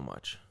Kelly so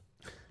much?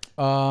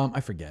 I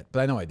forget,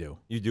 but I know I do.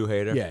 You do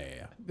hate her?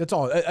 Yeah. That's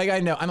all.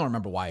 I know. I don't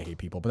remember why I hate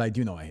people, but I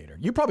do know I hate her.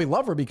 You probably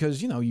love her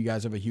because you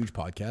guys have a huge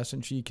podcast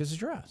and she kisses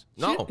your ass.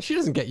 No, she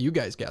doesn't get you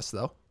guys guests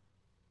though.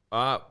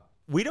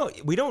 We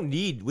don't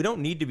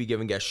need to be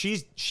given guests.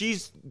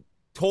 She's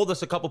told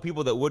us a couple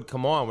people that would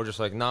come on. We're just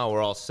like, nah,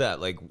 we're all set.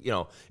 Like, you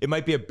know, it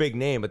might be a big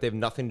name, but they have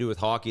nothing to do with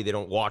hockey. They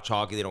don't watch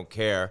hockey. They don't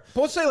care.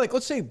 But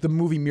let's say the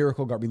movie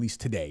Miracle got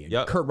released today.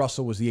 And Kurt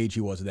Russell was the age he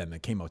was then.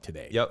 It came out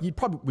today. Yep.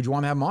 Would you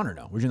want to have him on or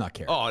no? Would you not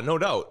care? Oh, no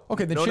doubt.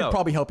 Okay, then she'd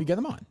probably help you get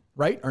him on,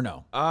 right? Or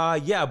no?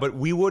 Yeah, but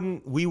we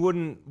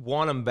wouldn't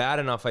want him bad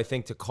enough, I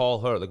think, to call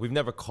her. Like, we've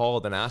never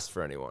called and asked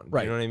for anyone.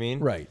 Right. You know what I mean?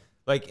 Right.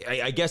 Like,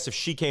 I guess if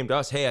she came to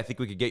us, hey, I think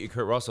we could get you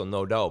Kurt Russell,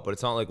 no doubt. But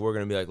it's not like we're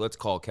gonna be like, let's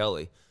call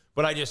Kelly.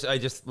 But I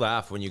just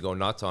laugh when you go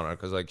nuts on her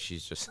because like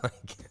she's just like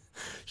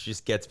she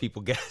just gets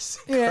people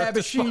guessing. Yeah,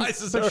 but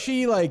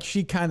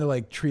she kind of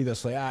like treat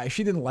us like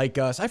she didn't like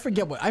us. I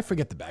forget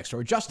the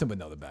backstory. Justin would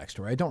know the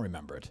backstory. I don't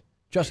remember it.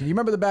 Justin, you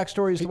remember the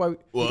backstory?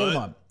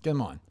 What? Get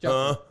him on.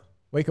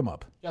 Wake him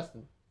up.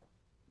 Justin.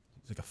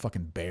 He's like a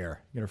fucking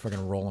bear. You gotta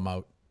fucking roll him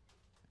out.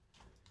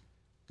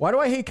 Why do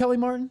I hate Kelly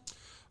Martin?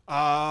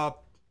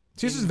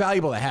 See, this is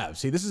valuable to have.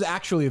 See, this is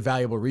actually a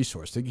valuable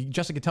resource.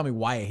 Justin can tell me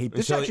why I hate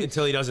this.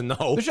 Until he doesn't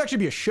know. This should actually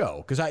be a show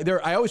because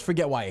I always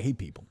forget why I hate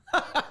people.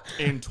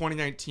 In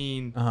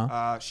 2019,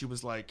 she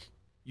was like,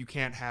 "You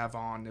can't have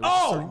on."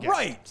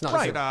 Right. It's not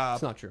true.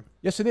 It's not true.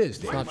 Yes, it is.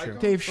 Dave. It's not true.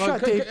 Dave,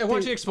 shut. Dave, why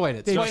don't you explain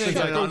it? Dave,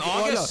 on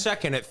August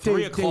 2nd at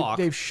 3 o'clock.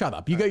 Dave, shut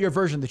up. You got your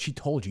version that she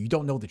told you. You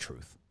don't know the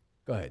truth.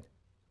 Go ahead.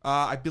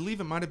 I believe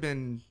it might have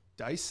been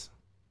Dice.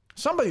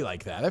 Somebody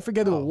like that. I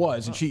forget who it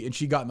was, and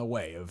she got in the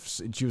way of.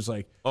 And she was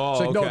like, "Oh,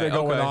 she's like, no, they're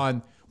going okay.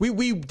 on."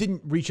 We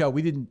didn't reach out.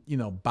 We didn't,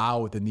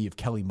 bow at the knee of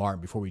Kelly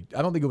Martin before we.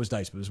 I don't think it was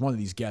Dice, but it was one of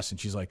these guests, and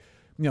she's like,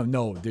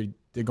 no,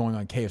 they're going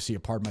on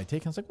KFC. Pardon my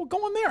take. I was like, well, go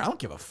on there. I don't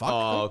give a fuck.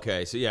 Oh,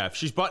 okay. So yeah, if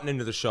she's butting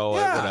into the show,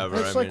 or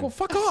whatever. It's well,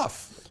 fuck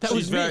off.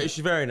 She's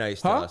very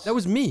nice to us. That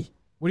was me.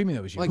 What do you mean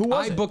that was you? Like, who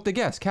was I booked the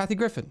guest, Kathy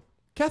Griffin.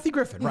 Kathy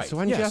Griffin, right? So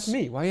why didn't you ask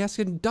me? Why are you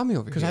asking dummy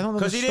over here? Because I don't know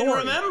the story. Because he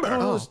didn't remember. I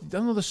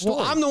don't know the story.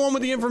 Well, I'm the one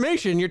with the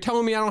information. You're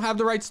telling me I don't have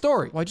the right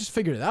story. Well, I just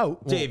figured it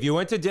out. Dave, you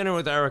went to dinner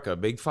with Erica.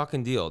 Big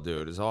fucking deal,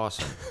 dude. It's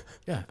awesome.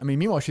 Yeah. I mean,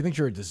 meanwhile, she thinks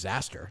you're a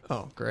disaster.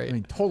 Oh, great. I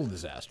mean, total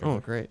disaster. Oh,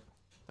 great.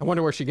 I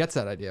wonder where she gets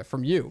that idea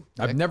from you.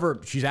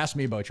 She's asked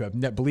me about you.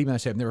 Believe me, I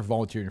say I've never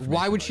volunteered information.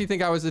 Why would she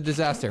think I was a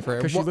disaster for her?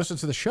 Because she listens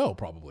to the show,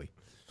 probably.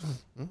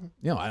 I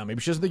don't know.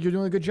 Maybe she doesn't think you're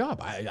doing a good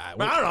job. I don't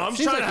know. I'm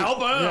trying to help.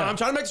 I'm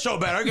trying to make the show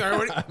better.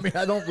 I mean,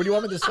 what do you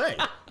want me to say?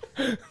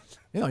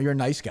 You're a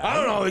nice guy. I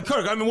don't know,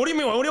 Kirk. I mean, what do you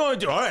mean? What do you want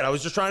me to do? All right, I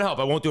was just trying to help.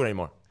 I won't do it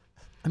anymore.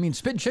 I mean,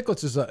 Spittin'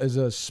 Chiclets is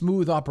a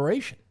smooth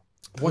operation.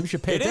 What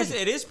should pay attention.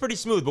 It is pretty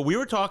smooth. But we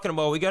were talking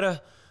about we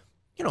gotta.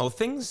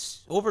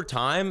 Things over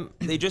time,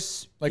 they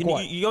just like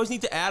what? You always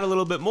need to add a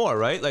little bit more,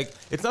 right? Like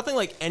it's nothing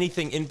like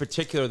anything in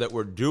particular that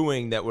we're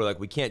doing that we're like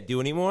we can't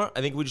do anymore.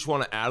 I think we just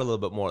want to add a little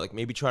bit more. Like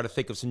maybe try to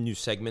think of some new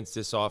segments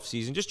this off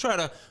season. Just try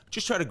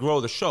to grow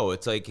the show.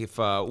 It's like if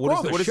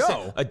what is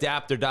it?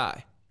 Adapt or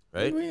die,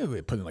 right?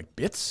 We putting like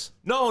bits?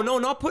 No,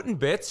 not putting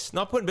bits.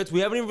 Not putting bits. We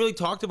haven't even really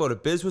talked about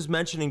it. Biz was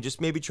mentioning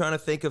just maybe trying to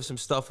think of some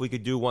stuff we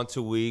could do once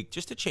a week,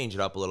 just to change it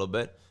up a little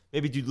bit.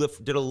 Maybe did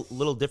a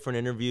little different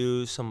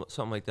interviews,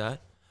 something like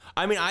that.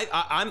 I mean,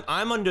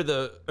 I'm under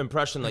the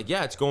impression like,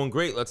 yeah, it's going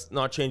great. Let's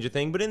not change a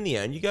thing. But in the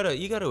end, you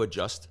gotta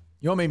adjust.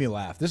 You know what made me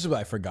laugh? This is what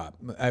I forgot.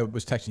 I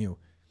was texting you.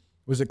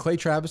 Was it Clay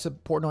Travis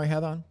that Portnoy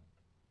had on?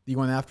 You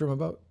went after him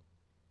about?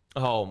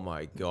 Oh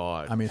my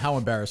God. I mean, how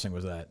embarrassing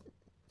was that?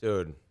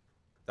 Dude,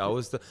 that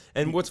was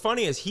and what's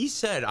funny is he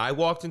said, I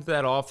walked into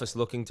that office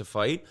looking to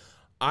fight.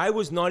 I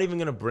was not even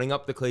going to bring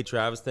up the Clay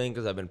Travis thing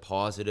because I've been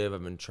positive.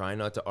 I've been trying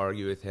not to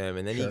argue with him.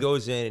 And then he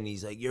goes in and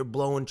he's like, you're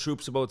blowing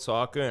troops about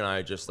soccer. And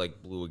I just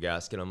like blew a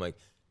gasket. I'm like,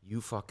 you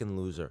fucking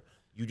loser.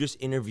 You just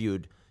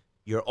interviewed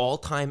your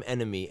all-time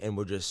enemy and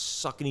we're just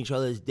sucking each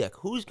other's dick.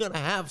 Who's going to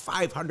have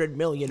 500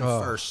 million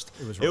first?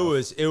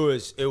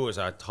 It was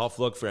a tough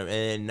look for him.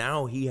 And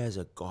now he has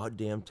a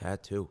goddamn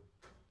tattoo.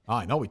 Oh,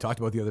 I know. We talked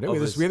about the other day. We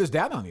had his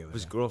dad on the other day.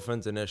 His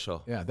girlfriend's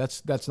initial. Yeah,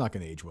 that's not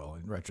going to age well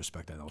in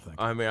retrospect, I don't think.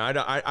 I mean,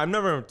 I've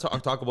never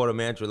talk about a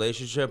man's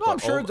relationship. No, I'm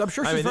sure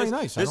she's very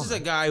nice. This is a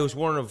guy who's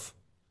one of.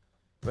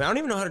 I don't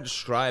even know how to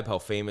describe how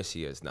famous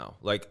he is now.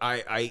 Like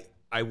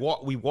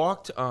we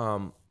walked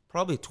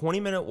probably a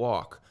 20-minute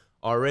walk.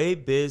 R.A.,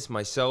 Biz,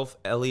 myself,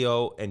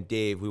 Elio, and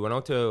Dave. We went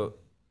out to a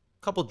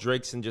couple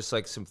drinks and just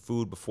like some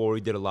food before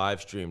we did a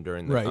live stream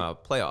during the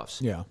playoffs.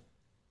 Yeah.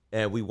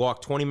 And we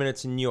walked 20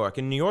 minutes in New York.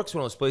 And New York's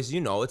one of those places,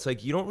 it's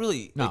like you don't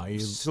really...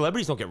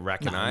 celebrities don't get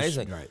recognized.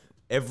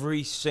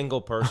 Every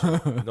single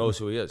person knows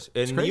who he is.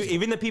 And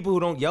even the people who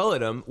don't yell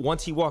at him,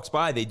 once he walks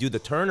by, they do the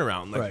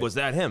turnaround. Like, was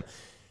that him?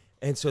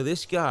 And so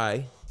this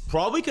guy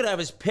probably could have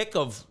his pick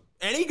of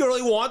any girl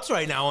he wants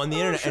right now on the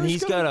internet. And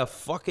he's got a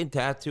fucking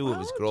tattoo of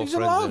his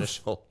girlfriend's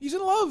initial. He's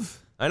in love.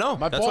 I know.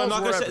 That's why I'm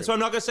not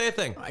going to say a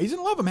thing. He's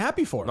in love. I'm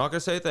happy for him. Not going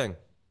to say a thing.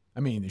 I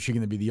mean, is she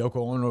going to be the Yoko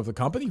Ono of the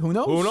company? Who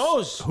knows? Who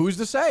knows? Who's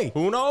to say?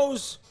 Who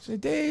knows? Say,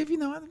 Dave,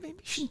 maybe you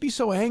shouldn't be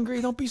so angry.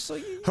 Don't be so...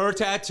 Her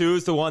tattoo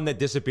is the one that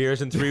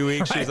disappears in 3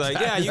 weeks. She's like,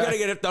 yeah, you got to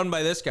get it done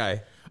by this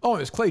guy. Oh,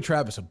 and is Clay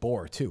Travis a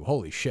bore, too?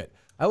 Holy shit.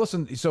 I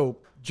listened. So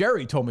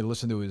Gerry told me to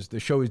listen to the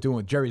show he's doing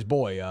with Jerry's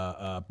boy,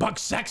 Buck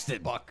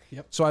Sexton. Buck.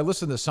 Yep. So I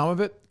listened to some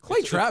of it.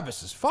 Clay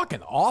Travis is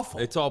fucking awful.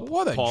 It's all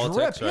what a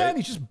politics, drip. right? Yeah, and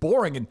he's just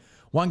boring. And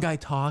one guy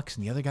talks,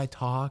 and the other guy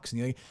talks,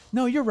 and the other.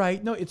 No, you're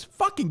right. No, it's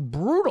fucking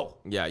brutal.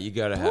 Yeah, you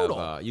gotta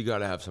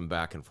have some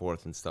back and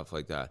forth and stuff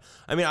like that.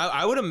 I mean,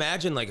 I would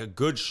imagine like a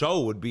good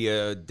show would be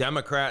a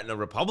Democrat and a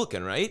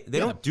Republican, right? They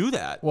don't do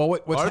that. Well,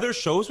 are there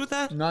shows with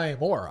that? Not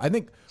anymore. I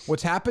think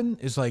what's happened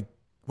is like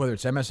whether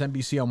it's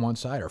MSNBC on one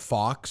side or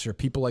Fox or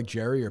people like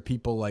Gerry or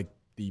people like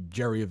the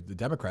Gerry of the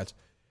Democrats,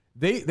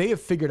 they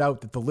have figured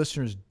out that the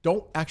listeners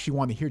don't actually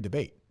want to hear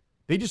debate.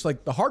 They just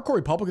like the hardcore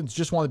Republicans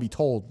just want to be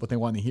told what they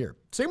want to hear.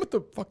 Same with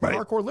the fucking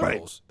hardcore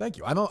liberals. Thank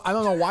you. I don't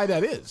know why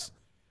that is.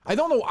 I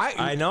don't know.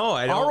 I know.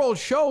 Our old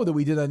show that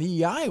we did on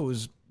EEI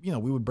was, we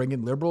would bring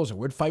in liberals and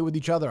we'd fight with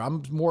each other.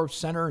 I'm more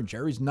center and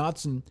Jerry's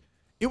nuts, and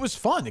it was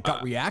fun. It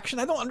got reaction.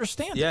 I don't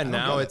understand. Yeah,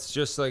 now it's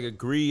just like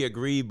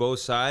agree both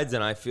sides,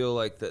 and I feel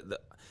like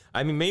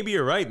I mean, maybe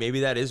you're right.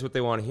 Maybe that is what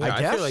they want to hear.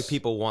 I feel like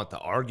people want the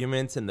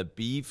arguments and the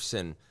beefs,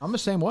 and I'm the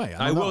same way.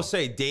 I will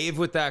say, Dave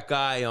with that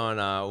guy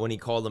on when he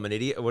called him an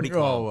idiot. What did he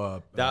call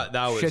him? That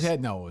was shithead.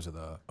 No, was it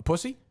a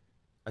pussy?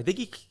 I think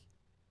he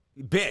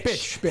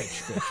bitch.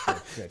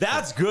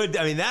 That's good.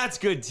 I mean, that's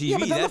good TV. Yeah,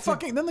 but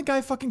then the guy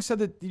fucking said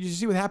that. Did you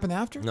see what happened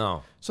after?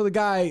 No. So the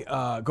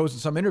guy goes to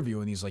some interview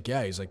and he's like,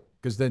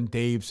 because then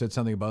Dave said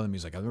something about him.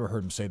 He's like, I've never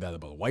heard him say that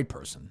about a white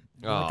person.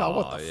 I'm like,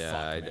 what the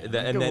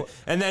fuck, man?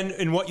 And then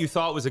in what you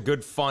thought was a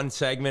good fun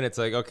segment, it's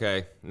like,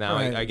 okay, now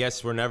I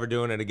guess we're never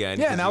doing it again.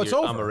 Yeah, now it's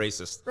over. I'm a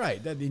racist.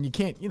 Right. And you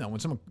can't, when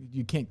someone,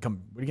 you can't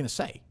come, what are you going to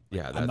say?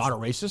 Yeah, I'm not a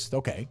racist?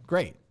 Okay,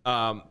 great.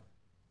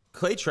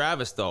 Clay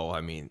Travis, though,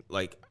 I mean,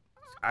 like,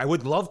 I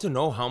would love to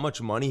know how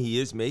much money he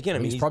is making. I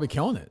mean, he's probably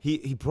killing it.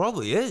 He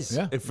probably is.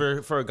 Yeah. And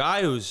for a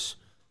guy who's,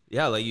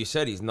 like you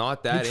said, he's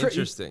not that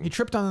interesting. He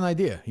tripped on an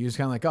idea. He was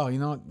kind of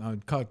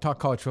like, oh, talk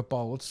college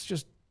football. Let's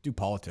just do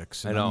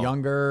politics. And I'm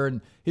younger, and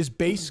his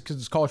base, because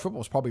it's college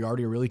football, is probably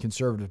already a really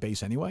conservative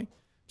base anyway.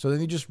 So then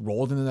he just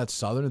rolled into that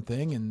Southern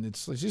thing, and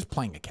he's just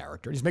playing a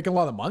character. He's making a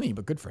lot of money,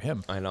 but good for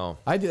him. I know.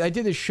 I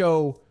did his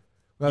show.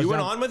 You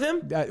went on with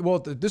him?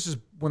 This is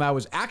when I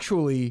was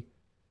actually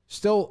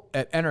still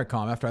at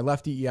Entercom after I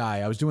left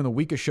EEI. I was doing a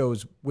week of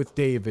shows with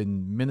Dave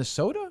in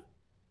Minnesota,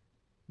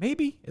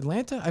 maybe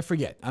Atlanta. I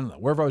forget. I don't know.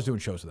 Wherever I was doing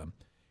shows with him.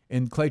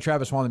 And Clay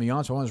Travis wanted me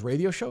on, so I went on his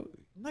radio show.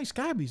 Nice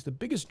guy, but he's the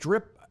biggest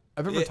drip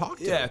I've ever talked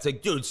to. Yeah, it's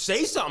like, dude,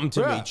 say something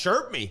to me.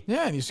 Chirp me.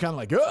 Yeah, and he's kind of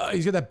like,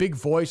 he's got that big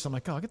voice. I'm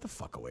like, oh, get the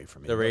fuck away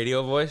from me. The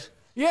radio voice?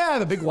 Yeah,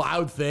 the big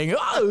loud thing.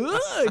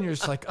 And you're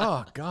just like,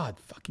 oh, God,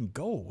 fucking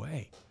go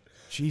away.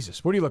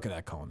 Jesus. What are you looking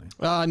at, Colin?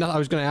 No, I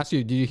was going to ask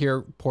you, did you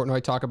hear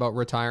Portnoy talk about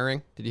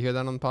retiring? Did you hear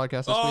that on the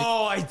podcast this week?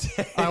 Oh, I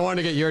did. I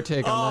wanted to get your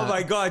take on that. Oh,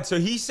 my God. So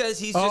he says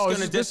he's just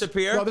going to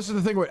disappear? No, this is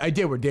the thing I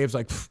did where Dave's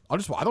like, I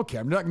don't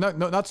care. I'm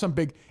not some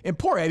big... And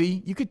poor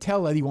Eddie, you could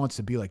tell Eddie wants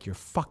to be like, you're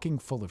fucking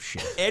full of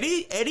shit.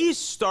 Eddie's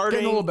starting...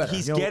 Getting a little better.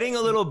 He's getting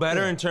a little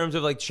better in terms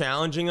of like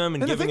challenging him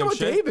and giving him shit.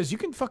 The thing about Dave is you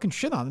can fucking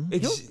shit on him.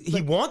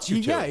 He wants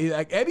you to. Yeah,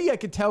 like Eddie, I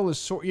could tell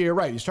is... Yeah, you're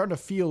right. He's starting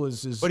to feel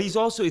his... But he's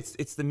also...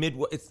 It's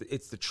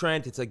the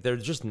Trent. It's like they're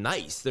just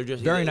nice. They're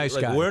just very nice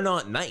like, guy. We're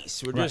not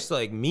nice. We're just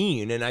like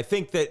mean. And I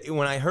think that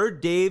when I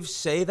heard Dave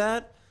say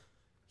that,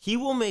 he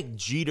will make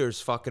Jeter's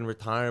fucking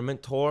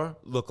retirement tour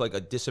look like a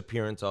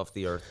disappearance off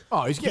the earth.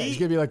 Oh, he's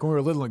gonna be like when we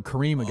were little and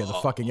Kareem would get the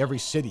fucking every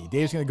city.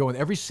 Dave's gonna go in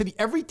every city,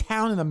 every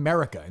town in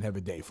America and have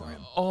a day for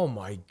him. Oh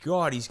my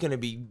God, he's gonna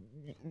be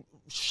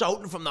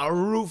shouting from the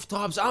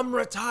rooftops, I'm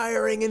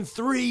retiring in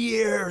 3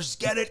 years.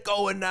 Get it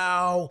going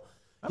now.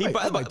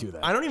 I might do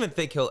that. I don't even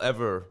think he'll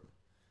ever...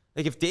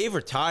 Like, if Dave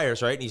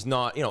retires, right, and he's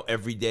not,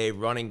 every day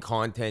running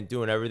content,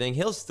 doing everything,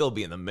 he'll still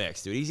be in the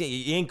mix, dude.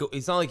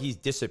 It's not like he's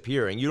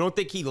disappearing. You don't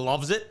think he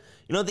loves it?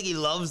 You don't think he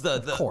loves the...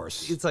 Of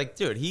course. It's like,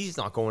 dude, he's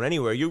not going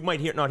anywhere. You might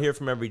not hear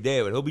from him every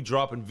day, but he'll be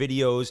dropping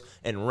videos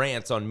and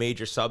rants on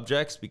major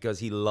subjects because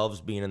he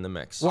loves being in the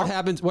mix. What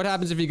happens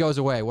if he goes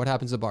away? What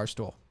happens to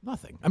Barstool?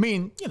 Nothing. I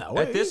mean,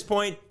 At this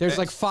point... There's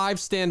like 5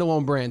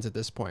 standalone brands at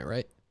this point,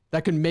 right?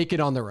 That can make it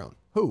on their own.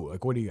 Who?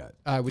 Like, what do you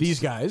got? These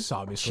guys,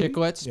 obviously.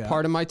 Chiclets,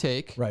 Part of My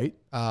Take. Right.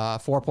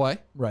 Foreplay.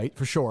 Right,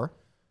 for sure.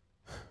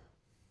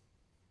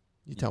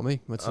 You tell me.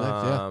 What's next?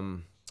 Yeah.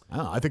 I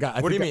don't know. I think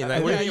what do you mean?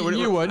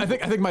 You would. I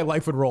think my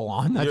life would roll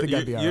on. I think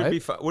I'd be all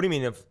right. What do you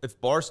mean?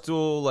 If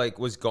Barstool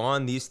was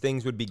gone, these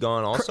things would be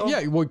gone also?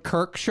 Yeah. Well,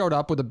 Kirk showed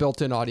up with a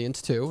built-in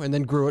audience too, and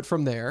then grew it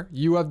from there.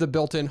 You have the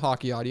built-in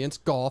hockey audience,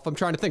 golf. I'm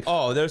trying to think.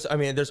 Oh, there's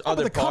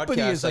other the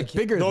company podcasts is like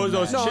bigger than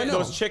that.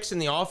 Those chicks in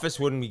the office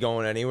wouldn't be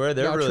going anywhere.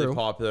 They're really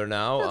popular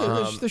now.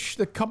 Yeah,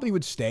 the company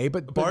would stay,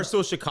 but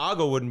Barstool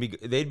Chicago wouldn't be.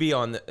 They'd be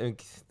on. What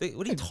are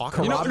you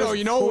talking about? What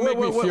would make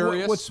me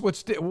furious?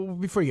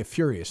 Before you get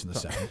furious in a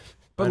second.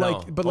 But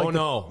like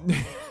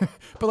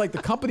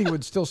the company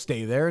would still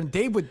stay there, and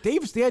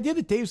Dave's the idea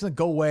that Dave's gonna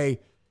go away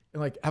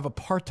and like have a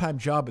part-time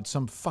job at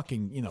some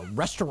fucking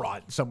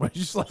restaurant somewhere.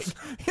 Just like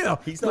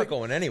he's not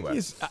going anywhere.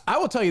 I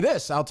will tell you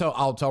this. I'll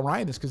tell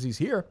Ryan this because he's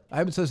here. I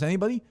haven't said this to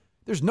anybody.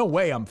 There's no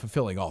way I'm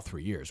fulfilling all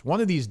 3 years. One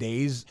of these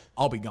days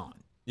I'll be gone.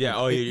 Yeah.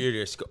 Oh, you're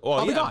just. Oh,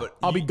 I'll be yeah. gone. But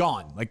I'll be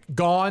gone. Like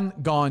gone.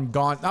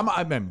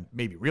 I'm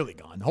maybe really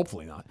gone.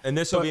 Hopefully not. and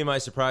this will be my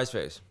surprise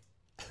face.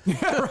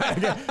 Right.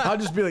 Okay. I'll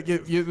just be like,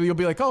 you'll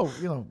be like, oh,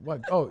 you know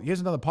what? Oh,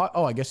 here's another pot.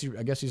 Oh, I guess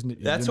he's.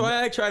 That's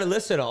why I try to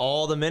listen to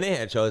all the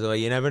Minifan shows. Like,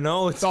 you never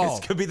know. This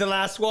could be the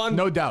last one.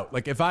 No doubt.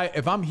 Like if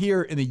I'm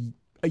here in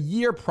a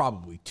year,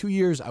 probably 2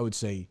 years, I would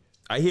say.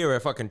 I hear a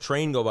fucking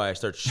train go by, I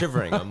start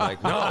shivering. I'm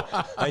like, no,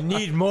 I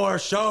need more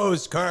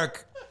shows,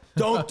 Kirk.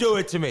 Don't do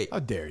it to me. How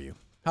dare you?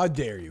 How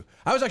dare you?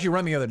 I was actually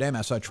running the other day and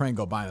I saw a train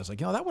go by and I was like,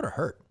 that would have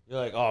hurt. You're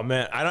like, oh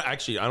man, I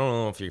don't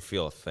know if you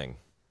feel a thing.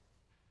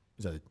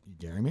 Is that you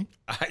daring me?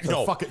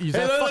 No.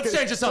 Let's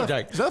change the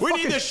subject. We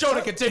need this show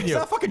to continue. Is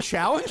that a fucking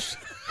challenge?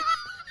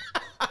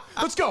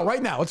 Let's go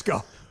right now. Let's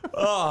go.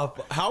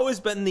 How has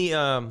been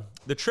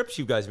the trips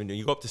you guys been doing?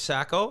 You go up to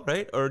Saco,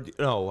 right? Or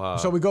no?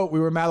 So we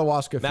were in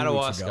Madawaska a few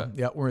weeks ago. Madawaska.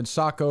 Yeah, we're in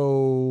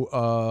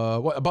Saco.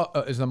 What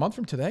about? Is it a month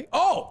from today?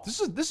 Oh, this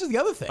is the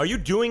other thing. Are you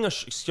doing a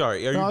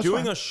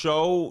a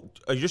show?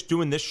 Are you just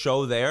doing this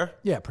show there?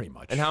 Yeah, pretty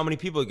much. And how many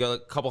people? You got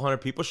like a couple hundred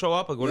people show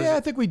up? Like, what is I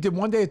it? think we did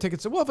one day of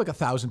tickets. We'll have like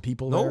 1,000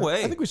 people. No there.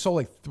 way. I think we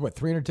sold like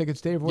 300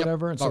 tickets, Dave, or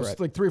whatever. And so it's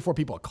like 3 or 4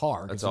 people a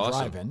car. That's it's a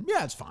awesome. drive-in.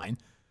 Yeah, it's fine.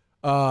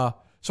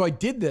 So I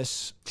did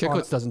this.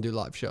 Chiclets doesn't do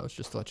live shows,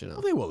 just to let you know.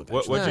 Well, they will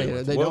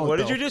eventually. What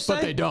did you just say?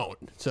 But they don't.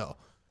 So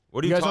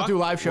What are you guys don't do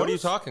live shows? What are you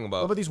talking about?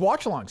 What about these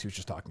watch-alongs he was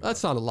just talking about?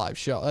 that's not a live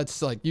show.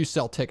 That's like you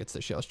sell tickets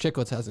to shows.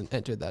 Chiclets hasn't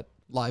entered that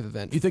live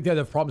event. You think they have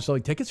a problem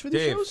selling tickets for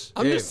these Dave. shows?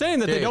 I'm just saying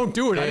that they don't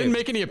do it. I Dave. didn't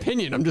make any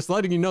opinion. I'm just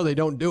letting you know they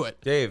don't do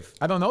it. Dave,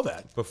 I don't know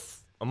that.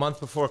 a month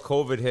before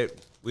COVID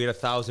hit, we had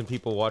 1,000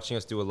 people watching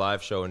us do a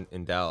live show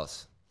in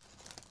Dallas.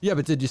 Yeah,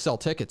 but did you sell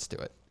tickets to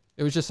it?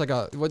 It was just like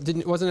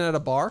wasn't it at a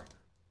bar?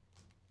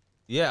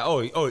 Yeah.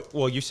 Oh.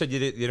 Well, you said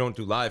you don't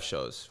do live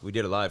shows. We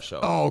did a live show.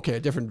 Oh, okay, a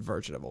different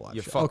version of a live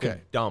You're show. fucking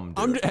Okay, dumb,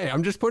 dude.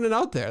 I'm just putting it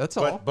out there. That's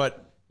all.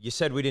 But you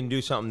said we didn't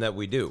do something that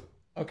we do.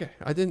 Okay,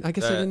 I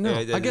guess I didn't know.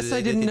 I guess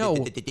I didn't know.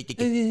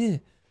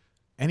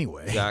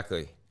 Anyway.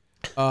 Exactly.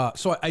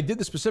 So I did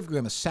this specifically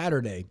on a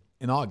Saturday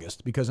in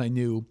August because I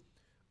knew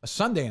a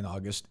Sunday in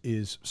August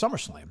is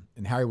SummerSlam,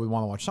 and Harry would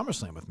want to watch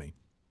SummerSlam with me.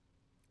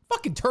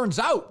 Fucking turns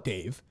out,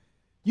 Dave,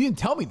 you didn't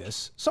tell me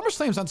this.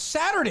 SummerSlam's on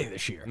Saturday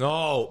this year.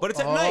 No, but it's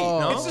at night.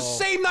 No, It's the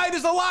same night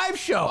as the live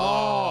show.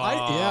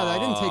 I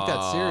didn't take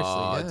that seriously.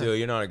 Yeah. Dude,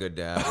 you're not a good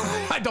dad.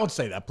 I don't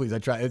say that, please. I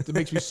try. It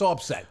makes me so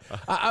upset.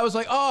 I was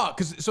like,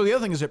 so the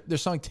other thing is they're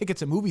selling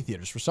tickets at movie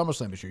theaters for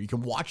SummerSlam this year. You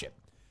can watch it.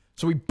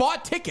 So we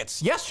bought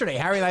tickets yesterday,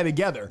 Harry and I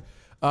together,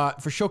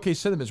 for Showcase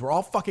Cinemas. We're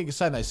all fucking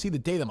excited. I see the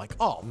date. I'm like,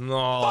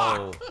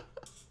 No. fuck.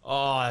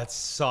 Oh, that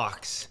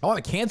sucks. I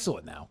want to cancel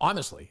it now.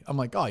 Honestly, I'm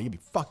like, you'd be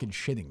fucking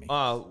shitting me.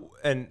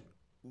 And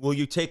will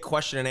you take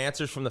question and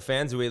answers from the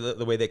fans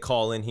the way they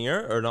call in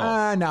here, or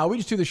no? No, we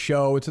just do the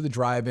show. It's at the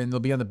drive-in. They'll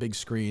be on the big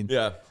screen.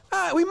 Yeah.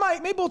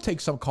 Maybe we'll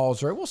take some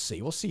calls, or we'll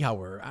see. We'll see how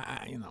we're,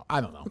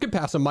 I don't know. We could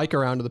pass a mic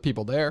around to the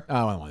people there. I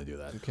don't want to do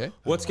that. Okay.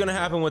 What's gonna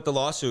happen with the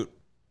lawsuit?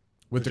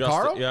 With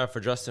Justin? DiCaro? Yeah, for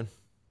Justin.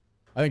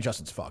 I think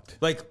Justin's fucked.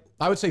 Like,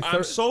 I would say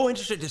I'm so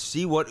interested to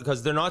see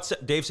because they're not.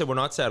 Dave said we're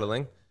not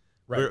settling.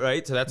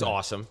 Right. So that's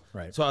awesome.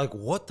 Right. So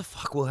what the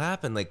fuck will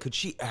happen? Like, could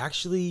she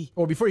actually?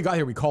 Well, before you got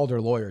here, we called her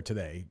lawyer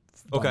today.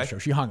 On the show.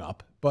 She hung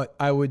up. But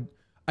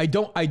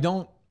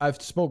I've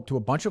spoke to a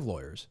bunch of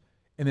lawyers,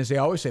 and as they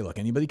always say, look,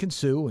 anybody can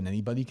sue and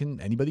anybody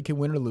can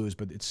win or lose,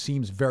 but it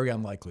seems very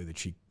unlikely that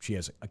she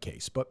has a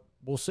case. But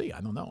we'll see.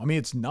 I don't know. I mean,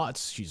 it's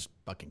nuts. She's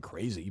fucking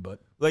crazy, but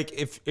Like,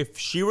 if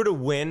she were to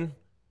win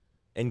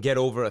and get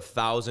over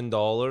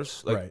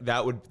 $1,000, like Right.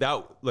 that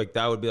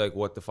would be like,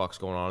 what the fuck's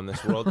going on in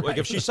this world? Like,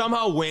 if she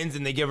somehow wins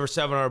and they give her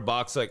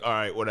 $700, like, all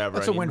right, whatever.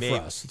 That's a win for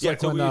us. It's Yeah,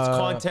 like so when, it's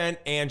content,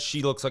 and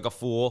she looks like a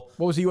fool.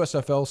 what was the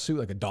USFL suit?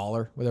 Like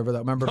 $1, whatever that.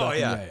 Remember? Oh, back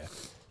then?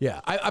 yeah.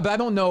 Yeah. But I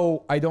don't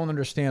know. I don't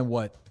understand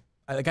what.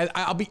 Like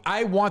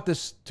I want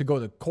this to go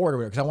to court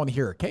because I want to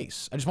hear her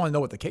case. I just want to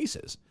know what the case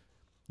is.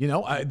 You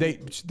know,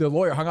 the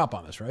lawyer hung up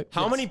on this, right?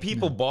 How many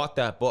people bought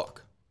that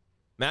book?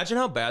 Imagine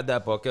how bad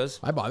that book is.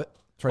 I bought it.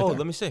 It's right there.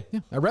 Let me see. Yeah,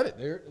 I read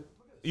it.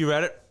 You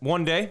read it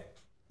one day?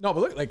 No,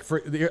 but look, like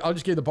I'll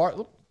just give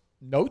the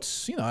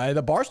notes. You know, I had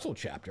the Barstool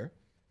chapter.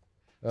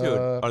 Dude,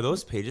 are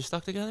those pages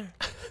stuck together?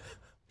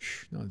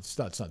 No, it's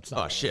not.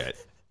 Oh,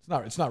 shit.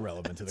 It's not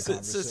relevant to the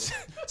conversation.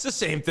 It's the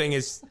same thing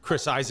as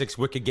Chris Isaac's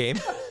Wicked Game.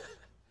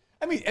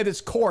 I mean, at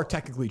its core,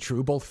 technically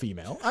true, both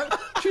female.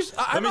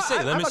 Let me see.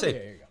 Here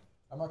you go.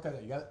 I'm not gonna.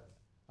 You got it.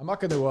 I'm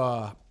not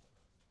gonna.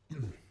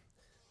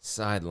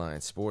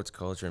 Sidelined, sports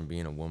culture, and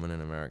being a woman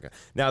in America.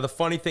 Now, the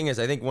funny thing is,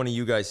 I think one of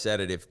you guys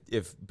said it.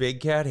 If Big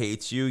Cat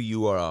hates you,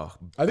 you are a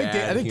I think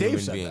bad Dave human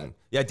said being. that.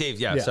 Yeah, Dave.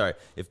 Yeah, Yeah. sorry.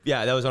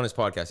 That was on his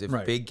podcast. If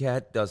Right. Big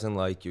Cat doesn't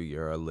like you,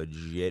 you're a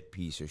legit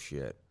piece of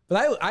shit.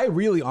 But I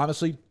really,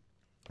 honestly,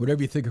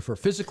 whatever you think of her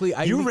physically,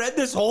 You read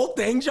this whole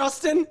thing,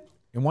 Justin?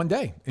 in one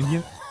day, and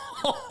you,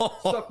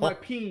 Suck my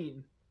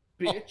peen,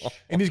 bitch.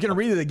 and he's gonna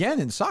read it again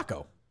in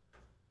Saco.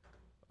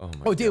 Oh my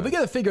Oh, Dave, God. we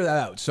got to figure that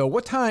out. So,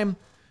 what time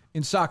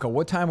in Saco?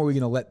 What time are we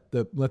going to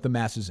let the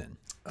masses in?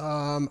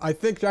 I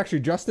think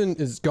actually Justin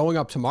is going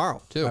up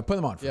tomorrow too. I put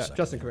them on for a Yeah, second.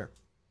 Justin, come here.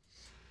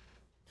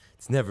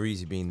 It's never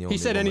easy being the only. He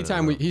said woman anytime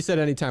in we. the room. He said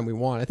anytime we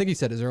want. I think he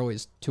said as early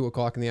as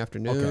 2:00 in the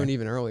afternoon,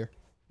 even earlier.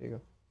 There you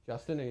go,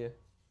 Justin. Are you?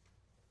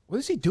 What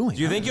is he doing?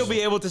 Do you think you'll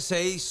be able to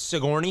say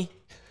Sigourney?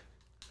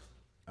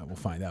 We'll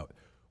find out.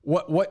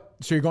 What?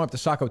 So you're going up to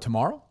Saco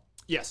tomorrow?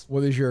 Yes.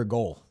 What is your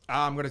goal?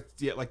 I'm gonna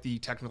get like the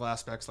technical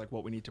aspects, like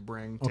what we need to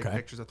bring, take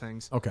pictures of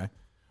things. Okay.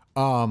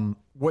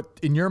 What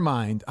in your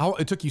mind? How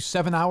it took you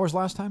 7 hours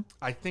last time?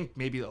 I think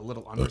maybe a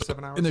little under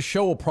 7 hours. And the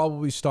show will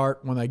probably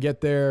start when I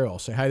get there. I'll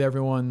say hi to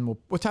everyone.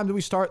 What time did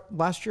we start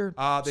last year?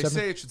 They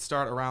say it should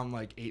start around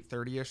like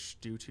 8:30ish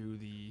due to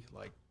the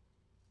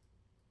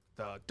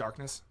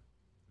darkness.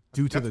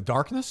 Due to the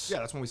darkness? Yeah,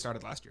 that's when we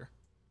started last year.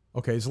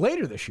 Okay, it's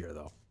later this year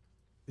though.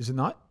 Is it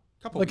not?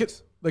 Couple like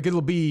weeks.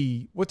 It'll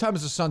be. What time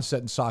is the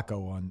sunset in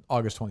Saco on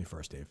August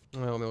 21st, Dave?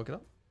 Let me look it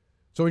up.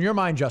 So in your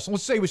mind, Justin,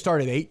 let's say we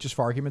start at 8, just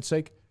for argument's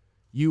sake.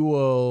 You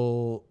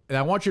will, and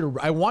I want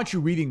you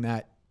reading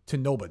that to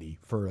nobody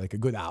for like a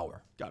good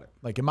hour. Got it.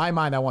 Like in my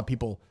mind, I want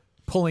people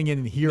pulling in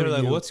and hearing They're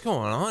like, you. what's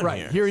going on Right,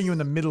 here? hearing you in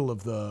the middle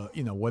of the,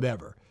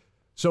 whatever.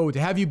 So to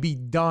have you be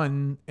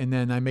done and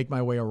then I make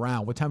my way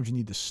around, what time would you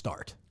need to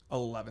start?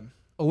 11.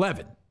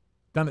 11.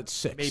 Done at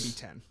 6. Maybe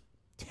 10.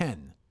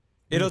 10.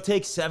 It'll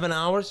take 7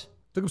 hours.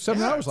 Took him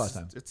 7 hours last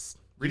time. It's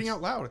reading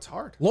out loud. It's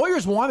hard.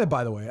 Lawyers wanted,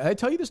 by the way, did I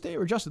tell you this, Dave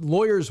or Justin?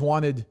 Lawyers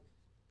wanted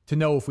to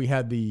know if we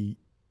had the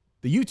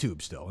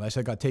YouTube still. And I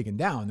said it got taken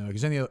down. No,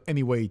 because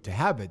any way to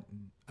have it,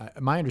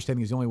 my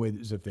understanding is the only way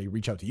is if they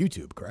reach out to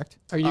YouTube, correct?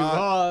 Are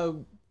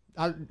you?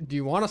 Do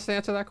you want us to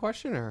answer that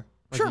question or?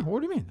 Sure. What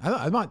do you mean?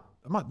 I'm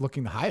not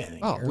looking to hide anything.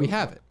 Oh, here. we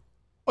have it.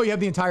 Oh, you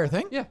have the entire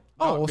thing? Yeah.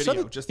 Oh, well, video,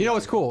 send it. just You the know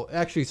what's audio. cool?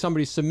 Actually,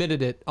 somebody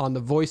submitted it on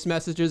the voice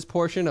messages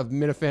portion of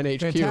Minifan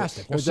HQ.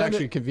 Fantastic. It was send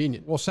actually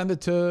convenient. We'll send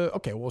it to.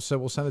 Okay, we'll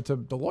send it to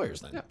the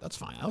lawyers then. Yeah. That's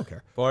fine. I don't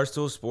care.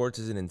 Barstool Sports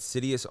is an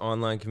insidious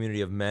online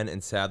community of men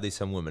and sadly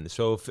some women.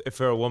 So if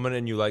you're a woman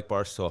and you like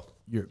Barstool,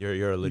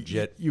 you're a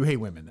legit You hate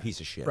women. Then. piece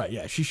of shit. Right?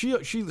 Yeah. She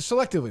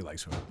selectively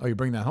likes women. Oh, you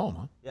bring that home,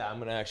 huh? Yeah, I'm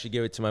gonna actually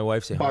give it to my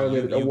wife. Say,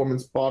 Violated a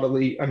woman's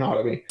bodily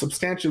anatomy.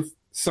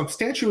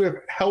 Substantive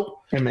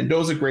help, and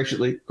Mendoza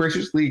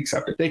graciously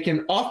accepted. They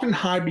can often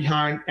hide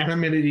behind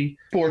anonymity.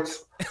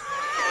 Sports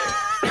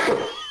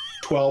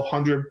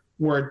 1,200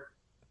 word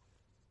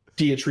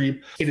diatribe.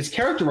 It is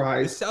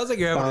characterized sounds like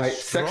you're having by a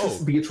stroke.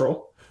 sexist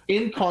vitriol,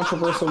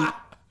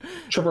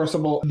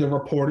 incontrovertible, the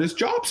reporter's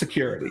job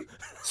security.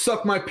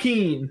 Suck my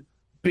peen,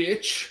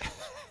 bitch.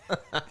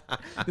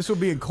 This will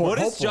be in court. What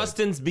is hopefully.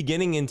 Justin's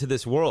beginning into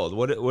this world?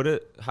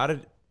 How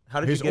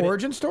did His you get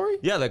origin story?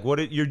 Yeah, like what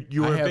did you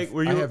were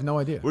I have no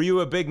idea. Were you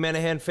a big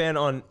Menahan fan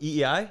on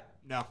EEI?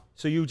 No.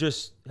 So you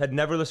just had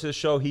never listened to the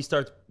show.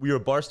 Were you a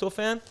Barstool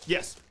fan?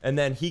 Yes. And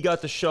then he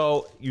got the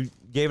show. You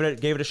gave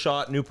it a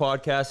shot, new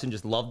podcast, and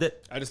just loved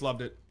it. I just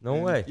loved it. No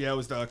way. Yeah, it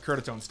was the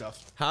Curtatone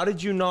stuff. How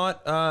did you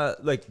not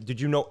did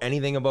you know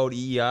anything about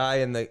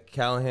EEI and the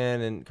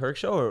Callahan and Kirk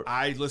show? Or?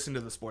 I listened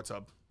to the Sports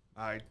Hub.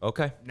 I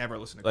never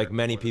listened to like Kirk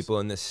many before this. people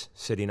in this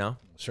city now.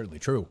 Certainly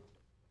true.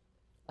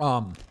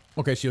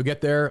 Okay, so you'll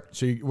get there.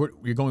 So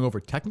you're going over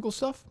technical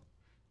stuff?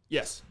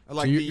 Yes. I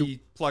like the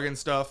plug-in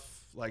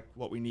stuff, like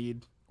what we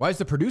need. Why is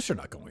the producer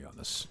not going on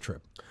this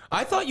trip?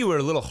 I thought you were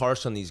a little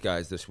harsh on these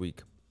guys this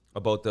week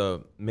about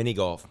the mini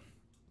golf.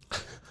 Who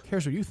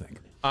cares what you think?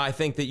 I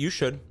think that you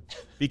should,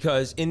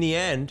 because in the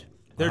end,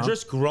 they're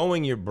just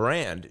growing your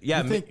brand.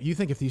 Yeah, you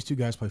think if these two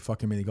guys play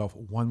fucking mini golf,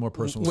 one more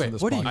person will Wait, send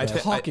this what are you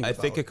podcast? talking I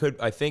think it could.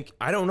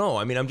 I don't know.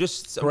 I mean, I'm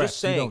just Correct, you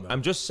saying. don't know.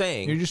 I'm just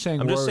saying. You're just saying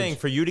I'm just words. saying.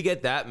 For you to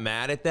get that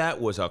mad at that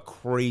was a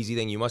crazy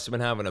thing. You must have been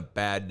having a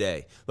bad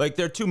day. Like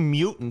they're two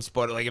mutants,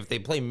 but like if they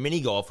play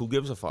mini golf, who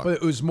gives a fuck? But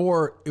it was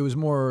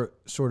more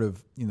sort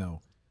of,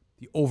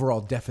 the overall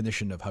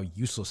definition of how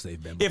useless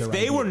they've been. with If their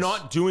they were ideas.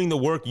 not doing the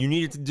work you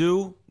needed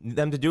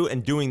them to do,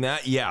 and doing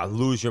that, yeah,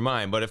 lose your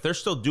mind. But if they're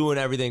still doing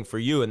everything for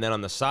you, and then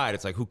on the side,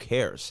 it's like, who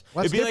cares?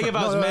 Well, It'd be like if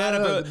I was mad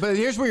about. But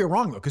here's where you're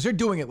wrong, though, because they're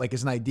doing it like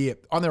as an idea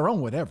on their own,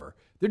 whatever.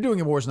 They're doing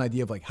it more as an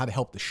idea of like how to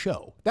help the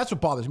show. That's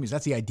what bothers me. Is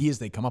that's the ideas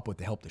they come up with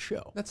to help the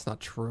show. That's not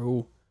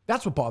true.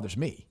 That's what bothers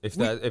me.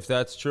 If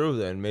that's true,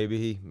 then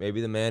maybe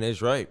the man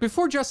is right.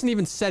 Before Justin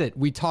even said it,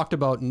 we talked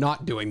about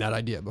not doing that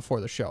idea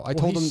before the show. I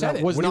told he him said that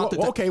it. was What do you not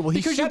want- okay, well, he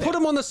because you said put it.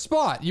 him on the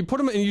spot. You put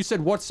him and you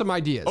said, "What's some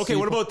ideas?" Okay, So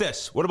what you about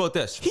this? What about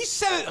this? He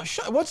said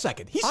it. 1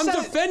 second. I'm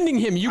defending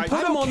him. You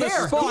put him on the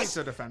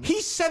spot.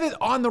 He said it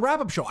on the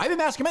wrap-up show. I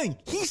didn't ask him anything.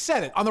 He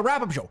said it on the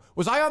wrap-up show.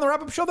 Was I on the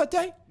wrap-up show that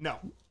day? No.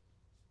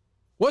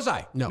 Was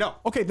I? No.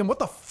 Okay, then what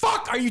the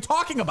fuck are you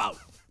talking about?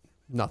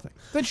 Nothing.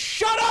 Then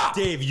shut up!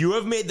 Dave, you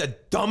have made the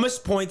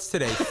dumbest points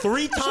today.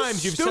 3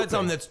 times you've stupid. said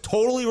something that's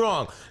totally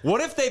wrong.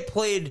 What if they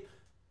played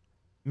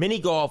mini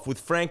golf with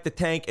Frank the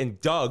Tank and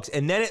Doug's,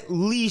 and then at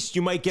least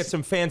you might get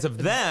some fans of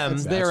them.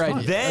 That's their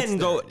idea. Then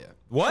That's go. their idea.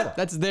 What?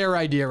 That's their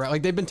idea, right?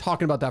 Like they've been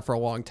talking about that for a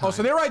long time. Oh,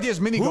 so their idea is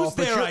mini Who's golf,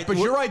 but, their your, idea? but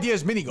your idea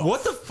is mini golf.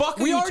 What the fuck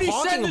are we you already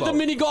talking said that about? the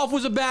mini golf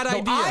was a bad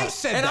idea. I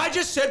said And that. I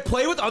just said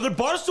play with other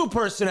Barstool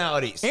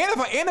personalities. And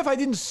if I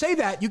didn't say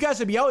that, you guys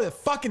would be out at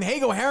fucking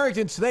Hago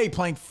Harrington's today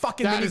playing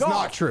fucking That mini is golf.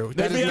 not true.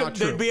 That is not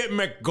true. They'd be at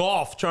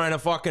McGolf trying to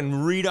fucking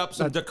read up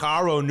some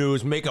DiCaro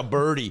news, make a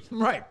birdie.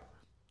 Right.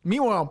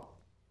 Meanwhile,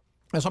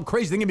 there's some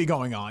crazy thing can be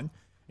going on,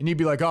 and you'd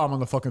be like, "Oh, I'm on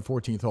the fucking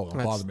 14th hole.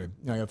 Don't bother me.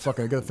 I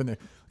got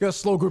a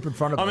slow group in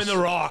front of us. I'm in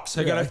the rocks.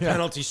 I got a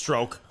penalty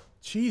stroke.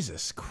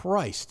 Jesus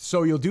Christ.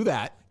 So you'll do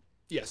that.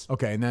 Yes.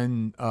 Okay, and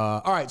then,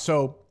 all right,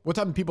 so what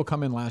time did people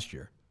come in last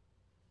year?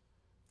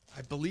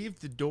 I believe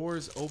the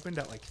doors opened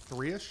at like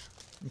 3-ish.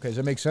 Okay, does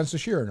that make sense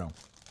this year or no?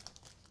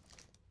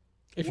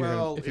 If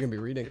you're gonna be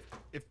reading.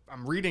 If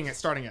I'm reading it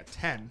starting at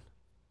 10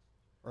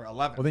 or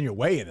 11. Well, then you're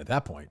way in at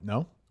that point,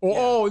 no?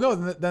 Oh, no,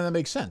 then that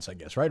makes sense, I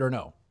guess, right? Or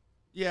no?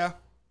 Yeah.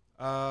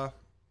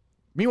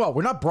 Meanwhile,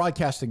 we're not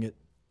broadcasting it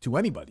to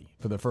anybody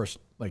for the first,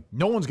 like,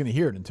 no one's going to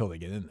hear it until they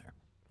get in there.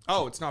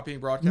 Oh, it's not being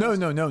broadcast? No.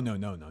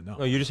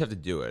 No, you just have to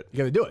do it. You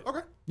got to do it. Okay.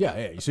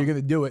 Yeah. So you're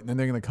going to do it, and then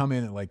they're going to come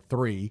in at like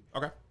 3.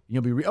 Okay.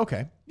 You'll be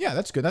okay. Yeah,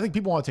 that's good. I think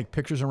people want to take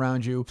pictures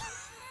around you.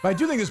 But I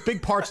do think there's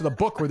big parts of the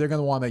book where they're going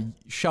to want to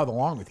shout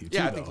along with you, too.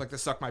 Yeah, I think like the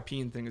suck my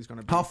peen thing is going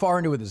to be. How far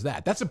into it is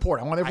that? That's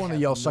important. I want everyone to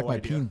yell suck my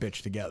peen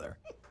bitch together.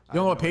 You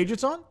know what page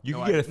it's on? You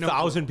can get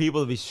 1,000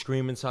 people to be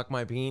screaming suck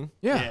my peen.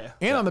 Yeah.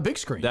 And on the big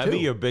screen, That'd too.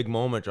 be your big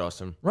moment,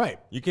 Justin. Right.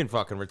 You can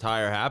fucking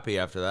retire happy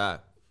after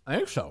that. I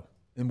think so.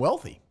 And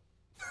wealthy.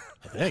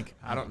 I think.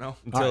 I don't know.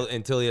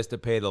 Until he has to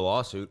pay the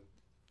lawsuit.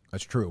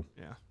 That's true.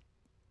 Yeah.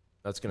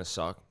 That's going to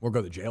suck. We'll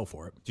go to jail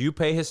for it. Do you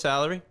pay his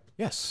salary?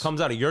 Yes.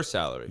 Comes out of your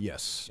salary?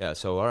 Yes. Yeah,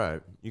 so all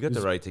right. You got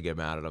the right to get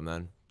mad at him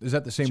then. Is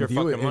that the same It's with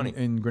your you fucking money.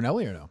 in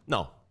Grinnelli or no?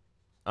 No.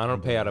 I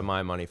don't pay out of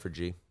my money for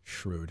G.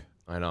 Shrewd.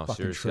 I know, Fucking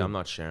seriously. shrewd. I'm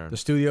not sharing. The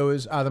studio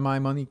is out of my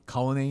money.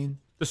 Cullinane.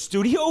 The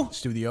studio?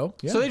 Studio.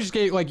 Yeah. So they just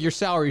gave, like, your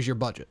salary is your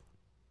budget.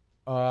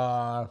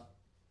 Kind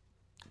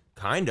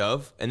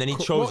of. And then he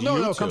chose no,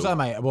 you it comes to. out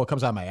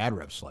of my ad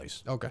rev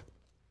slice. Okay.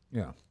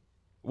 Yeah.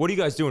 What are you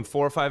guys doing?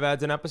 4 or 5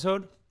 ads an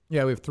episode?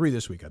 Yeah, we have 3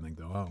 this week, I think,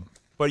 though. Oh.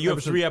 But you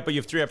have 3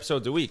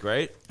 episodes a week,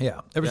 right? Yeah.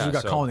 Ever since we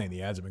got so- Cullinane,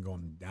 the ads have been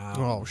going down.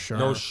 Oh, sure.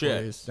 No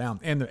shit. Please. Down.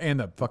 And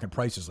the fucking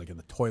price is like in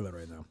the toilet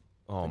right now.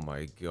 Oh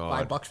my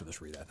god. $5 for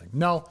this read, I think.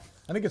 No,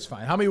 I think it's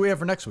fine. How many do we have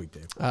for next week,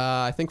 Dave?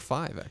 I think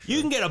 5, actually.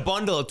 You can get a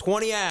bundle of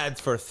 20 ads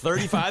for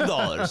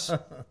 $35.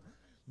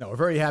 No, we're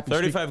very happy.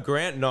 35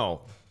 grand?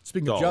 No.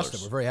 Speaking of dollars.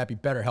 Justin, we're very happy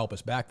BetterHelp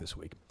is back this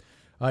week.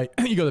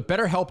 You go to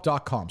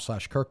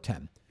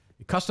betterhelp.com/Kirk10.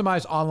 You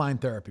customize online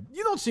therapy.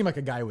 You don't seem like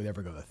a guy who would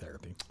ever go to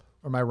therapy.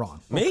 Or am I wrong?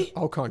 Me?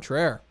 Au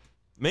contraire.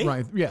 Me?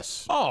 Right.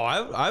 Yes. Oh,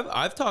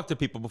 I've talked to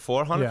people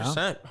before, 100%.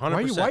 Yeah.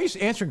 100%. Why are you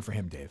answering for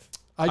him, Dave?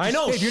 I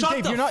know. Dave, Shut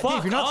Dave, the you're not, fuck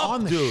Dave, you're not up,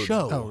 on the dude.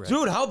 show. Oh, right.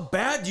 Dude, how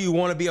bad do you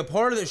want to be a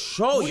part of this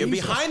show? You're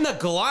Jesus. behind the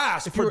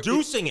glass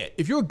producing it.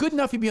 If you were good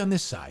enough, you'd be on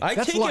this side. I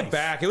That's take life. it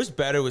back. It was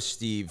better with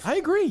Steve. I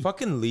agree.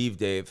 Fucking leave,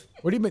 Dave.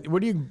 What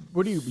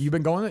you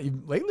been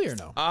going lately or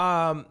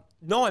no?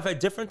 No, I've had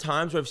different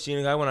times where I've seen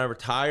a guy when I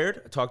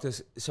retired. I talked to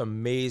this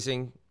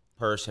amazing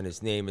person.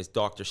 His name is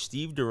Dr.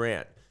 Steve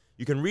Durant.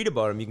 You can read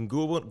about him. You can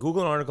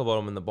Google an article about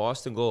him in the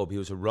Boston Globe. He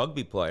was a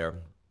rugby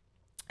player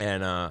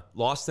and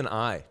lost an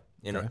eye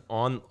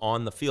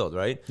on the field,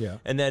 right? Yeah.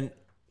 And then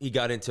he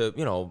got into,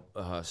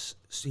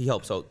 he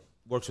helps out,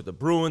 works with the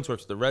Bruins,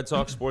 works with the Red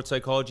Sox, sports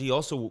psychology. He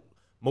also,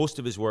 most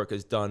of his work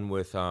is done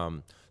with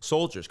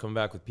soldiers coming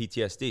back with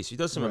PTSD. So he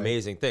does some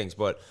amazing things.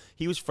 But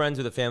he was friends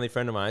with a family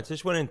friend of mine. So I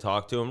just went in and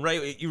talked to him.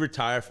 Right, you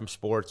retire from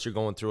sports. You're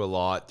going through a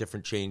lot,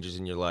 different changes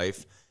in your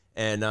life.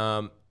 And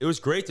it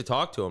was great to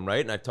talk to him, right?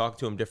 And I've talked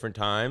to him different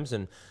times.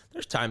 And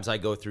there's times I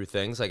go through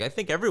things like I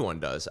think everyone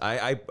does.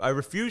 I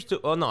refuse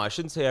to, well, no, I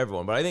shouldn't say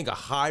everyone, but I think a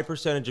high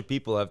percentage of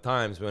people have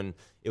times when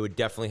it would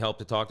definitely help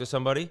to talk to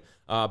somebody.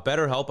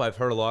 BetterHelp, I've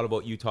heard a lot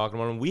about you talking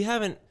about them.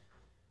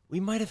 We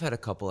might have had a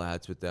couple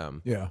ads with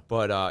them. Yeah.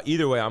 But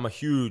either way, I'm a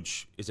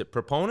huge, is it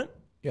proponent?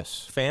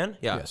 Yes. Fan?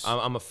 Yeah. Yes.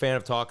 I'm a fan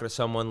of talking to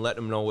someone,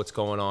 letting them know what's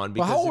going on.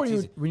 Well, how old were it's you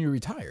easy. when you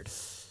retired?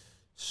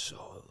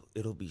 So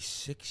it'll be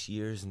 6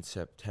 years in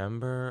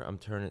September. I'm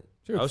turning,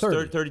 You're I was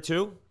 30.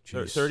 32,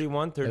 Jeez.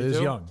 31, 32. That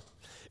is young.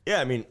 Yeah,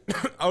 I mean,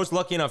 I was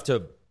lucky enough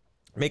to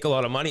make a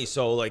lot of money.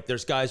 So, like,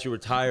 there's guys who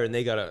retire and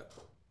they got to,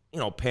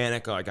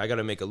 panic. Like, I got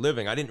to make a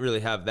living. I didn't really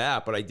have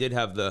that, but I did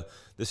have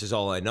this is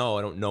all I know.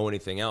 I don't know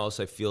anything else.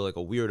 I feel like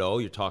a weirdo.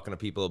 You're talking to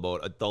people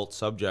about adult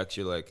subjects.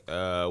 You're like,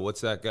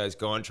 what's that guy's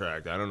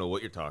contract? I don't know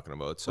what you're talking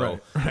about. So,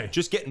 Right.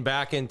 just getting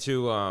back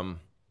into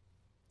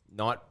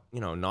not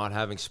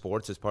having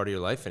sports as part of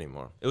your life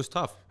anymore. It was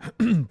tough.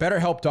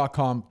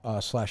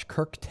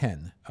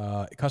 BetterHelp.com/Kirk10.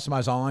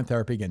 Customize online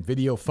therapy, again,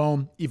 video,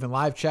 phone, even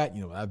live chat.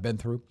 I've been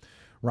through.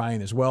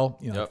 Ryan as well.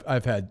 Yep.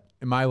 I've had,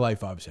 in my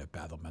life, obviously, I've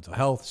battled mental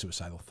health,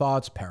 suicidal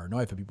thoughts,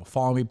 paranoia for people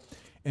following me.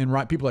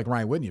 And people like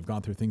Ryan Whitney have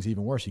gone through things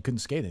even worse. He couldn't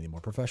skate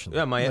anymore professionally.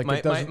 Yeah, my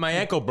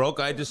ankle broke.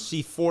 I had to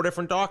see 4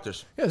 different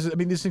doctors. Yeah, I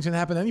mean, these things can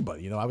happen to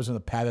anybody. I was in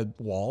the padded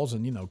walls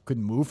and,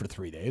 couldn't move for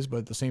 3 days. But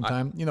at the same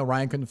time,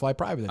 Ryan couldn't fly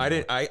private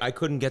anymore. I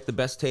couldn't get the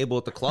best table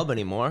at the club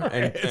anymore.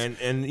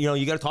 And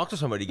you got to talk to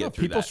somebody to get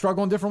through people that.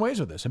 struggle in different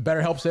ways with this. And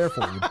BetterHelp's there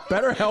for you.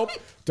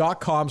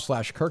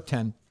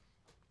 BetterHelp.com/Kirk10.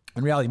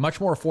 In reality, much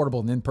more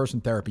affordable than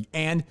in-person therapy.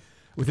 And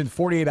within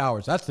 48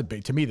 hours, that's the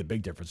big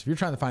difference. If you're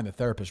trying to find a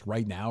therapist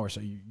right now,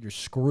 you're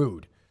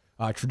screwed.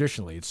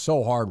 Traditionally, it's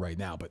so hard right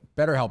now. But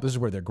BetterHelp, this is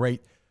where they're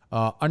great.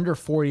 Under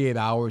 48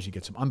 hours, you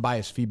get some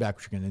unbiased feedback,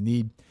 which you're going to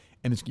need,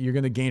 and you're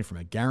going to gain from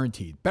it,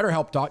 guaranteed.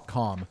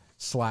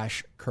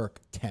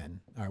 BetterHelp.com/Kirk10.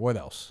 All right, what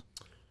else?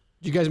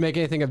 Did you guys make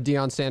anything of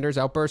Deion Sanders'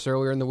 outburst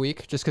earlier in the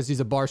week just because he's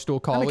a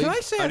Barstool colleague? Can I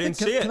say I didn't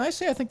see it. Can I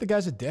say I think the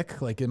guy's a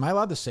dick? Like, am I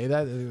allowed to say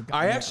that?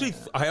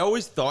 I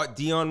always thought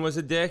Deion was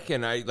a dick,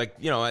 and I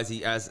as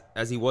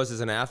he was as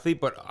an athlete.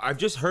 But I've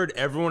just heard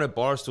everyone at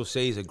Barstool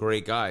say he's a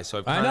great guy.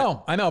 So I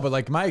know, but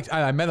like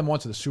I met him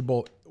once at the Super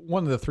Bowl.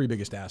 One of the 3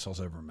 biggest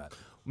assholes I've ever met.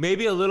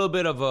 Maybe a little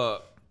bit of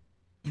a.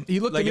 He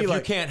looked like at me if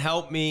like, you can't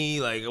help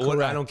me, like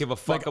what, I don't give a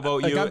fuck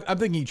about you. I'm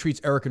thinking he treats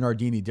Erica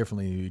Nardini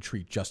differently than he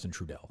treats Justin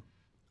Trudell.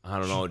 I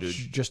don't know, dude.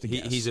 Just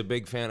he's a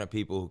big fan of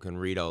people who can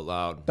read out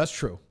loud. That's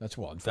true. That's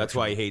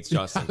why he hates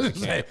Justin.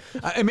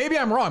 And maybe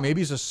I'm wrong.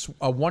 Maybe he's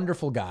a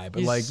wonderful guy,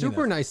 but he's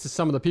super nice to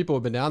some of the people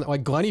who've been down there,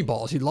 like Glenny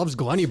Balls. He loves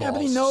Glenny Balls.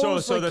 But he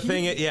knows, so the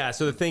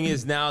thing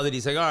is now that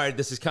he's like, all right,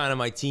 this is kind of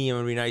my team.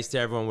 I'm gonna be nice to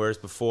everyone. Whereas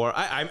before,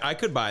 I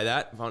could buy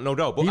that, no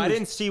doubt. But I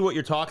didn't see what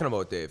you're talking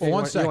about, Dave. Well,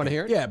 one second. You want to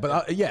hear it? Yeah,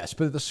 but yes,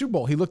 but at the Super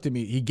Bowl, he looked at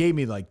me. He gave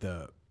me like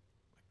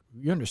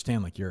you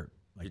understand, like you're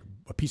like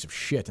a piece of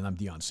shit, and I'm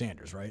Deion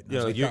Sanders, right?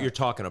 Yeah, like, you're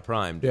talking a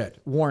prime, dude. Yeah,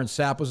 Warren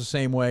Sapp was the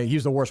same way.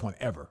 He's the worst one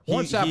ever.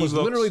 Warren Sapp was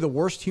literally the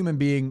worst human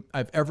being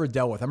I've ever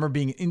dealt with. I remember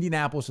being in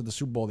Indianapolis at the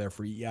Super Bowl there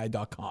for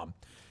EI.com,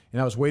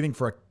 and I was waiting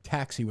for a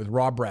taxi with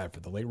Rob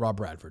Bradford, the late Rob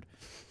Bradford.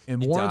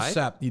 And Warren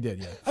Sapp, he did,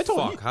 yeah. I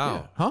told you. How?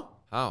 Yeah. Huh?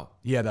 How?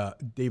 He had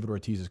David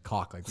Ortiz's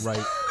cock, like,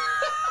 right.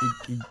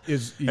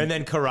 And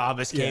then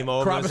Carabas came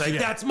over and was like,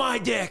 that's my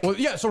dick. Well,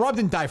 yeah, so Rob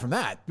didn't die from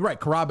that. Right,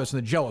 Carabas in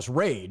the jealous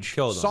rage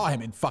saw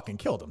him and fucking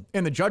killed him.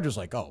 And the judge was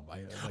like,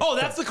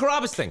 that's the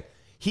Carabas thing.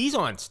 He's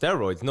on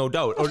steroids, no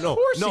doubt. Of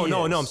course he is.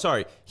 I'm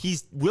sorry.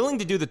 He's willing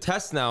to do the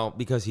test now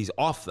because he's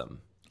off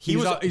them.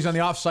 He's on the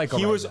off cycle.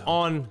 He was now.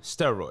 on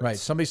steroids. Right,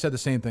 somebody said the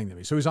same thing to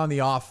me. So he's on the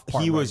off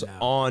part. He was now.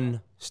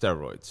 on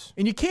steroids.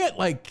 And you can't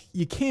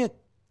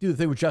do the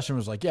thing with Justin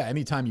was like, yeah,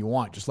 anytime you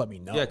want, just let me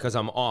know. Yeah, because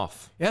I'm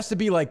off. It has to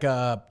be like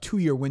a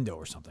 2-year window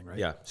or something, right?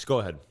 Yeah, just go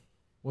ahead.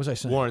 What was I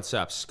saying? Warren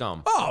Sapp,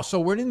 scum. Oh,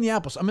 so we're in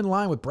Indianapolis. I'm in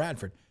line with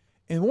Bradford.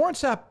 And Warren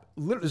Sapp,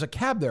 there's a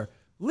cab there,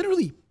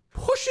 literally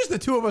pushes the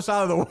two of us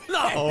out of the way.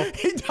 No.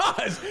 He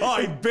does.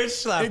 Oh, he bitch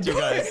slapped you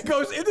guys. He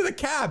goes into the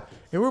cab.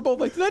 And we're both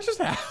like, did that just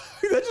happen?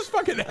 Did that just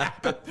fucking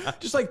happen?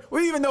 Just like,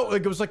 we didn't even know.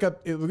 Like, it was like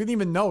we didn't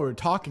even know we were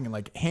talking. And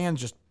like, hands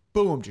just,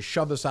 boom, just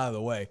shoved us out of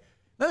the way.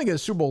 I think at the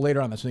Super Bowl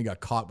later on, that's when he got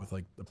caught with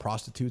like the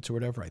prostitutes or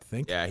whatever, I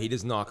think. Yeah, he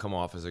does not come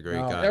off as a great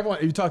guy. Everyone,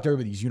 you talk to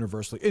everybody, he's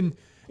universally. And,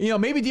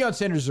 maybe Deion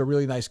Sanders is a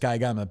really nice guy.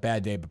 Got him on a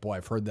bad day, but boy,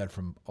 I've heard that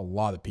from a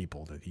lot of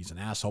people that he's an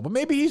asshole. But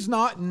maybe he's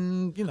not,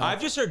 and, I've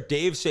just heard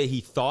Dave say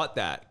he thought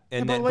that.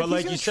 And yeah, then, but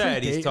like you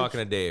said, he's talking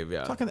to Dave,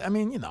 yeah.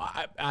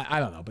 I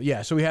don't know. But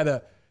yeah, so he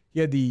had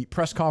the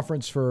press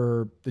conference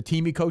for the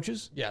team he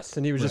coaches. Yes,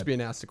 and he was just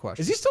being asked a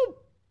question. Is he still,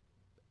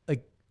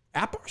 like,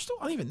 at Barstool?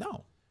 I don't even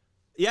know.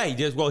 Yeah, he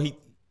does. Well, he's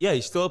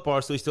still at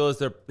Barstool. He still has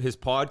his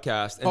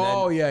podcast.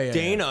 And then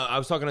Dana, I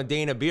was talking to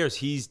Dana Beers.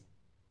 He's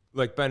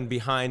like been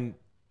behind.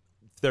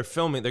 They're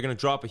filming. They're going to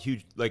drop a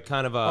huge, like,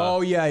 kind of a.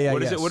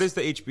 What is it? What is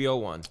the HBO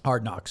one?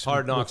 Hard Knocks.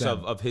 Hard Knocks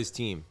of his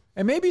team.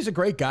 And maybe he's a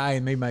great guy,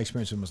 and maybe my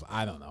experience with him was,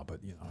 I don't know, but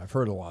I've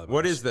heard a lot of.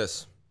 What is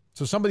this?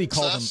 So somebody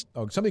called him.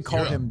 Oh, somebody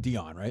called him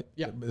Deion, right?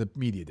 Yeah. The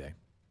media day.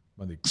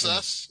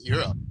 Seth,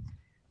 you're up.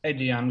 Hey,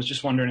 Deion, was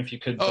just wondering if you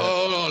could.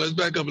 Hold on, let's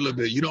back up a little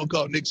bit. You don't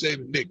call Nick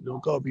Saban Nick.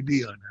 Don't call me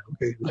Deion now,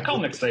 okay? I call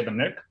Nick Saban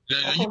Nick.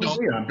 You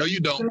don't. No, you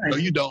don't. No,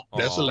 you don't.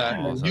 That's a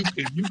lie.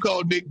 If you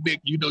call Nick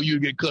Nick, you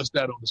get cussed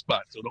out on the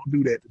spot. So don't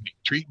do that to me.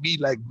 Treat me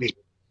like Nick.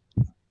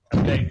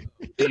 Okay,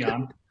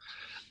 Deion.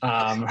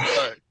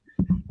 Right.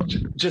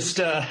 Just.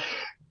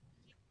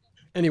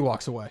 And he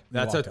walks away.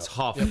 That's a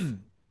tough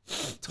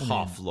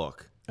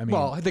look. I mean,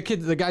 well,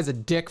 the guy's a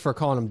dick for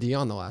calling him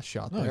Deion the last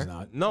shot there. No, he's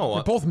not. No,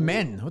 they're both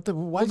men.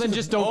 Why then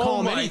just don't call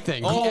him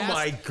anything.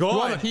 My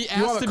God! You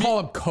want to call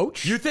him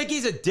coach? You think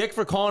he's a dick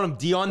for calling him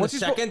Deion the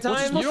second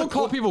time? You don't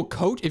call people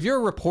coach. If you're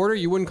a reporter,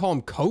 you wouldn't call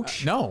him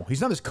coach. No,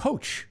 he's not his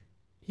coach.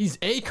 He's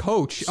a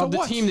coach of the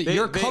team that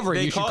you're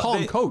covering. You should call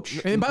him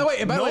coach. And by the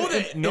way,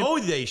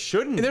 they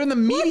shouldn't. They're in the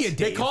media.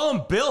 They call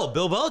him Bill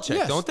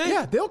Belichick, don't they?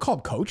 Yeah, they'll call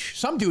him coach.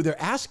 Some do.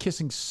 They're ass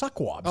kissing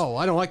suckwabs. Oh,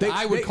 I don't like that.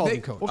 I would call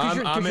him coach.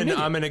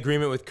 I'm in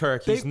agreement with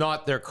Kirk. He's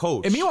not their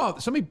coach. And meanwhile,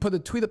 somebody put a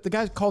tweet up. The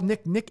guy called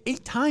Nick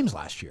 8 times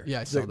last year.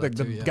 Yeah, I saw that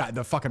too, guy,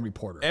 the fucking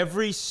reporter.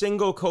 Every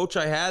single coach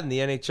I had in the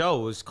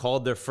NHL was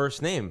called their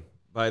first name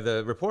by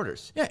the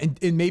reporters. Yeah,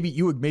 and maybe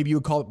you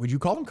would call. Would you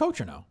call him coach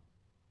or no?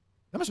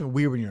 That must have been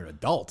weird when you're an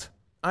adult.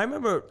 I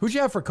remember. Who'd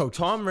you have for coach?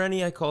 Tom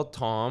Rennie, I called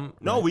Tom.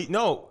 No,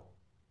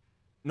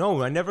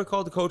 I never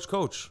called the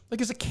coach.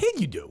 Like as a kid,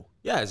 you do.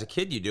 Yeah, as a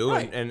kid, you do.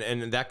 Right.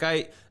 And that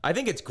guy, I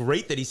think it's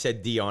great that he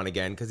said Deion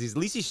again because at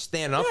least he's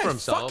standing up for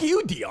himself. Fuck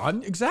you,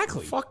 Deion.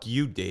 Exactly. Fuck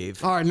you,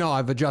 Dave. All right, no,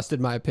 I've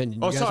adjusted my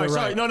opinion.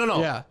 Sorry. No.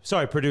 Yeah.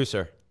 Sorry,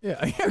 producer.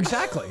 Yeah,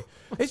 exactly.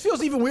 It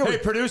feels even weird. Hey,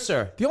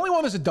 producer. The only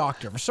one is a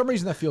doctor. For some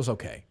reason, that feels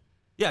okay.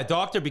 Yeah,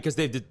 doctor because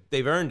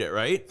they've earned it,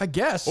 right? I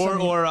guess.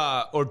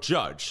 Or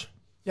judge.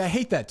 Yeah, I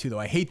hate that too, though.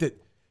 I hate that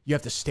you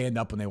have to stand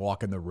up when they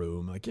walk in the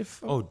room. Like if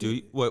Oh, do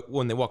you,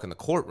 when they walk in the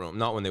courtroom,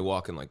 not when they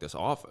walk in like this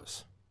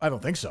office. I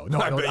don't think so.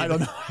 No, I don't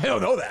know. I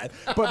don't know that.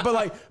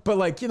 But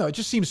like, you know, it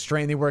just seems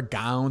strange. They wear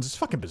gowns. It's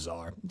fucking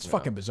bizarre. It's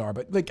fucking bizarre.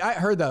 But like, I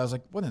heard that. I was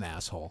like, what an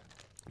asshole.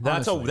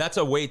 That's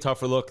a way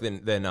tougher look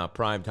than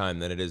prime time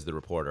than it is the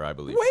reporter, I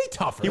believe. Way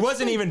tougher. He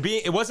wasn't even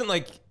being. It wasn't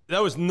like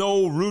there was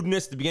no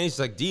rudeness at the beginning. It's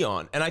like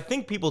Deion, and I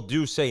think people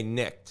do say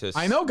Nick to.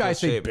 I know guys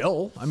say Saban.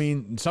 Bill. I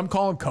mean, some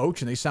call him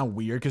coach, and they sound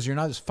weird because you're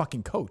not his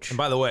fucking coach. And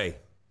by the way,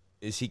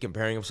 is he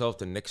comparing himself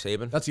to Nick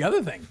Saban? That's the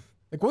other thing.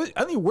 Like, what?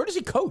 I mean, where does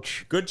he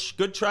coach? Good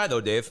try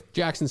though, Dave.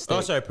 Jackson State.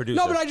 Oh, sorry, producer.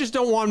 No, but I just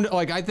don't want him to,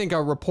 like, I think a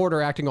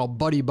reporter acting all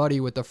buddy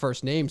with the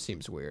first name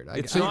seems weird.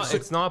 It's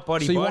not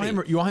buddy. So you want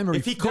him?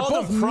 If he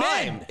called him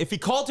prime, if he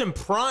called him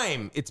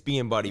prime, it's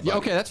being buddy. Yeah,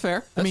 okay, that's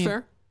fair. That's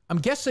fair. I'm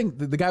guessing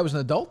the guy was an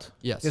adult.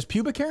 Yes. He has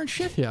pubic hair and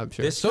shit. Yeah, I'm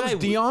sure. This So guy, is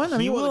Deion.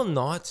 He will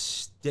not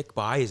stick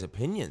by his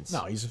opinions.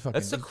 No, he's a fucking.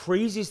 That's the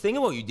craziest thing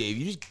about you, Dave.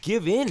 You just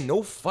give in.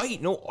 No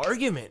fight. No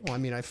argument. Well, I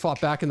mean, I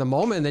fought back in the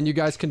moment, and then you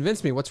guys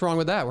convinced me. What's wrong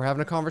with that? We're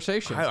having a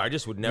conversation. I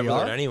just would never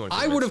let anyone.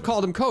 I would have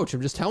called him coach.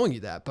 I'm just telling you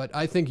that. But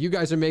I think you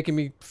guys are making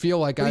me feel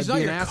like I'd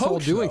be an asshole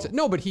doing so.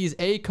 No, but he's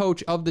a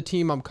coach of the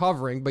team I'm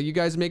covering. But you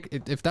guys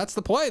if that's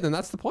the play, then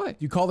that's the play.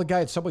 You call the guy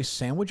at Subway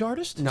sandwich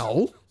artist?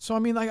 No. So I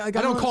mean, I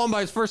don't call him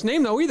by his first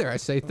name though either. I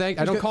say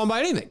I don't call him by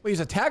anything. Well, he's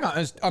a tag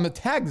on the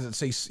tag. Does it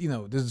say, you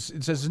know? It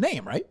says his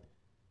name, right?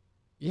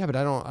 Yeah, but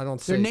I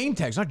don't say they're name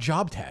tags, not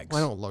job tags. I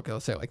don't look. I'll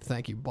say like,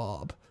 thank you,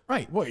 Bob.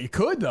 Right. Well, you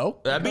could though.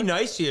 That'd be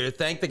nice here to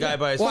thank the guy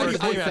by his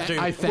first name.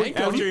 I thank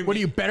him. What are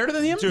you better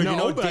than him? Dude, no, you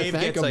know but Dave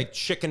gets like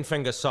chicken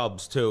finger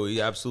subs too.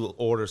 He absolutely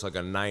orders like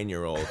a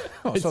 9-year-old.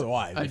 Oh, so do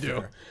I. I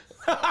do.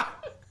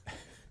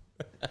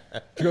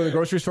 Did you go to the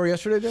grocery store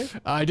yesterday, Dave?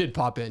 I did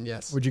pop in,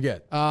 yes. What'd you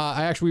get?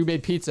 We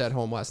made pizza at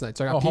home last night,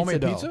 so I got pizza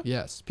homemade dough. pizza?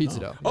 Yes, pizza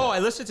dough. Oh, I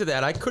listened to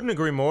that. I couldn't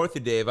agree more with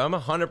you, Dave. I'm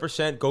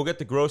 100% go get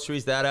the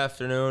groceries that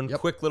afternoon. Yep.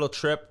 Quick little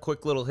trip,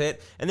 quick little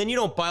hit, and then you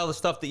don't buy all the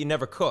stuff that you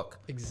never cook.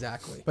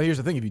 Exactly. But here's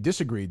the thing: if you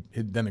disagreed,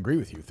 he'd then agree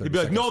with you. He'd be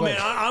like, "No, man,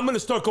 I'm going to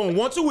start going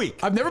once a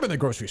week." I've never been to the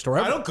grocery store.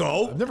 I don't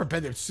go. I've never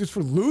been there. It's just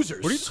for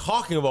losers. What are you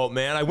talking about,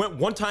 man? I went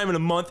one time in a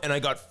month and I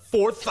got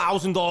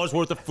 $4,000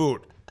 worth of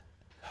food.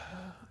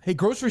 Hey,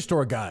 grocery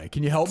store guy,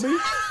 can you help me?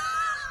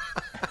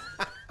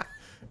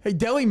 Hey,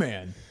 deli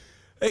man.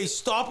 Hey,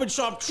 Stop and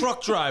Shop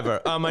truck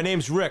driver. My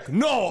name's Rick.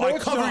 No,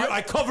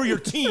 I cover your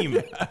team.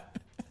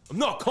 I'm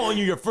not calling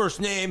you your first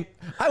name.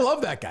 I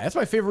love that guy. That's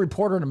my favorite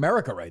reporter in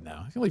America right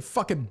now. He's only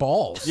fucking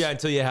balls. Yeah,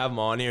 until you have him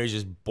on here, he's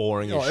just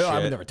boring as shit.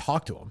 I would never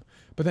talk to him.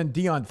 But then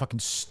Deion fucking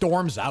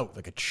storms out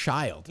like a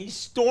child. He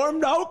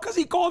stormed out because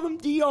he called him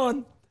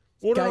Deion.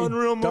 What an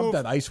unreal move. Dumped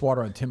that ice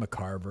water on Tim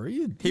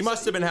McCarver. He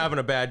must have been having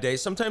a bad day.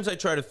 Sometimes I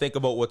try to think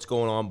about what's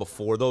going on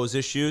before those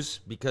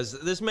issues because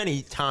there's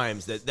many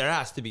times that there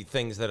has to be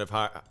things that have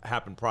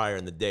happened prior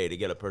in the day to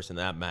get a person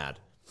that mad.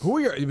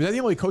 Was that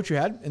the only coach you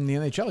had in the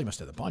NHL? You must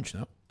have had a bunch,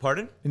 no?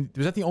 Pardon?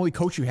 Was that the only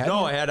coach you had?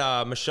 No, I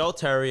had Michelle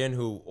Therrien,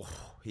 who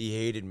he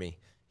hated me.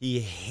 He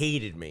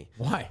hated me.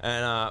 Why?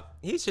 And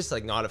he's just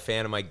like not a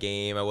fan of my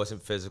game. I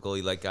wasn't physical.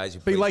 He liked guys who.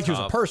 But he liked tough.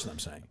 you as a person. I'm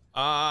saying.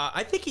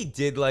 I think he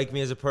did like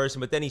me as a person,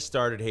 but then he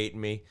started hating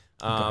me.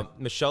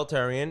 Michelle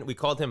Therrien, we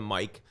called him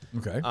Mike.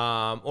 Okay.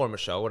 Or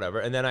Michelle, whatever.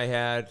 And then I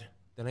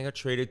got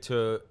traded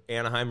to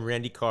Anaheim,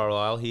 Randy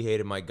Carlisle. He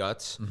hated my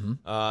guts.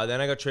 Mm-hmm. Then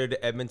I got traded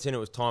to Edmonton. It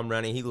was Tom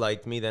Rennie. He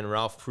liked me. Then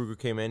Ralph Kruger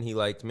came in. He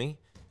liked me.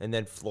 And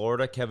then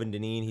Florida, Kevin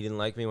Dineen. He didn't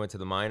like me. Went to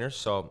the minors.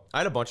 So I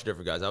had a bunch of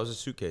different guys. I was a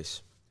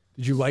suitcase.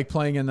 Did you like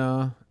playing in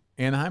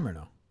Anaheim or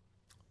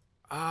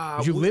no?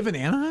 Did you live in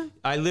Anaheim?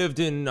 I lived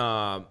in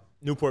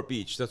Newport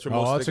Beach. That's where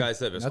most of the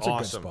guys live. It's that's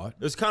awesome. A good spot.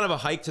 It was kind of a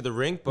hike to the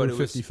rink, but it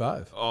was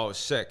 55. Oh, it was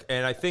sick.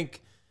 And I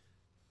think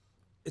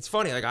it's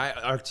funny. Like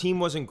our team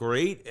wasn't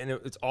great, and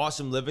it's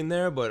awesome living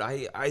there. But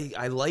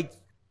I liked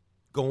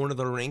going to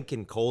the rink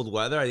in cold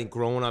weather. I think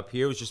growing up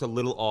here was just a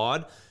little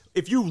odd.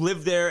 If you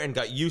lived there and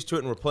got used to it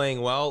and were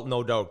playing well,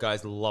 no doubt,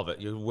 guys love it.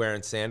 You're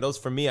wearing sandals.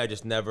 For me, I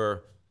just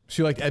never.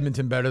 So you liked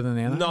Edmonton better than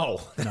Anaheim?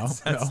 No.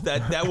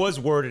 That was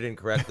worded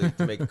incorrectly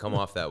to make it come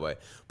off that way.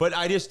 But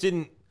I just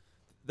didn't.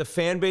 The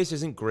fan base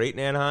isn't great in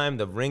Anaheim.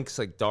 The rink's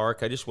like dark.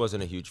 I just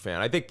wasn't a huge fan.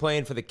 I think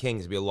playing for the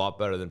Kings would be a lot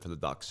better than for the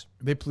Ducks.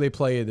 They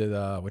played at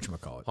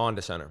whatchamacallit?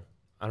 Honda Center.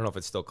 I don't know if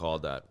it's still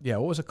called that. Yeah,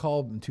 what was it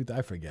called?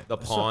 I forget. The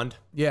Pond?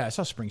 Yeah, I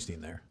saw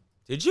Springsteen there.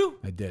 Did you?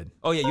 I did.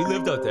 Oh, yeah, you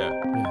lived out there.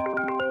 Yeah.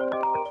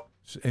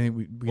 So, and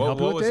we what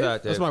was Dave?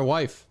 that, Dave? That's my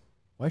wife.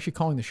 Why is she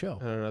calling the show?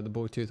 I don't know. The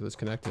Bluetooth was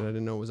connected. I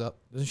didn't know it was up.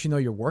 Doesn't she know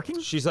you're working?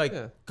 She's like,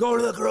 go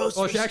to the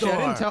grocery store. Actually,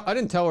 I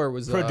didn't tell her it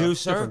was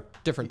producer.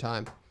 Different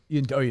time.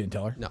 You didn't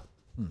tell her? No.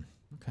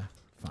 Okay,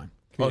 fine.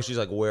 Oh, she's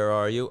like, where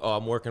are you? Oh,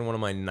 I'm working one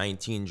of my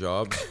 19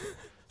 jobs.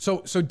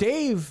 So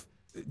Dave,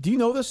 do you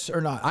know this or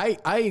not? I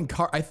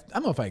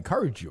don't know if I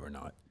encouraged you or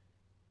not.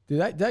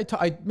 Did I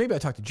talk? Maybe I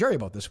talked to Gerry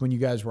about this when you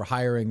guys were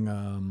hiring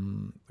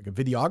like a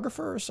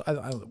videographer. Or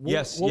so,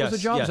 Yes. What was the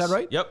job? Yes. Is that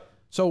right? Yep.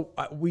 So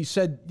we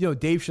said,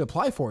 Dave should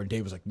apply for it. And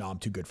Dave was like, no, I'm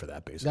too good for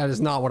that, basically. That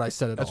is not what I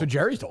said at all. That's what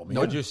Jerry told me.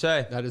 What'd you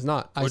say? That is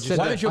not. What'd you say?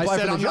 Why did you apply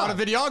for the I'm job? not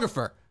a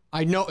videographer.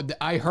 I know.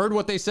 I heard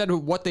what they said,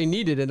 what they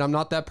needed, and I'm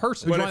not that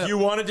person. But if you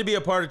wanted to be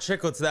a part of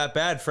Chiclets that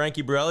bad,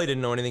 Frankie Borelli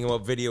didn't know anything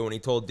about video when he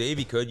told Dave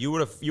he could. You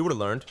would have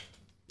learned.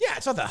 Yeah,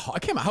 it's not that hard. I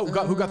can't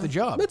remember who got the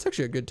job. That's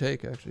actually a good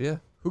take, actually. Yeah.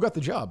 Who got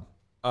the job?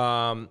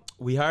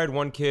 We hired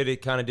one kid.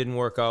 It kind of didn't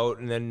work out,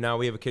 and then now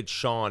we have a kid,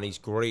 Sean. He's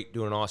great,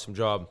 doing an awesome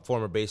job.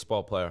 Former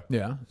baseball player.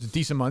 Yeah, is it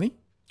decent money?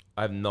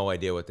 I have no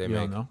idea what they You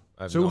make. don't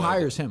know. So who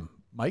hires him?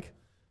 Mike?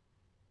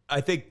 I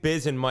think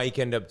Biz and Mike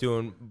end up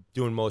doing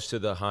most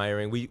of the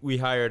hiring. We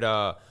hired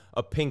a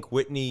Pink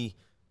Whitney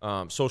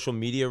social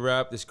media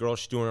rep. This girl,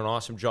 she's doing an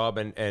awesome job,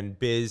 and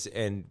Biz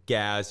and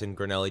Gaz and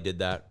Granelli did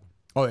that.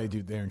 Oh,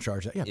 they're in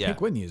charge of that. Yeah,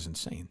 Pink Whitney is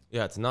insane.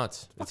 Yeah, it's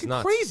nuts. It's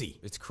nuts. Crazy.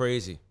 It's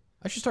crazy.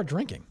 I should start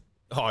drinking.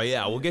 Oh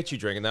yeah, we'll get you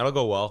drinking. That'll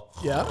go well.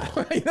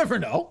 Yeah, you never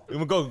know.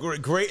 We'll go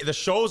great. The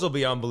shows will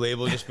be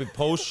unbelievable. Just be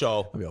post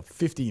show. It'll be about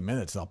 15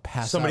 minutes. I'll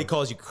pass. Somebody out.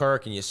 calls you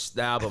Kirk and you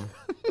stab him.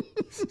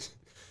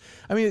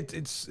 I mean,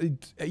 it's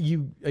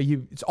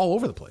all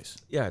over the place.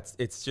 Yeah,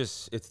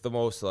 it's the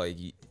most like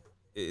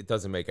it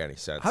doesn't make any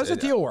sense. How does the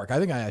deal work? I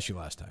think I asked you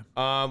last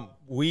time.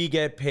 We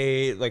get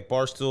paid, like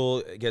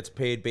Barstool gets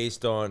paid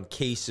based on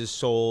cases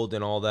sold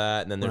and all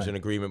that, and then there's an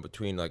agreement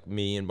between like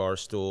me and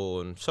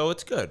Barstool, and so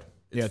it's good.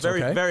 It's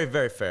very, okay. very,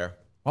 very fair.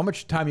 How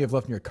much time you have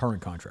left in your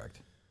current contract?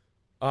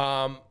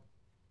 No,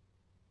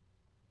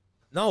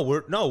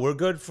 we're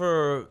good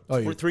for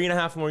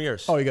 3.5 more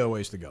years. Oh, you got a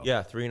ways to go.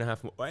 Yeah,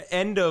 3.5 more.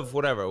 End of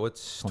whatever.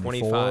 What's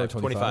 25?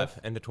 25.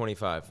 End of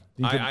 25.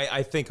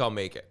 I think I'll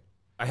make it.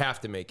 I have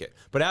to make it.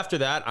 But after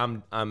that,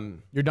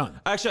 I'm. You're done.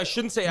 Actually, I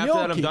shouldn't say after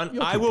that I'm done.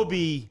 I will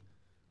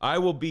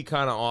be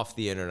kind of off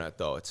the internet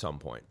though at some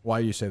point. Why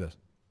do you say this?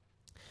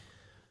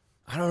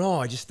 I don't know.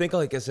 I just think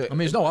like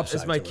there's no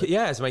upside.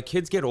 As my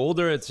kids get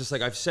older, it's just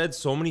like I've said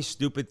so many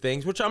stupid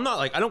things, which I'm not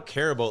like I don't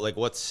care about like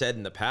what's said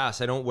in the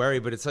past. I don't worry,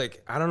 but it's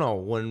like I don't know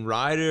when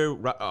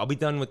I'll be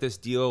done with this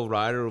deal.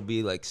 Ryder will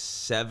be like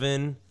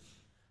 7.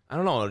 I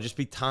don't know. It'll just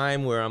be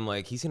time where I'm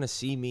like he's gonna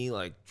see me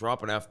like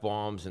dropping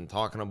F-bombs and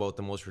talking about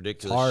the most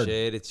ridiculous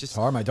shit. It's just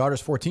hard. My daughter's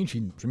 14.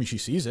 She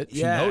sees it.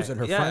 She knows it.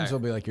 Her friends will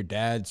be like your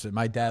dad's.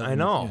 My dad. I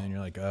know. And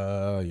you're like,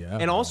 yeah.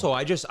 And also,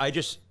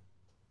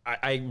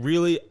 I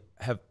really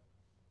have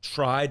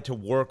tried to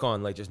work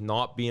on like just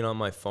not being on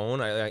my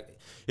phone.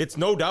 It's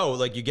no doubt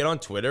like you get on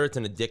Twitter, it's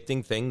an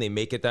addicting thing. They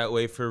make it that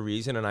way for a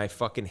reason, and I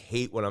fucking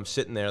hate when I'm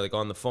sitting there like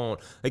on the phone.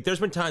 Like there's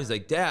been times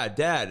like dad,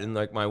 and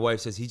like my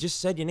wife says he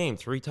just said your name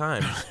 3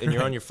 times and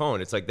you're on your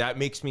phone. It's like that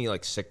makes me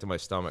like sick to my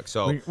stomach.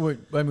 So I mean,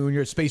 when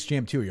you're at Space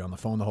Jam 2, are you on the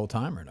phone the whole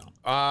time or no?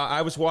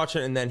 I was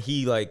watching, and then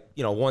he like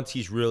once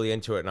he's really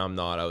into it and I'm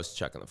not, I was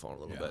checking the phone a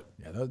little bit.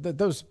 Yeah,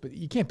 those but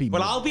you can't be.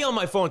 But I'll be on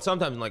my phone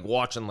sometimes like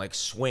watching like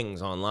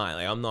swings online.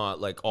 Like I'm not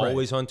like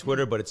always on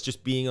Twitter, but it's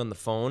just being on the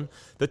phone.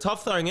 The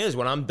tough thing is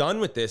when I'm done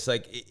with this,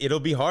 like it'll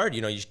be hard.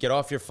 You just get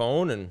off your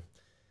phone and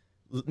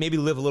maybe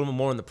live a little bit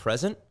more in the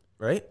present,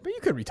 right? But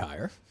you could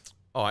retire.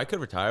 Oh, I could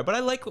retire, but I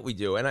like what we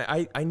do, and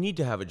I need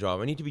to have a job.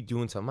 I need to be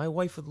doing something. My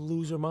wife would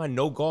lose her mind.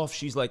 No golf.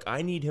 She's like,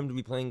 I need him to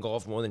be playing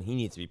golf more than he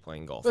needs to be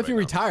playing golf. But if he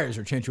retires, is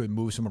there a chance you would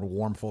move somewhere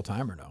warm full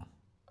time or no?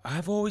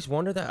 I've always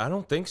wondered that. I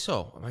don't think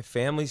so. My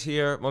family's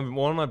here.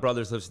 One of my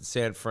brothers lives in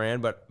San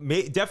Fran, but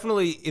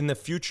definitely in the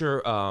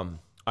future,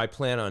 I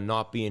plan on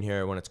not being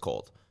here when it's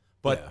cold.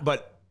 But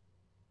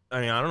I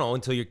mean, I don't know.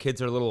 Until your kids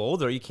are a little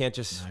older, you can't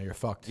just. Nah, you're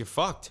fucked. You're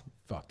fucked.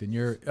 And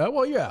you're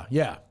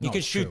yeah. You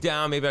can shoot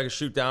down. Maybe I can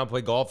shoot down,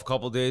 play golf a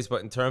couple of days.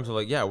 But in terms of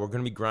like, we're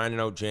gonna be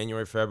grinding out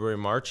January, February,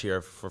 March here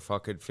for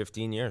fucking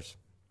 15 years.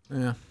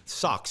 Yeah,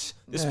 sucks.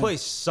 This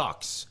place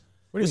sucks.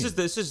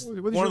 This is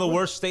what one of the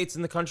worst states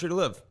in the country to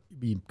live.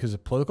 Because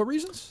of political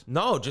reasons?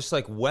 No, just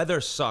like weather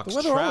sucks. The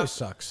weather always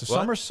sucks. The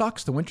summer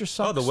sucks. The winter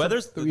sucks. Oh, the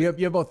weather's. You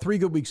have about 3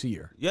 good weeks a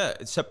year. Yeah,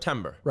 it's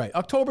September. Right.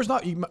 October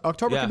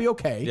can be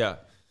okay. Yeah.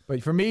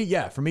 But for me,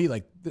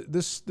 like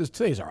this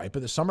today's all right,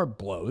 but the summer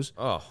blows.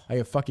 Oh. I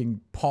have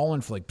fucking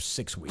pollen for like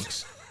 6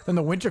 weeks. Then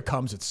the winter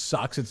comes, it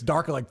sucks. It's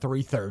dark at like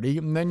 3:30,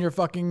 and then you're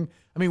fucking.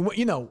 I mean,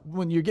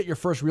 when you get your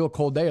first real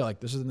cold day, you're like,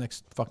 this is the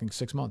next fucking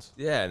 6 months.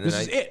 Yeah, and this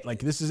is it. Like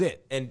this is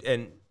it.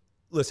 And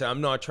listen,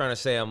 I'm not trying to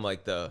say I'm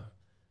like the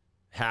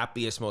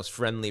happiest, most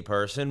friendly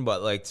person,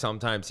 but like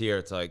sometimes here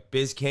it's like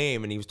Biz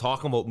came and he was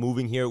talking about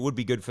moving here. It would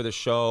be good for the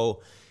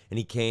show. And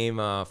he came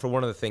for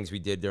one of the things we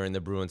did during the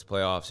Bruins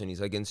playoffs, and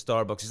he's like in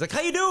Starbucks. He's like, "How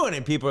you doing?"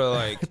 And people are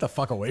like, "Get the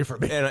fuck away from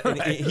me!" And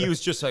he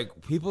was just like,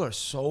 "People are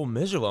so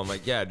miserable." I'm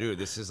like, "Yeah, dude,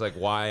 this is like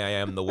why I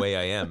am the way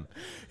I am."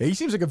 Yeah, he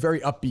seems like a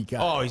very upbeat guy.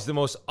 Oh, he's the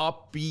most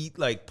upbeat,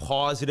 like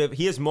positive.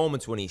 He has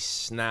moments when he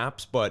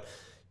snaps, but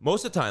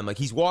most of the time, like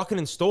he's walking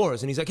in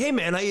stores and he's like, "Hey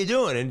man, how you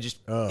doing?" And just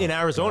in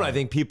Arizona, I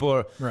think people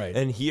are right.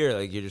 And here,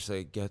 like you're just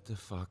like, "Get the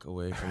fuck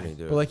away from me,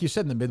 dude." But like you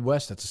said, in the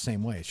Midwest, that's the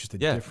same way. It's just a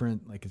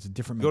different, like it's a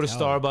different mentality. Go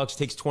to Starbucks,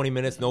 takes 20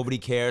 minutes, nobody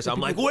cares. I'm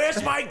like,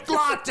 "Where's my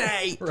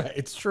latte?" Right,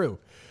 it's true.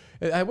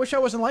 I wish I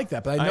wasn't like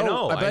that, but I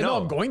know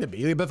I'm going to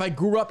be. But if I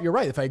grew up, you're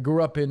right. If I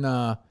grew up in,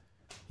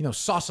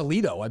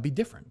 Sausalito, I'd be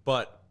different.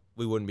 But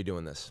we wouldn't be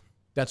doing this.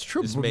 That's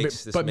true.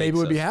 But maybe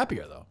we'd be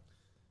happier though.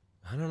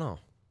 I don't know.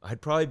 I'd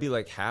probably be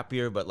like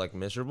happier but like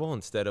miserable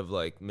instead of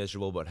like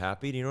miserable but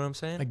happy. Do you know what I'm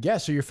saying? I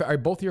guess. Are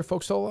both of your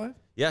folks still alive?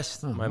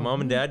 Yes, my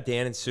mom and dad,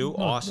 Dan and Sue,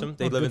 awesome.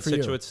 They live in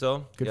Chiclets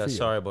still. Good for you.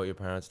 Sorry about your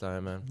parents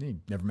dying, man. You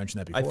never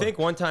mentioned that before. I think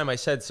one time I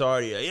said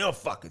sorry to you. You don't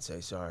fucking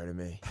say sorry to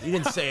me. You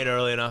didn't say it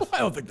early enough. I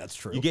don't think that's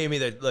true. You gave me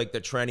the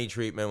Trenny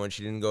treatment when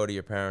she didn't go to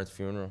your parents'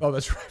 funeral. Oh,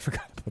 that's right. I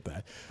forgot about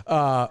that.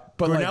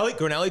 But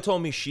Grinelli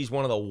told me she's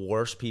one of the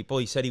worst people.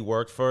 He said he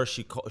worked for her.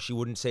 She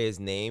wouldn't say his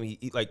name.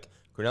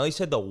 Grinelli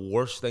said the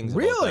worst things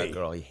about that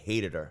girl. He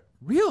hated her.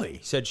 Really?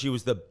 He said she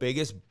was the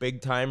biggest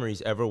big-timer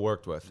he's ever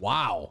worked with.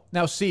 Wow.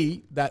 Now,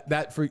 see, that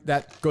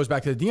goes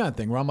back to the Deion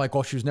thing, where I'm like,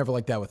 well, she was never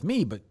like that with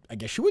me, but I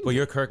guess she wouldn't. Well,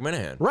 you're Kirk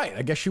Minahan. Right.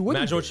 I guess she wouldn't.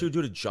 Imagine what she would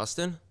do to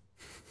Justin.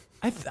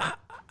 I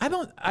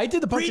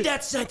did the bunch Read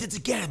that sentence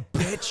again,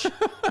 bitch.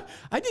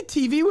 I did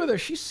TV with her.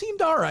 She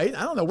seemed all right.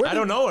 I don't know. I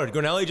don't know her.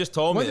 Grinelli just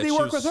told me. When did he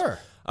work with her?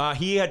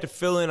 He had to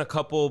fill in a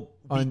couple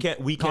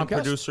weekend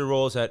producer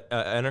roles at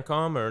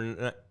Entercom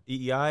or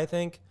EEI, I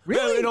think.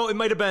 Really? No, it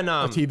might have been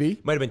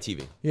TV. Might have been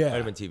TV. Yeah, might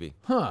have been TV.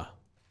 Huh?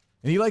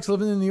 And he likes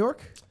living in New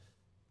York.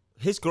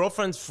 His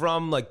girlfriend's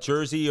from like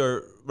Jersey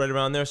or right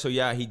around there, so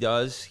yeah, he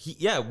does.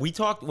 We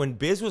talked when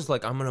Biz was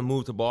like, "I'm gonna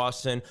move to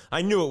Boston."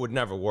 I knew it would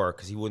never work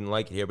because he wouldn't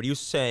like it here, but he was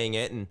saying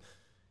it, and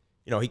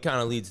he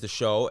kind of leads the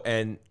show.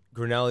 And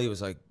Grinelli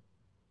was like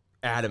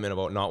adamant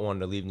about not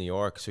wanting to leave New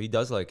York, so he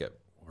does like it.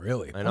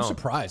 Really? I know. I'm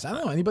surprised. I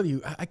don't know anybody.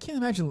 I can't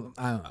imagine.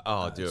 I don't know.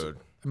 Oh, dude.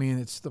 I mean,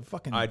 it's the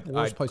fucking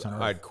worst place on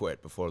earth. I'd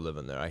quit before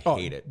living there. I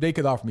hate it. They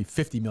could offer me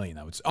 $50 million.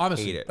 I would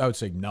honestly. Hate it. I would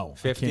say no.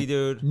 50,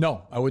 dude.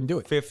 No, I wouldn't do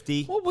it.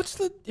 50. Well, what's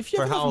the if you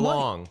for have how enough money?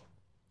 long?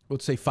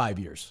 Let's say 5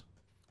 years.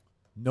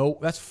 No,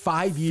 that's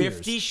 5 years.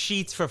 50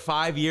 sheets for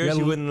 5 years.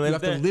 You wouldn't live You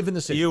have there? to live in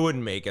the city. You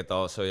wouldn't make it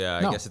though. So yeah,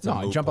 I guess it's a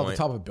moot I jump point. off the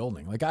top of a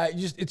building. Like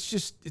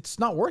it's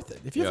not worth it.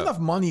 If you have enough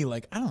money,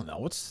 like I don't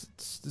know, does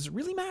it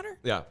really matter?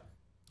 Yeah.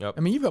 Yep. I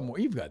mean, you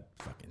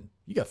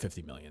got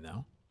 50 million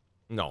now.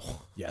 No.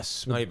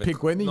 Yes. Not even.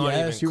 Pink Whitney. Not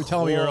Yes. even You were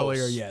telling me close.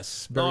 earlier.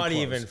 Yes. Very not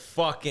close. even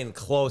fucking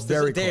close.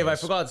 Very Dave, close.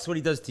 I forgot. That's what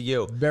he does to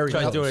you. Very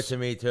Tries close. doing it to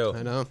me too.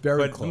 I know.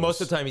 Very but close.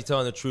 most of the time, he's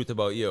telling the truth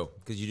about you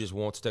because you just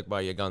won't stick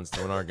by your guns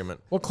to an argument.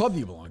 What club do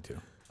you belong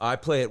to? I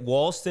play at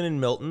Walston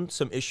and Milton.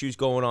 Some issues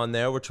going on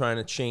there. We're trying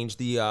to change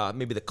the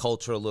maybe the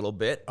culture a little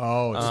bit.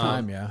 Oh, it's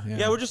time. Yeah.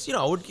 Yeah, we're just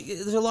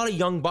there's a lot of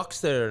young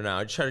bucks there now.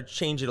 I try to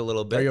change it a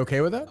little bit. Are you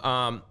okay with that?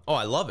 Oh,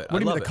 I love it. What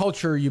do you mean the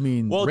culture? You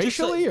mean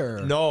racially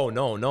or no,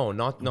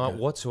 not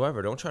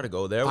whatsoever. Don't try to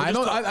go there. I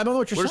don't know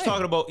what you're We're saying. just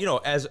talking about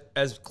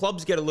as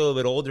clubs get a little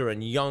bit older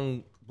and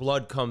young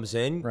blood comes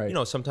in. Right.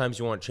 Sometimes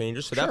you want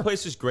changes. So that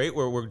place is great.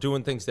 We're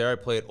doing things there. I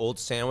play at Old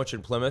Sandwich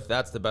in Plymouth.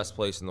 That's the best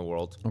place in the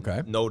world.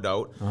 Okay, no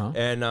doubt.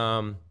 And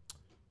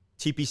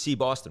TPC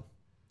Boston.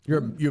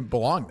 You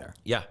belong there.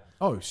 Yeah.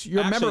 Oh, so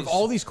you're a member of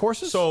all these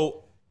courses?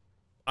 So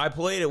I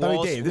played at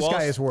Dave, this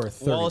guy is worth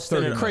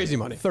 30 crazy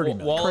money. 30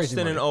 million. Crazy Walston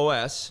money. and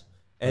OS.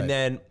 And Right.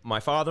 then my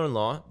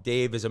father-in-law,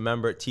 Dave, is a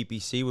member at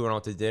TPC. We went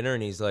out to dinner,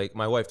 and he's like,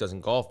 my wife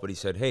doesn't golf, but he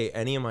said, hey,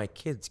 any of my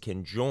kids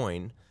can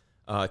join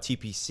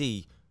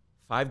TPC,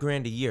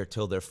 $5,000 a year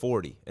till they're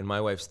 40, and my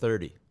wife's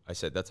 30. I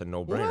said, that's a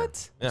no-brainer.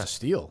 What? Yeah. That's a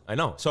steal. I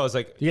know. So I was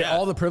like, Do you get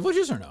all the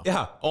privileges or no?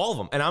 Yeah, all of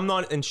them. And I'm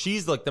not, and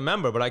she's like the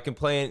member, but I can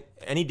play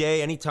any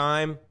day,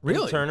 anytime,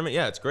 Really? any tournament.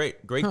 Yeah, it's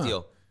great. Great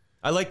deal.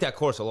 I like that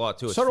course a lot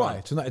too. It's So do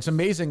fun. I. It's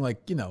amazing.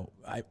 Like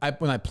I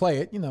when I play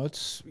it,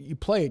 you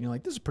play it, and you're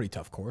like, this is a pretty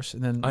tough course.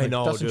 And then I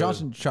know, Dustin dude.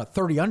 Johnson shot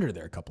 30 under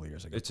there a couple of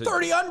years ago.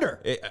 30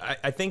 under.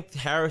 I think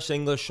Harris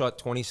English shot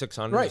 26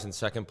 under. Right. He's in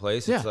second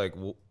place. Yeah. It's like,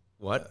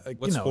 what?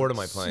 What sport am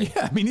I playing?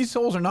 Yeah, I mean these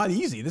holes are not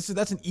easy.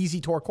 That's an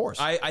easy tour course.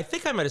 I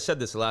think I might have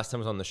said this the last time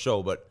I was on the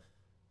show, but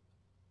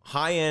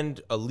high-end,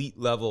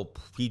 elite-level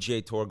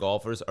PGA Tour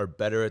golfers are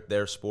better at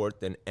their sport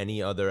than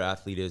any other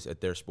athlete is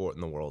at their sport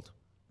in the world.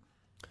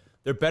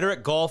 They're better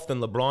at golf than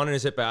LeBron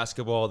is at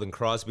basketball, than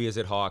Crosby is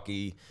at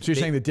hockey. So you're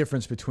saying the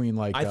difference between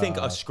I think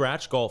a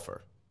scratch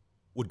golfer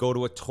would go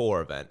to a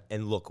tour event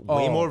and look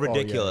way more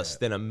ridiculous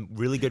than a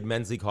really good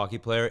men's league hockey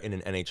player in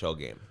an NHL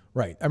game.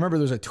 Right. I remember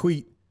there was a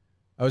tweet.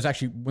 I was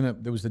actually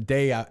there was the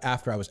day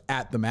after I was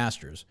at the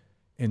Masters,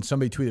 and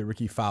somebody tweeted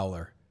Ricky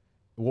Fowler,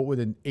 what would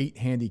an 8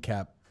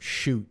 handicap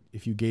shoot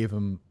if you gave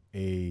him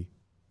a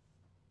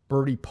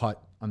birdie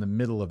putt on the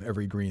middle of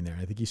every green there?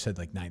 I think he said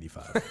like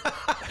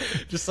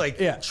 95. Just like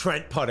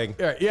Trent putting.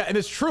 Yeah, and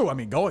it's true. I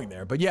mean, going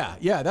there, but yeah,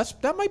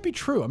 that might be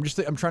true. I'm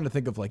trying to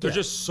think of like they're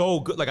just so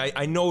good. Like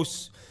I know,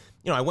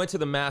 I went to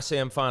the Mass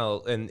Am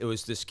final, and it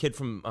was this kid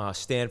from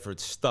Stanford,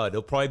 stud.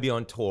 He'll probably be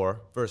on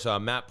tour versus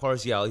Matt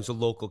Parziale. He's a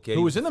local kid.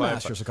 Who was in the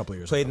Masters a couple of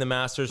years ago. Played in the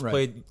Masters,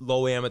 played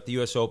low am at the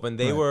U.S. Open.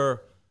 They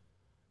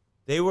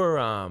Right.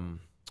 were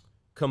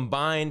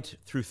combined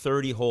through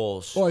 30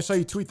 holes. Oh, I saw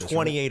you tweet this.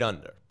 28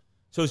 under.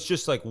 So it's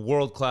just like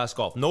world-class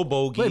golf. No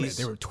bogeys. Wait a minute,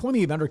 they were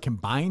 28 under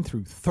combined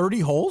through 30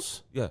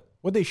 holes? Yeah.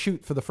 What'd they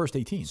shoot for the first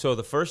 18? So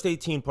the first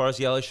 18,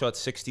 Parziale shot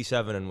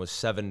 67 and was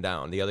 7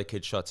 down. The other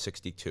kid shot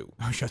 62.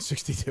 I shot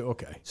 62,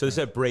 okay. So this is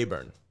at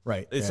Brayburn.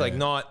 Right. It's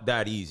not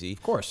that easy.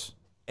 Of course.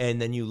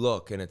 And then you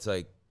look, and it's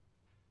like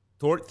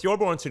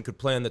Thorbjornsen could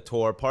play on the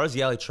tour.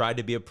 Parziale tried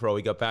to be a pro.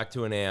 He got back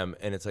to an AM,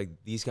 and it's like,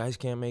 these guys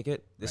can't make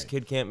it. This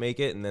kid can't make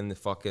it, and then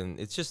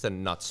it's just a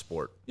nut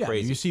sport. Yeah,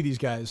 Crazy. you see these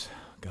guys.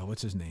 God,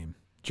 what's his name?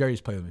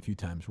 Jerry's played with him a few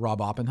times.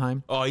 Rob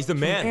Oppenheim. Oh, he's the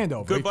man.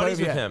 Andover. Good buddies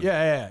with him.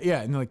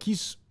 Yeah. And like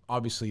he's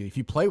obviously, if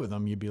you play with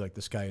him, you'd be like,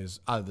 this guy is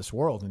out of this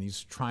world, and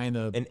he's trying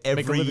to make a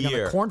living on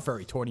the Corn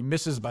Ferry tour, and he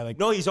misses by like.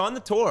 No, he's on the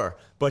tour,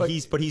 but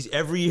he's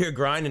every year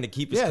grinding to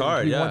keep his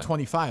card. Yeah, Yeah,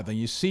 125, and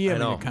you see him,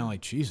 and you're kind of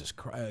like, Jesus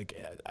Christ,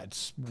 like,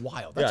 it's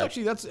wild.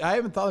 That's I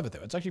haven't thought of it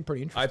though. It's actually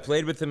pretty interesting. I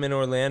played with him in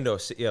Orlando.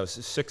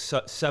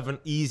 6-7,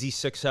 easy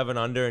 6-7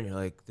 under, and you're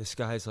like, this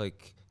guy's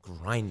like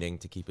grinding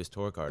to keep his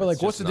tour card. But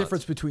like, what's the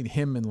difference between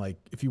him and like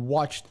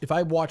if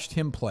I watched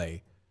him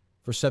play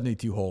for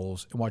 72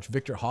 holes and watched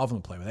Victor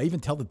Hovland play, would I even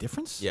tell the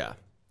difference? Yeah,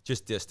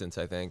 just distance,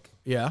 I think.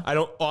 Yeah, I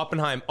don't.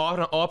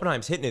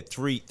 Oppenheim's hitting it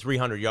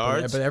 300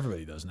 yards. But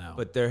everybody does now.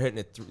 But they're hitting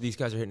it. These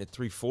guys are hitting it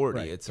 340.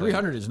 Right. It's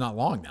 300 is not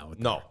long now.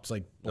 No, it's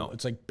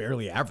like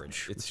barely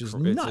average. It's just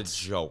it's nuts.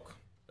 a joke.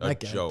 A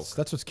joke.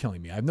 That's what's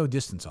killing me. I have no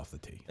distance off the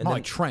tee. I'm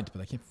like Trent,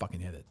 but I can't fucking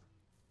hit it.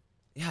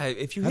 Yeah,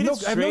 if you hit it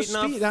straight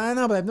enough. Speed. I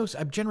know, but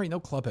I generate no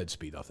clubhead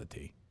speed off the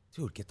tee.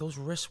 Dude, get those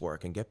wrists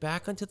working. Get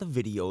back onto the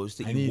videos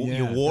that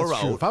you wore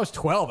out. If I was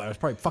 12, I was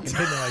probably fucking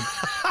hitting it like.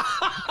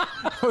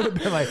 I would have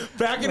been like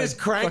back in his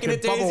cranking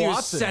it days. He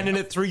was sending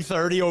it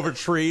 330 over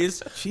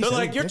trees. They're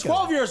like, "You're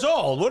 12 years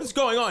old. What is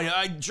going on?"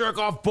 I jerk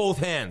off both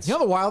hands. You know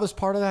the wildest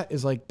part of that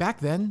is like back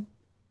then,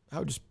 I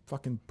would just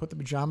fucking put the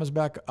pajamas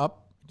back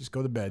up. Just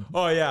go to bed.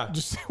 Oh yeah.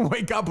 Just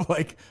wake up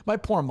like my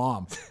poor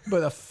mom,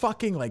 but a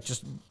fucking like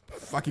just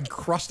fucking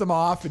crust them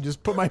off and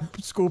just put my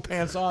school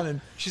pants on.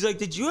 And she's like,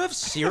 "Did you have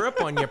syrup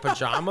on your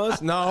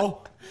pajamas?"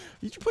 No.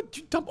 Did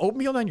you dump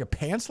oatmeal down your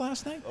pants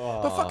last night?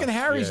 But fucking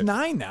Harry's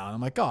 9 now, and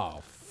I'm like,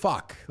 oh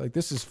fuck, like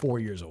this is 4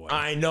 years away.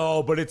 I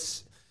know, but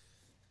it's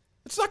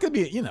not gonna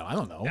be, I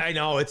don't know. I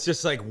know, it's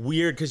just like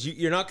weird because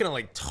you're not gonna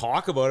like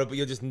talk about it, but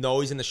you'll just know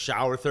he's in the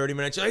shower 30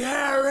 minutes. You're like,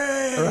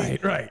 Harry!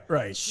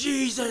 Right.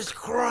 Jesus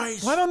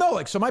Christ. Well, I don't know.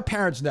 Like, so my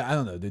parents, I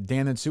don't know. Did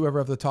Dan and Sue ever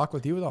have to talk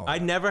with you at all? I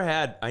never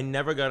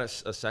got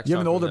a sex. You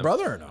have an older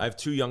brother or no? I have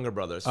 2 younger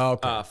brothers. Oh,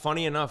 okay.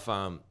 Funny enough,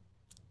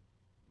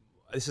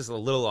 this is a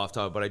little off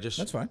topic, but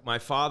That's fine. My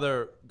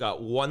father got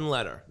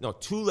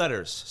 2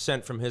 letters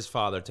sent from his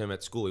father to him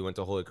at school. He went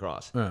to Holy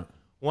Cross. Yeah.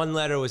 One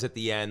letter was at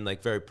the end,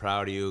 like, very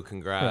proud of you,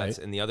 congrats.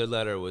 Right. And the other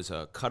letter was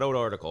a cutout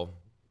article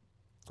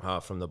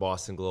from the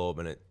Boston Globe,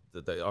 and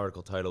the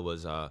article title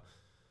was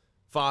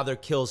 "Father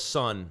Kills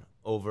Son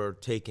Over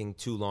Taking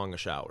Too Long a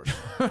Shower."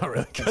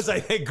 Really? Because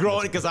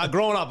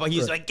growing up,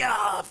 he's like, "Get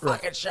off,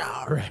 fucking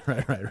shower."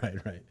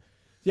 Right.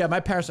 Yeah, my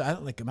parents. I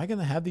don't like. Am I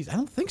gonna have these? I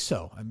don't think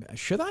so.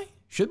 Should I?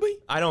 Should we?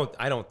 I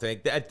don't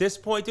think at this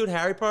point, dude.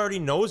 Harry already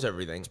knows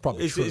everything. It's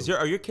probably true.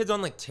 Are your kids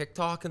on like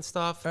TikTok and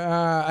stuff?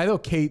 I know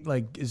Kate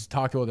is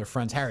talking to all their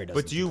friends. Harry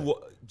doesn't. But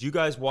do you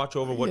guys watch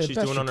over what she's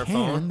doing on her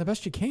phone? The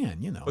best you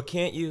can, But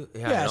can't you?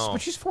 Yeah, yes, but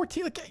she's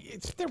 14. Like,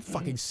 they're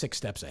fucking 6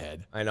 steps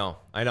ahead. I know.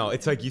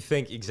 It's like you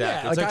think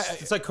exactly. Yeah,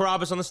 it's like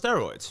Carabas on the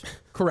steroids.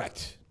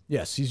 Correct.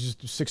 Yes, he's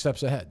just 6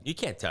 steps ahead. You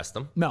can't test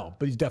him. No,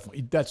 but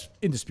that's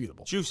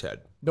indisputable. Juice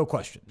head. No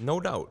question. No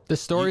doubt. The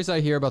stories I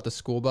hear about the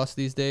school bus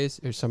these days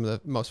are some of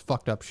the most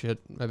fucked up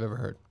shit I've ever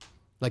heard.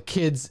 Like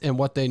kids and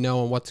what they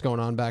know and what's going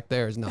on back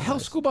there is not. The hell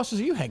nice. school buses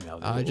are you hanging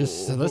out with?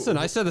 Listen.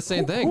 I said the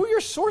same thing. Who are your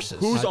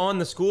sources? Who's on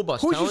the school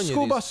bus? Who's your telling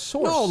school you bus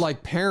source? No,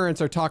 like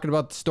parents are talking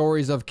about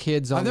stories of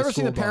kids on I've never the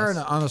school seen a bus. parent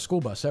on a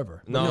school bus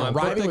ever. No,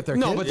 riding with their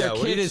kid. No, but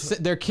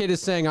their kid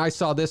is saying, "I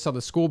saw this on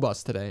the school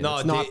bus today." No,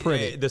 it's not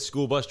pretty. The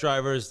school bus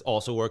driver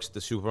also works at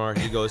the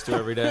supermarket he goes to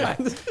every day.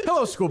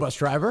 Hello, school bus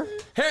driver.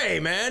 Hey,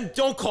 man,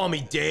 don't call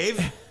me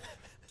Dave.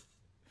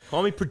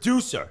 Call me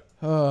producer.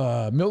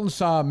 Milton's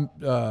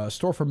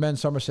store for men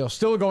summer sale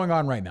still going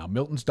on right now.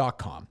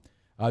 Miltons.com.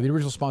 The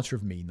original sponsor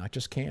of me, not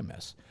just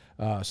KMS.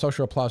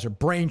 Social Plaza,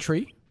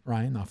 Braintree.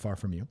 Ryan, not far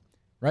from you,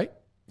 right?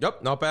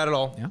 Yep, not bad at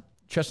all. Yeah.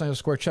 Chestnut Hill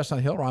Square,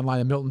 Chestnut Hill, or online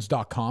at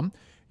Miltons.com.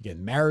 You're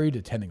getting married,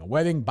 attending a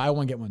wedding, buy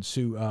one, get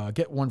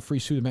one free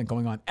suit event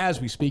going on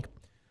as we speak.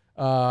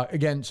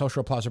 Again,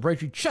 Social Plaza,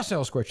 Braintree, Chestnut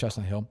Hill Square,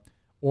 Chestnut Hill,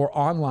 or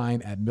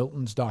online at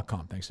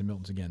Miltons.com. Thanks to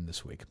Miltons again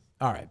this week.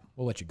 All right,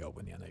 we'll let you go,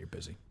 Whitney. I know you're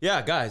busy.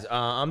 Yeah, guys,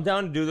 I'm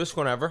down to do this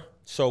whenever,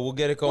 so we'll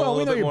get it going a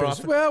little bit more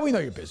often. Well, we know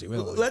you're busy.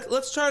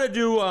 Let's try to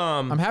do.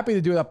 I'm happy to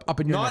do it up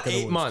in your not neck of the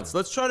 8 woods, months. too.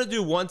 Let's try to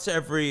do once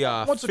every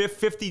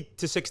 50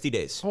 to 60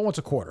 days. Well, once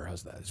a quarter.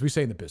 How's that? As we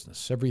say in the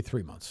business, every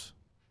 3 months.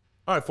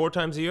 All right, 4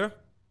 times a year.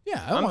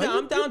 Yeah,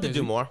 I'm down to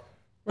do more.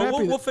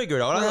 We'll figure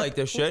it out. I like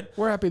this shit.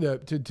 We're happy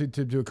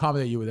to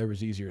accommodate you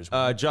whatever's easier as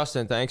well.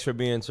 Justin, thanks for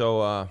being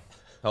so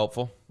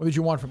helpful. What did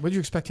you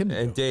expect him to do?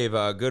 And Dave,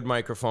 good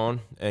microphone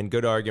and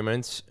good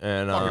arguments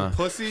and Fucking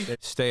pussy.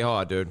 Stay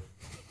hard, dude.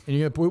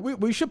 And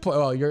we should play.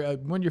 Well,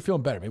 when you're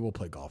feeling better, maybe we'll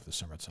play golf this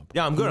summer at some point.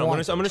 Yeah, I'm good. I'm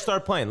gonna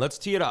start playing. Let's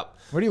tee it up.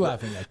 What are you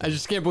laughing at? I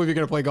just can't believe you're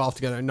gonna play golf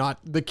together. Not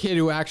the kid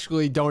who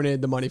actually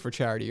donated the money for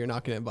charity. You're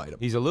not gonna invite him.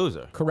 He's a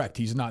loser. Correct.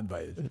 He's not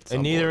invited.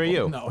 And neither are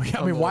you. No.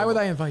 I mean, why would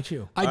I invite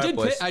you? I did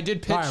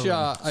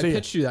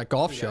pitch you that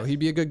golf show. He'd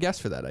be a good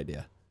guest for that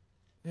idea.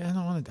 Yeah, I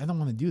don't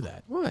want to do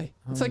that. Why?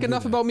 It's like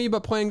enough about me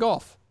but playing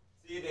golf.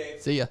 See you,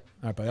 Dave. See ya.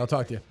 All right, buddy. I'll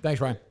talk to you. Thanks,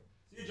 Ryan.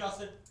 See you,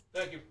 Justin.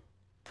 Thank you.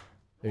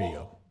 There you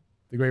go.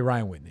 The great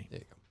Ryan Whitney. There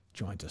you go.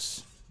 Joins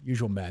us.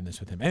 Usual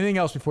madness with him. Anything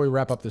else before we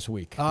wrap up this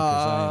week?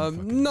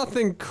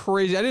 Nothing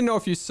crazy. I didn't know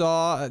if you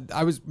saw.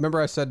 Remember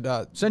I said.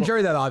 Send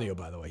Gerry that audio,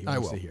 by the way. He I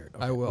wants will. to hear it.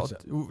 Okay, I will. what's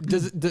up?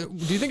 Do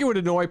you think it would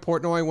annoy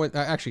Portnoy when?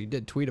 Actually, he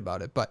did tweet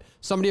about it, but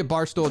somebody at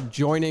Barstool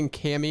joining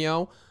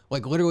Cameo,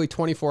 like literally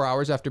 24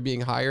 hours after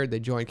being hired, they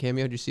joined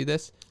Cameo. Did you see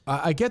this?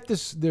 I get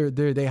this.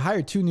 They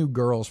hired 2 new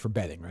girls for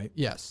betting, right?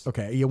 Yes.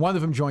 Okay. Yeah, one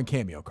of them joined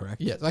Cameo,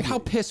 correct? Yes. Like, how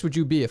pissed would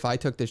you be if I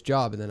took this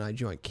job and then I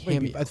joined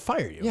Cameo? I'd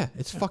fire you. Yeah,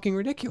 it's fucking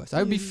ridiculous. I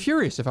would be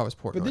furious if I was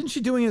Portnoy. But didn't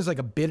she doing it as like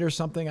a bid or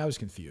something? I was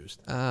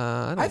confused.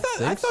 I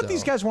thought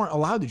these guys weren't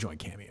allowed to join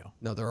Cameo.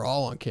 No, they're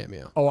all on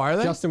Cameo. Oh, are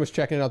they? Justin was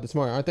checking it out this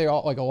morning. Aren't they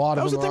all? Like a lot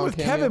that of was them the thing are with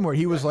on Cameo? Kevin, where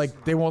he was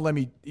like, they won't let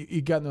me.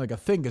 He got in like a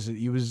thing because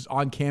he was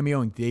on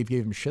Cameo and Dave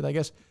gave him shit. I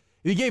guess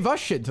he gave us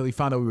shit until he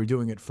found out we were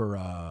doing it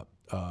for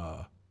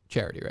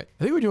charity, right?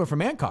 I think we were doing it for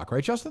Mancock,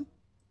 right, Justin?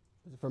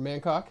 Is it for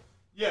Mancock?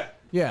 Yeah.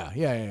 Yeah.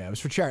 It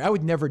was for charity. I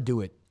would never do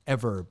it,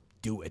 ever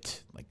do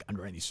it, like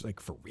under any, like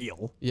for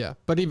real. Yeah,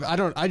 but even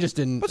I just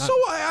didn't. But so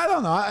I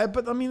don't know.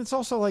 But I mean, it's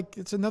also like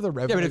it's another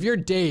revenue. Yeah, but if you're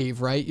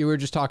Dave, right? You were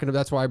just talking about.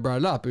 That's why I brought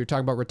it up. You were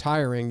talking about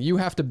retiring. You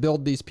have to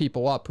build these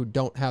people up who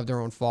don't have their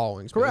own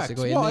followings, correct.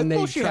 basically, Well, and then they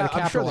bullshit, try to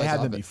capitalize I'm sure they had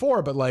off them it.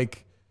 before, but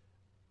like.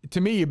 To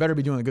me, you better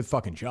be doing a good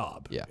fucking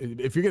job. Yeah.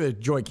 If you're gonna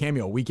join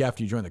Cameo a week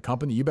after you join the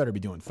company, you better be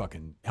doing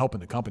fucking helping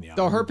the company out.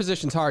 Though her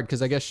position's hard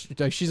because I guess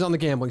she's on the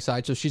gambling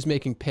side, so she's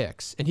making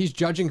picks, and he's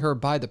judging her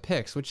by the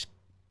picks, which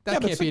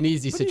can't be an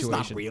easy situation.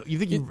 He's not real. You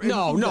think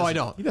No, I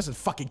don't. He doesn't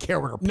fucking care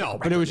what her. No,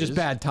 but it was just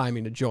bad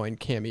timing to join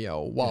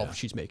Cameo while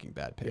she's making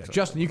bad picks. Yeah.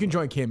 Justin, you can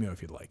join Cameo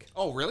if you'd like.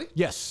 Oh, really?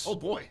 Yes. Oh,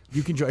 boy.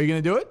 You can join. Are you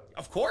gonna do it?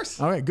 Of course.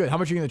 All right, good. How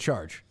much are you gonna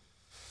charge?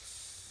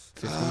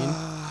 15.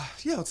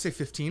 Yeah, let's say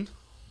 15.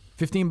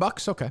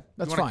 $15? Okay,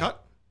 that's You fine. want a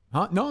cut?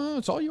 Huh? No,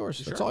 it's all yours.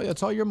 Sure?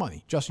 It's all your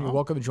money. Justin, you're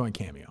welcome to join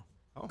Cameo.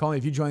 Colin,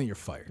 if you join it, you're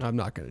fired. I'm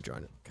not going to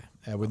join it. Okay.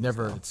 I would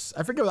never.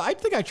 I forget. I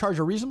think I charge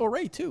a reasonable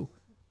rate too.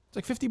 It's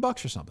like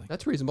 $50 or something.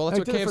 That's reasonable. That's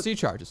what KFC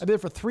charges. I did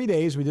it for 3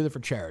 days. We did it for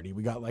charity.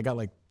 I got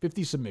like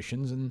 50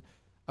 submissions, and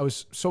I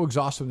was so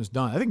exhausted when it was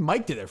done. I think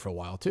Mike did it for a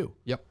while too.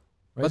 Yep.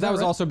 Right? But that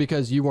was also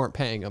because you weren't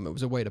paying them. It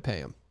was a way to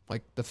pay them.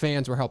 Like the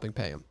fans were helping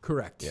pay them.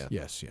 Correct. Yeah.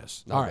 Yes.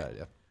 Not All a right. bad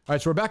idea. All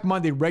right. So we're back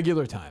Monday,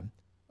 regular time.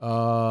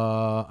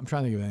 I'm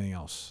trying to think of anything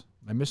else.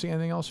 Am I missing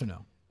anything else or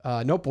no?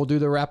 Nope. We'll do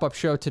the wrap-up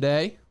show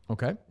today.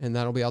 Okay. And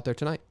that'll be out there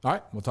tonight. All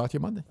right. We'll talk to you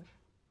Monday.